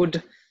noise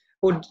would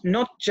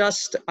not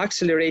just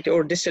accelerate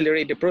or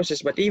decelerate the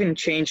process, but even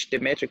change the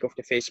metric of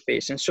the phase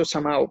space, and so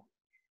somehow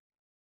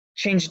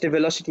change the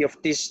velocity of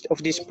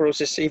this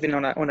process even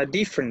on a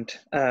different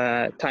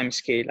time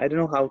scale. I don't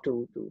know how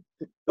to.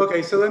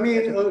 Okay, so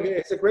okay,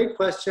 it's a great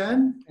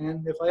question,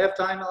 and if I have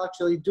time, I'll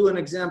actually do an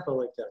example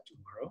like that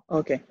tomorrow.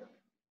 Okay.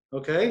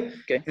 Okay.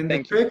 Okay. And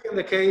the trick in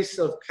the case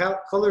of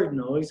colored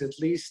noise, at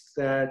least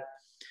that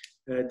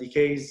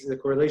the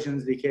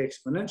correlations decay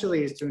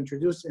exponentially, is to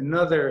introduce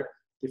another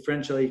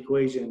differential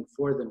equation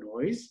for the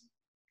noise,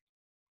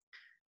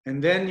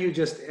 and then you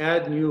just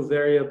add new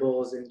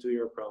variables into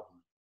your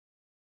problem,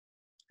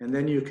 and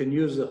then you can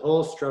use the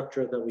whole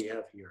structure that we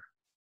have here.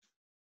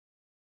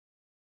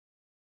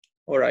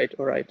 All right.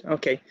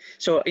 Okay,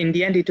 so in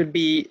the end it would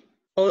be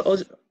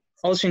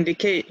also in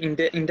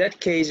that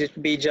case it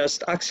would be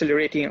just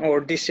accelerating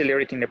or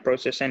decelerating the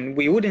process, and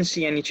we wouldn't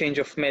see any change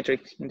of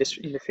metric in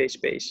the phase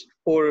space,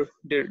 or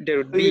there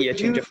would be a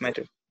change of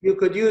metric. You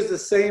could use the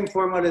same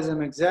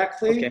formalism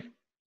exactly. Okay.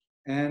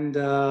 And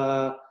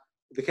the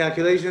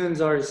calculations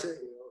are,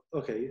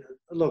 okay,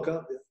 look,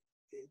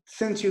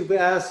 since you've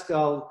asked,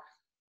 I'll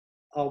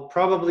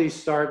probably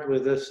start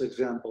with this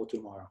example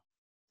tomorrow.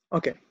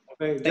 Okay.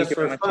 Okay, just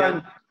for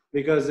fun,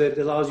 because it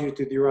allows you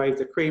to derive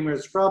the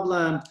Kramer's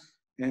problem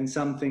and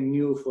something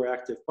new for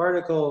active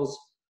particles,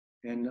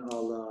 and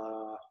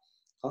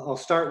I'll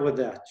start with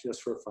that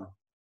just for fun.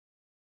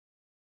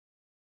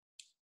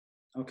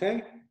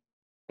 Okay.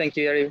 Thank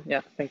you, Yariv.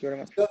 Yeah, thank you very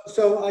much.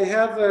 So I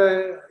have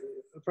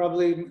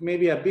probably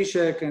maybe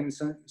Abhishek and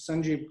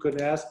Sanjib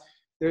could ask.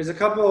 There's a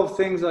couple of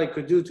things I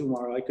could do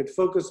tomorrow. I could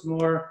focus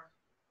more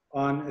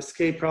on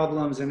escape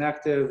problems in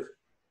active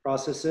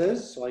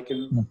processes, so I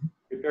can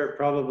prepare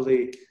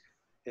probably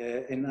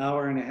an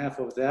hour and a half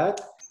of that.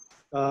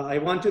 I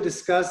want to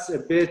discuss a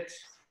bit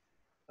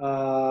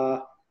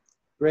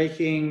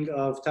breaking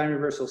of time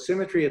reversal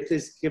symmetry, at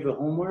least give a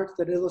homework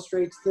that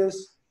illustrates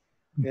this,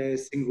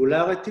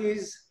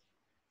 singularities.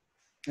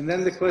 And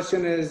then the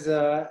question is,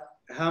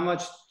 how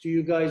much do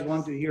you guys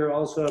want to hear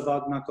also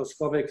about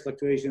macroscopic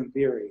fluctuation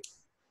theory?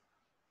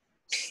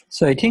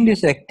 So I think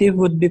this active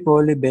would be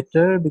probably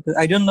better, because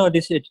I don't know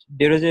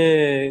there is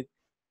a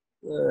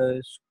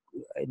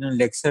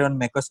lecture on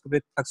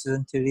macroscopic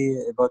fluctuation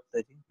theory about,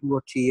 I think, 2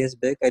 or 3 years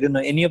back. I don't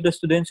know, any of the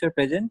students who are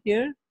present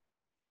here?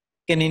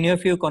 Can any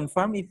of you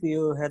confirm if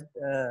you had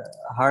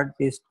heard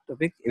this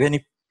topic? Even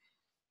if,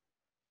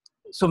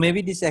 so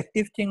maybe this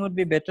active thing would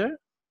be better?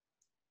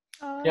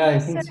 Yeah, I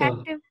think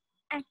so.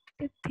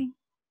 Active thing.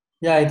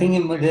 Yeah, I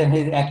think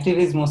his active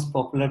is most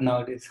popular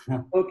nowadays.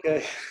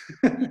 Okay.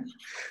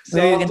 So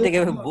maybe you can take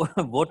a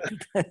vote.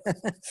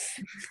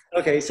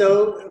 Okay,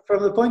 so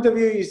from the point of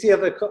view, you see,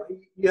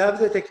 you have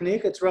the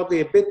technique. It's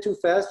probably a bit too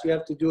fast. You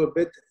have to do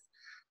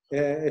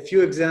a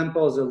few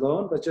examples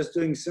alone, but just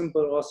doing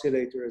simple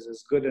oscillators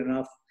is good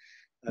enough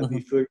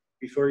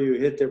before you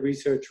hit the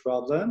research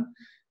problem.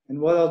 And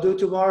what I'll do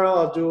tomorrow,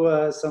 I'll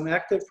do some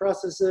active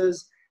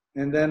processes,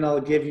 and then I'll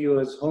give you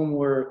as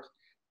homework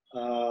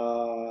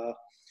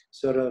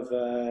sort of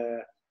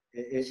a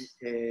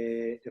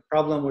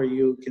problem where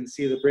you can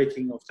see the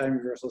breaking of time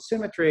reversal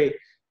symmetry,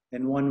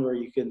 and one where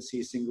you can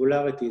see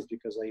singularities,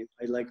 because I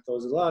like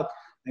those a lot.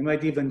 I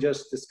might even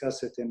just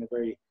discuss it in a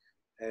very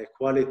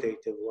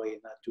qualitative way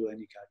and not do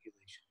any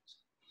calculations.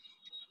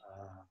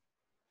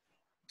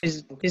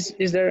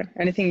 Is there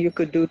anything you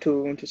could do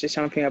to say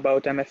something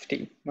about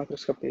MFT,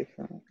 macroscopic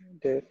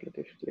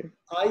deflection theory?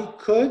 I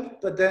could,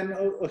 but then,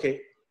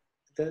 okay,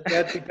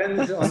 that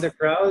depends on the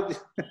crowd.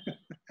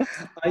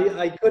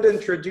 I could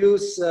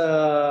introduce,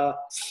 so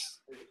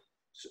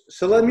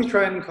let me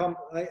try and come,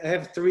 I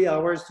have 3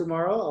 hours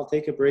tomorrow. I'll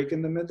take a break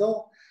in the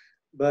middle,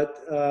 but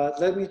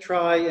let me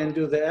try and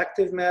do the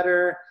active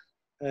matter,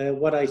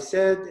 what I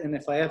said, and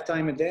if I have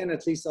time at the end,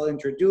 at least I'll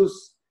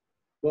introduce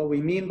what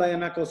we mean by a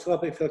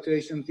macroscopic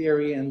fluctuation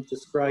theory and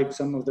describe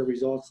some of the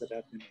results that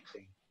have been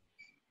obtained.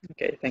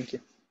 Okay, thank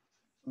you.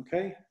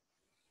 Okay,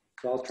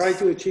 so I'll try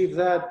to achieve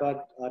that,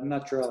 but I'm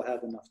not sure I'll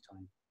have enough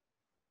time.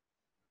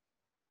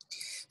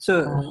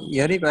 So,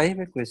 Yariv, I have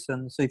a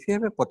question. So, if you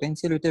have a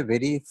potential with a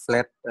very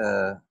flat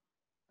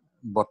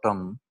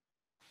bottom,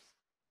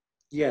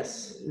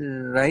 yes,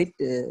 right,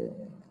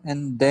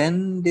 and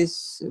then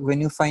this,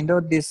 when you find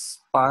out this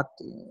path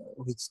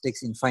which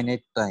takes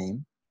infinite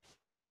time,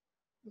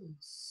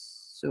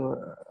 so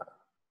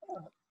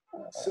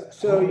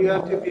you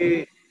have to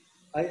be,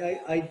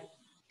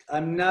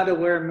 I'm not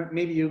aware,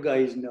 maybe you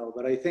guys know,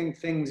 but I think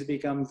things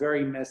become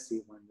very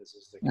messy when this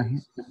is the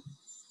case.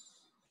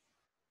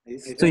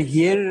 So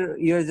here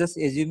you are just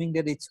assuming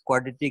that it's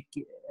quadratic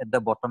at the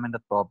bottom and the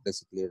top,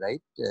 basically,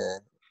 right?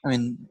 I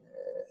mean,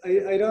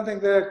 I don't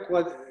think that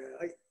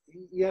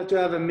you have to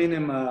have a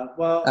minima.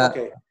 Well,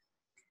 okay.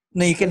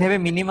 No, you can have a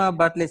minima,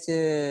 but let's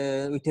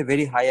say with a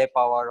very high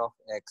power of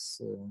x.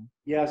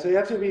 Yeah, so you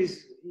have to be.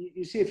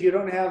 You see, if you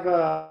don't have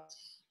a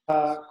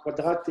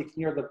quadratic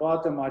near the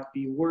bottom, I'd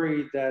be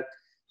worried that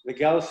the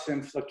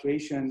Gaussian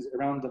fluctuations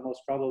around the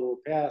most probable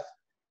path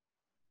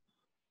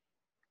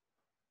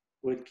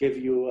would give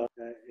you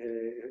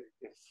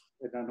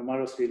an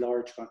anomalously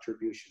large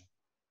contribution.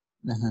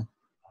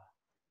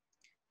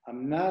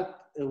 I'm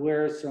not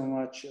aware so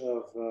much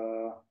of,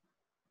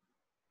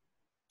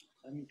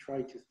 let me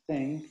try to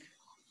think.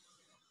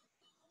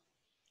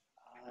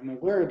 I'm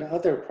aware of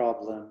other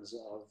problems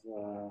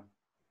of,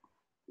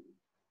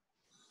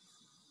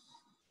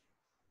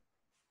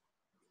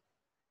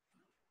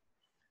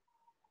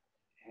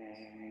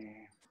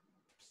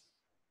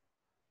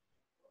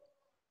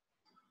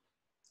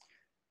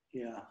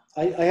 yeah,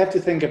 I have to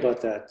think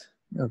about that.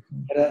 Okay.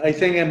 But I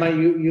think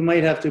you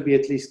might have to be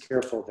at least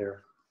careful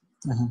there.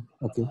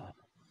 Okay.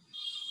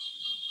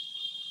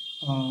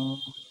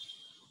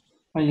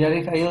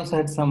 Yariv, I also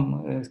had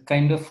some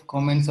kind of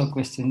comments or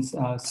questions.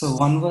 So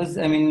one was,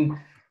 I mean,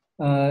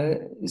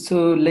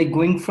 so like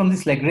going from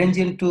this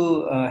Lagrangian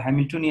to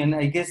Hamiltonian,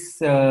 I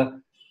guess,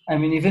 I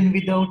mean, even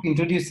without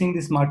introducing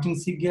this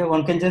Martin-Siggia,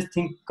 one can just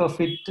think of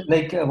it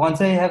like once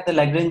I have the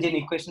Lagrangian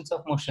equations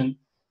of motion,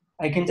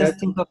 I can just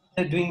think of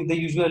doing the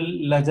usual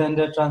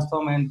Legendre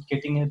transform and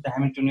getting the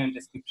Hamiltonian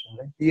description,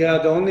 right? Yeah,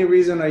 the only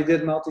reason I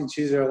did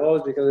Martin-Schieser law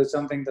is because it's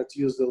something that's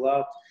used a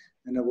lot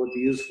and it would be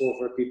useful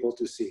for people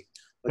to see.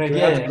 But right,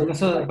 yeah.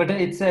 So, but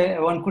it's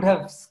one could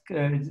have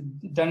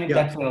done it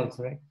that way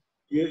also, right?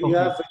 You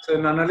have, it's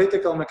an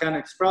analytical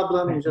mechanics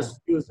problem, you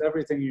just use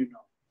everything you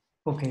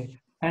know. Okay.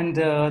 And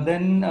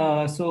then,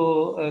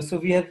 so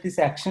we have this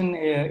action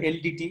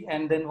LDT,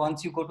 and then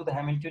once you go to the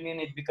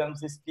Hamiltonian, it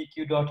becomes this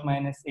PQ dot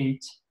minus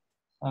H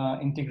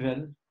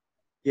integral.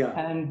 Yeah.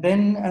 And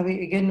then, I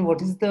mean, again,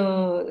 what is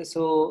the,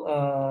 so,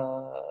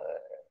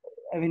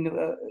 I mean,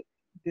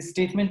 this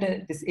statement,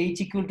 this H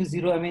equal to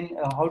 0, I mean,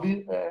 how do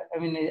you, I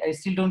mean, I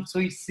still don't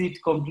see it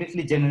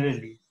completely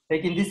generally.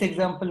 Like in this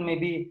example,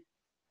 maybe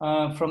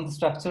from the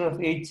structure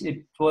of H,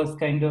 it was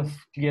kind of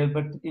clear,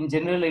 but in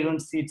general, I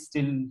don't see it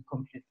still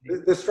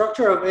completely. The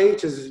structure of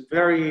H is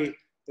very,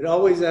 it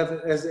always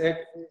has,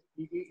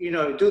 you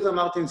know, do the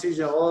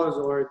Martin-Schieser laws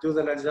or do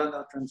the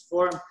Legendre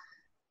transform,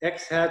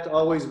 X hat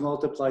always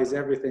multiplies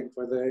everything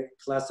for the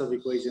class of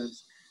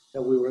equations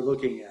that we were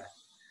looking at.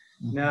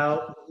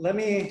 Now, let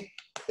me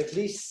at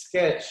least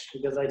sketch,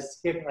 because I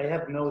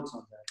have notes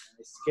on that, and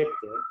I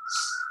skipped it.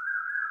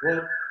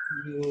 What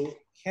you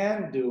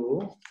can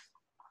do,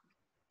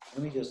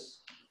 let me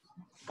just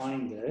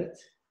find it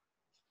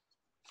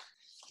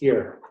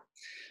here.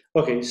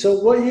 Okay, so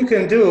what you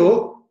can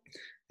do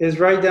is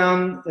write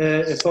down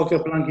a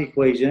Fokker-Planck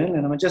equation,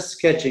 and I'm just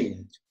sketching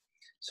it.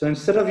 So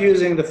instead of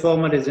using the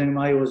formalism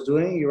I was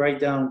doing, you write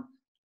down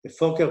a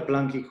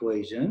Fokker-Planck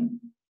equation.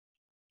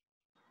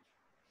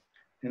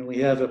 and we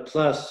have a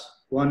plus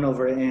 1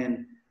 over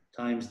n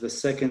times the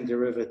second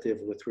derivative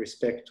with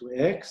respect to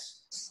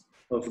x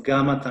of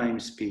gamma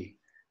times p.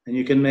 And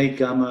you can make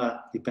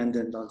gamma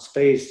dependent on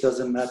space,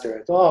 doesn't matter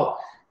at all.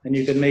 And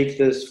you can make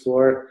this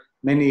for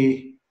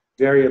many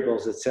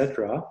variables,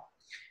 etc.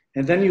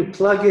 And then you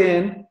plug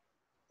in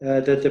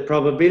that the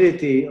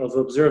probability of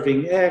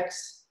observing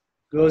x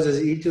goes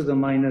as e to the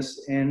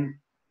minus n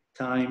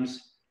times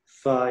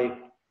phi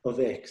of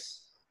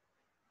x.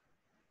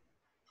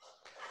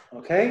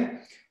 Okay?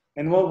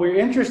 And what we're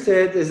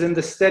interested is in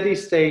the steady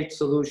state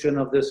solution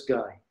of this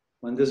guy,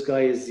 when this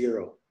guy is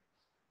 0.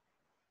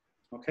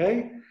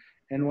 Okay?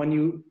 And when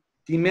you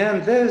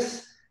demand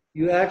this,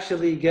 you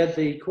actually get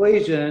the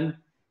equation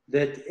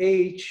that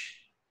h,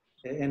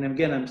 and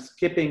again, I'm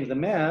skipping the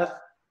math,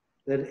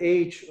 that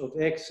h of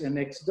x and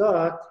x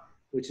dot,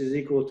 which is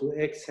equal to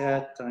x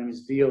hat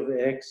times v of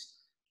x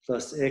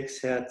plus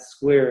x hat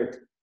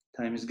squared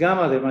times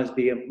gamma. There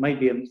might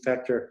be a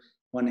factor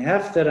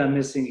 1/2 that I'm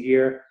missing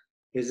here,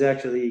 is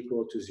actually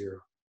equal to 0.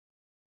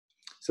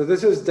 So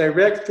this is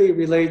directly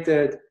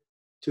related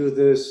to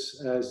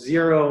this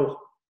 0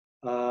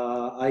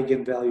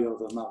 eigenvalue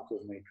of a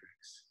Markov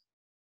matrix.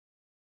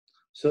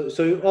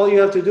 So all you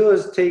have to do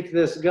is take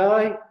this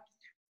guy,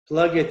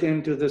 plug it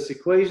into this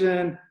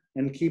equation,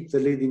 and keep the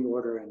leading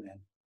order in n.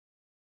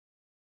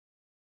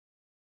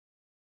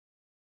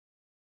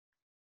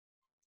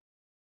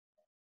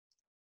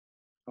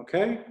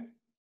 Okay?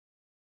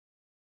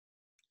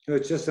 So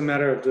it's just a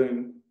matter of doing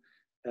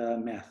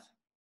math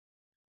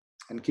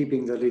and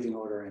keeping the leading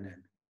order in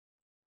n.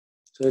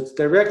 So it's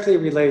directly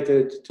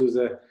related to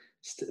the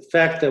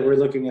fact that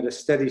we're looking at a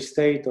steady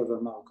state of a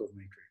Markov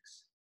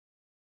matrix.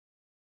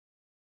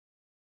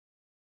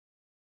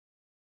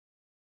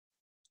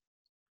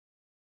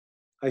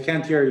 I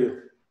can't hear you.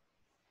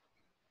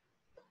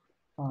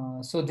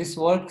 So this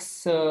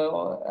works,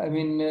 I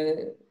mean,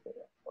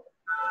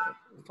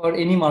 for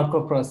any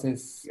Markov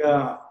process.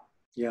 Yeah,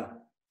 yeah.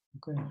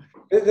 Okay.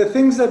 The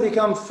things that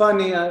become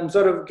funny, I'm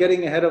sort of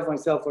getting ahead of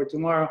myself for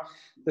tomorrow.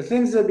 The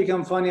things that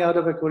become funny out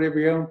of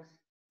equilibrium,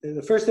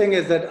 the first thing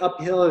is that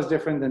uphill is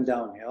different than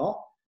downhill,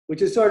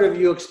 which is sort of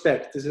you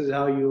expect. This is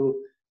how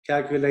you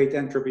calculate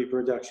entropy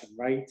production,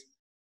 right?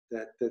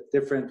 That the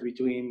difference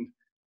between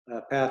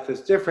path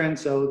is different.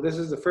 So this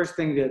is the first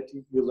thing that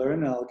you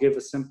learn. I'll give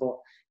a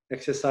simple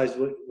exercise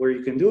where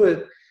you can do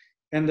it.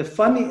 And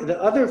the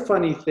other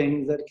funny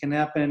thing that can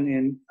happen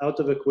in out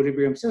of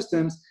equilibrium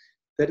systems,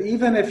 that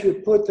even if you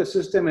put the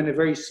system in a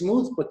very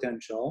smooth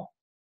potential,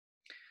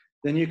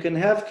 then you can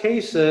have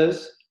cases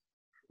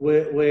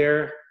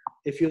where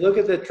if you look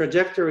at the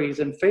trajectories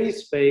in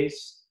phase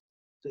space,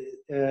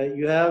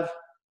 you have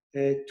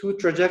two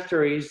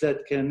trajectories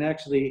that can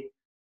actually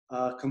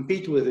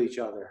compete with each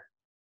other.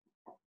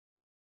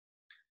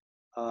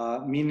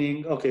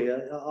 Meaning, okay,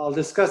 I'll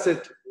discuss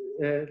it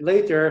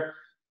later,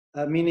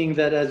 meaning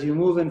that as you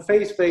move in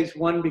phase space,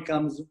 one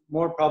becomes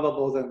more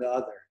probable than the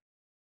other.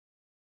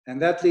 And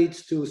that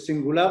leads to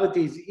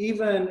singularities,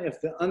 even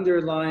if the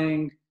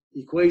underlying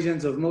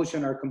equations of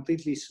motion are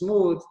completely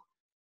smooth,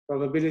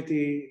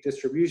 probability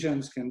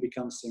distributions can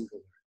become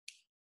singular.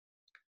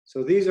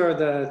 So these are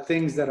the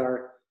things that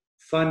are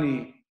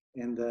funny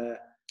in the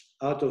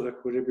out of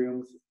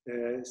equilibrium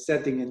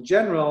setting in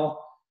general.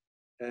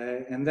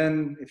 And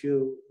then if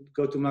you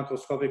go to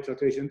macroscopic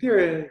fluctuation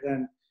theory,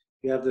 then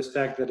you have this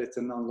fact that it's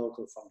a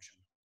non-local function.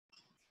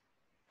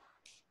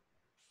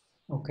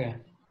 Okay.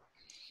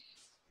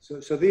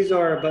 So these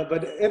are,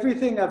 but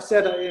everything I've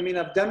said, I mean,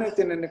 I've done it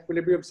in an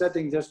equilibrium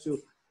setting just to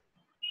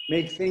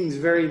make things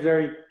very,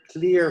 very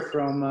clear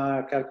from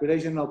a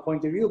calculational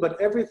point of view,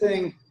 but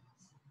everything,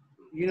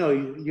 you know,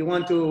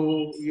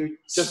 you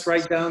just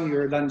write down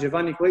your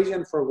Langevin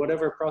equation for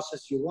whatever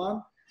process you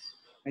want,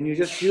 and you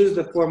just use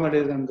the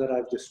formalism that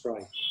I've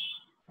described.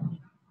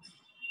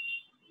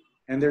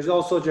 And there's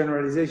also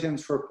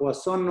generalizations for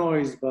Poisson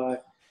noise,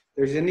 but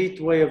there's a neat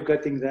way of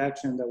getting the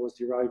action that was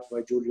derived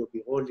by Giulio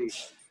Biroli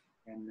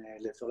and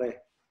Lefebvre.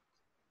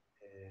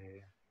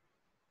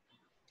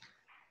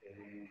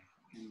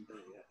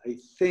 I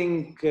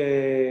think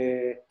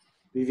Viviane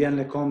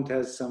Lecomte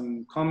has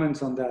some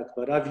comments on that,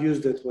 but I've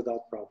used it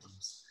without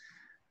problems.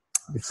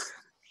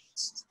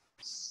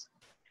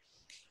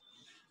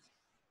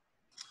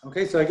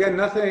 Okay, so again,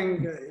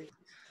 nothing,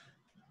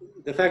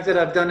 the fact that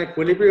I've done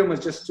equilibrium is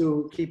just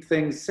to keep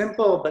things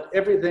simple, but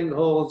everything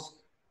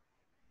holds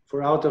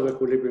for out of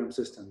equilibrium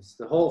systems,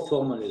 the whole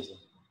formalism.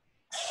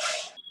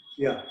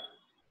 Yeah.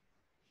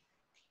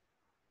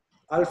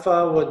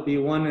 Alpha would be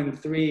 1 and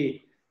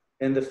 3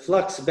 in the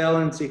flux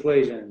balance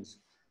equations.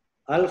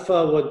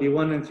 Alpha would be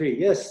 1 and 3.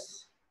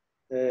 Yes.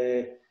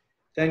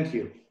 Thank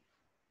you.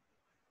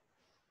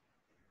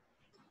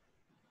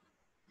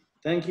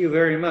 Thank you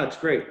very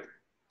much. Great.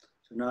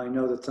 So now I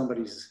know that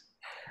somebody's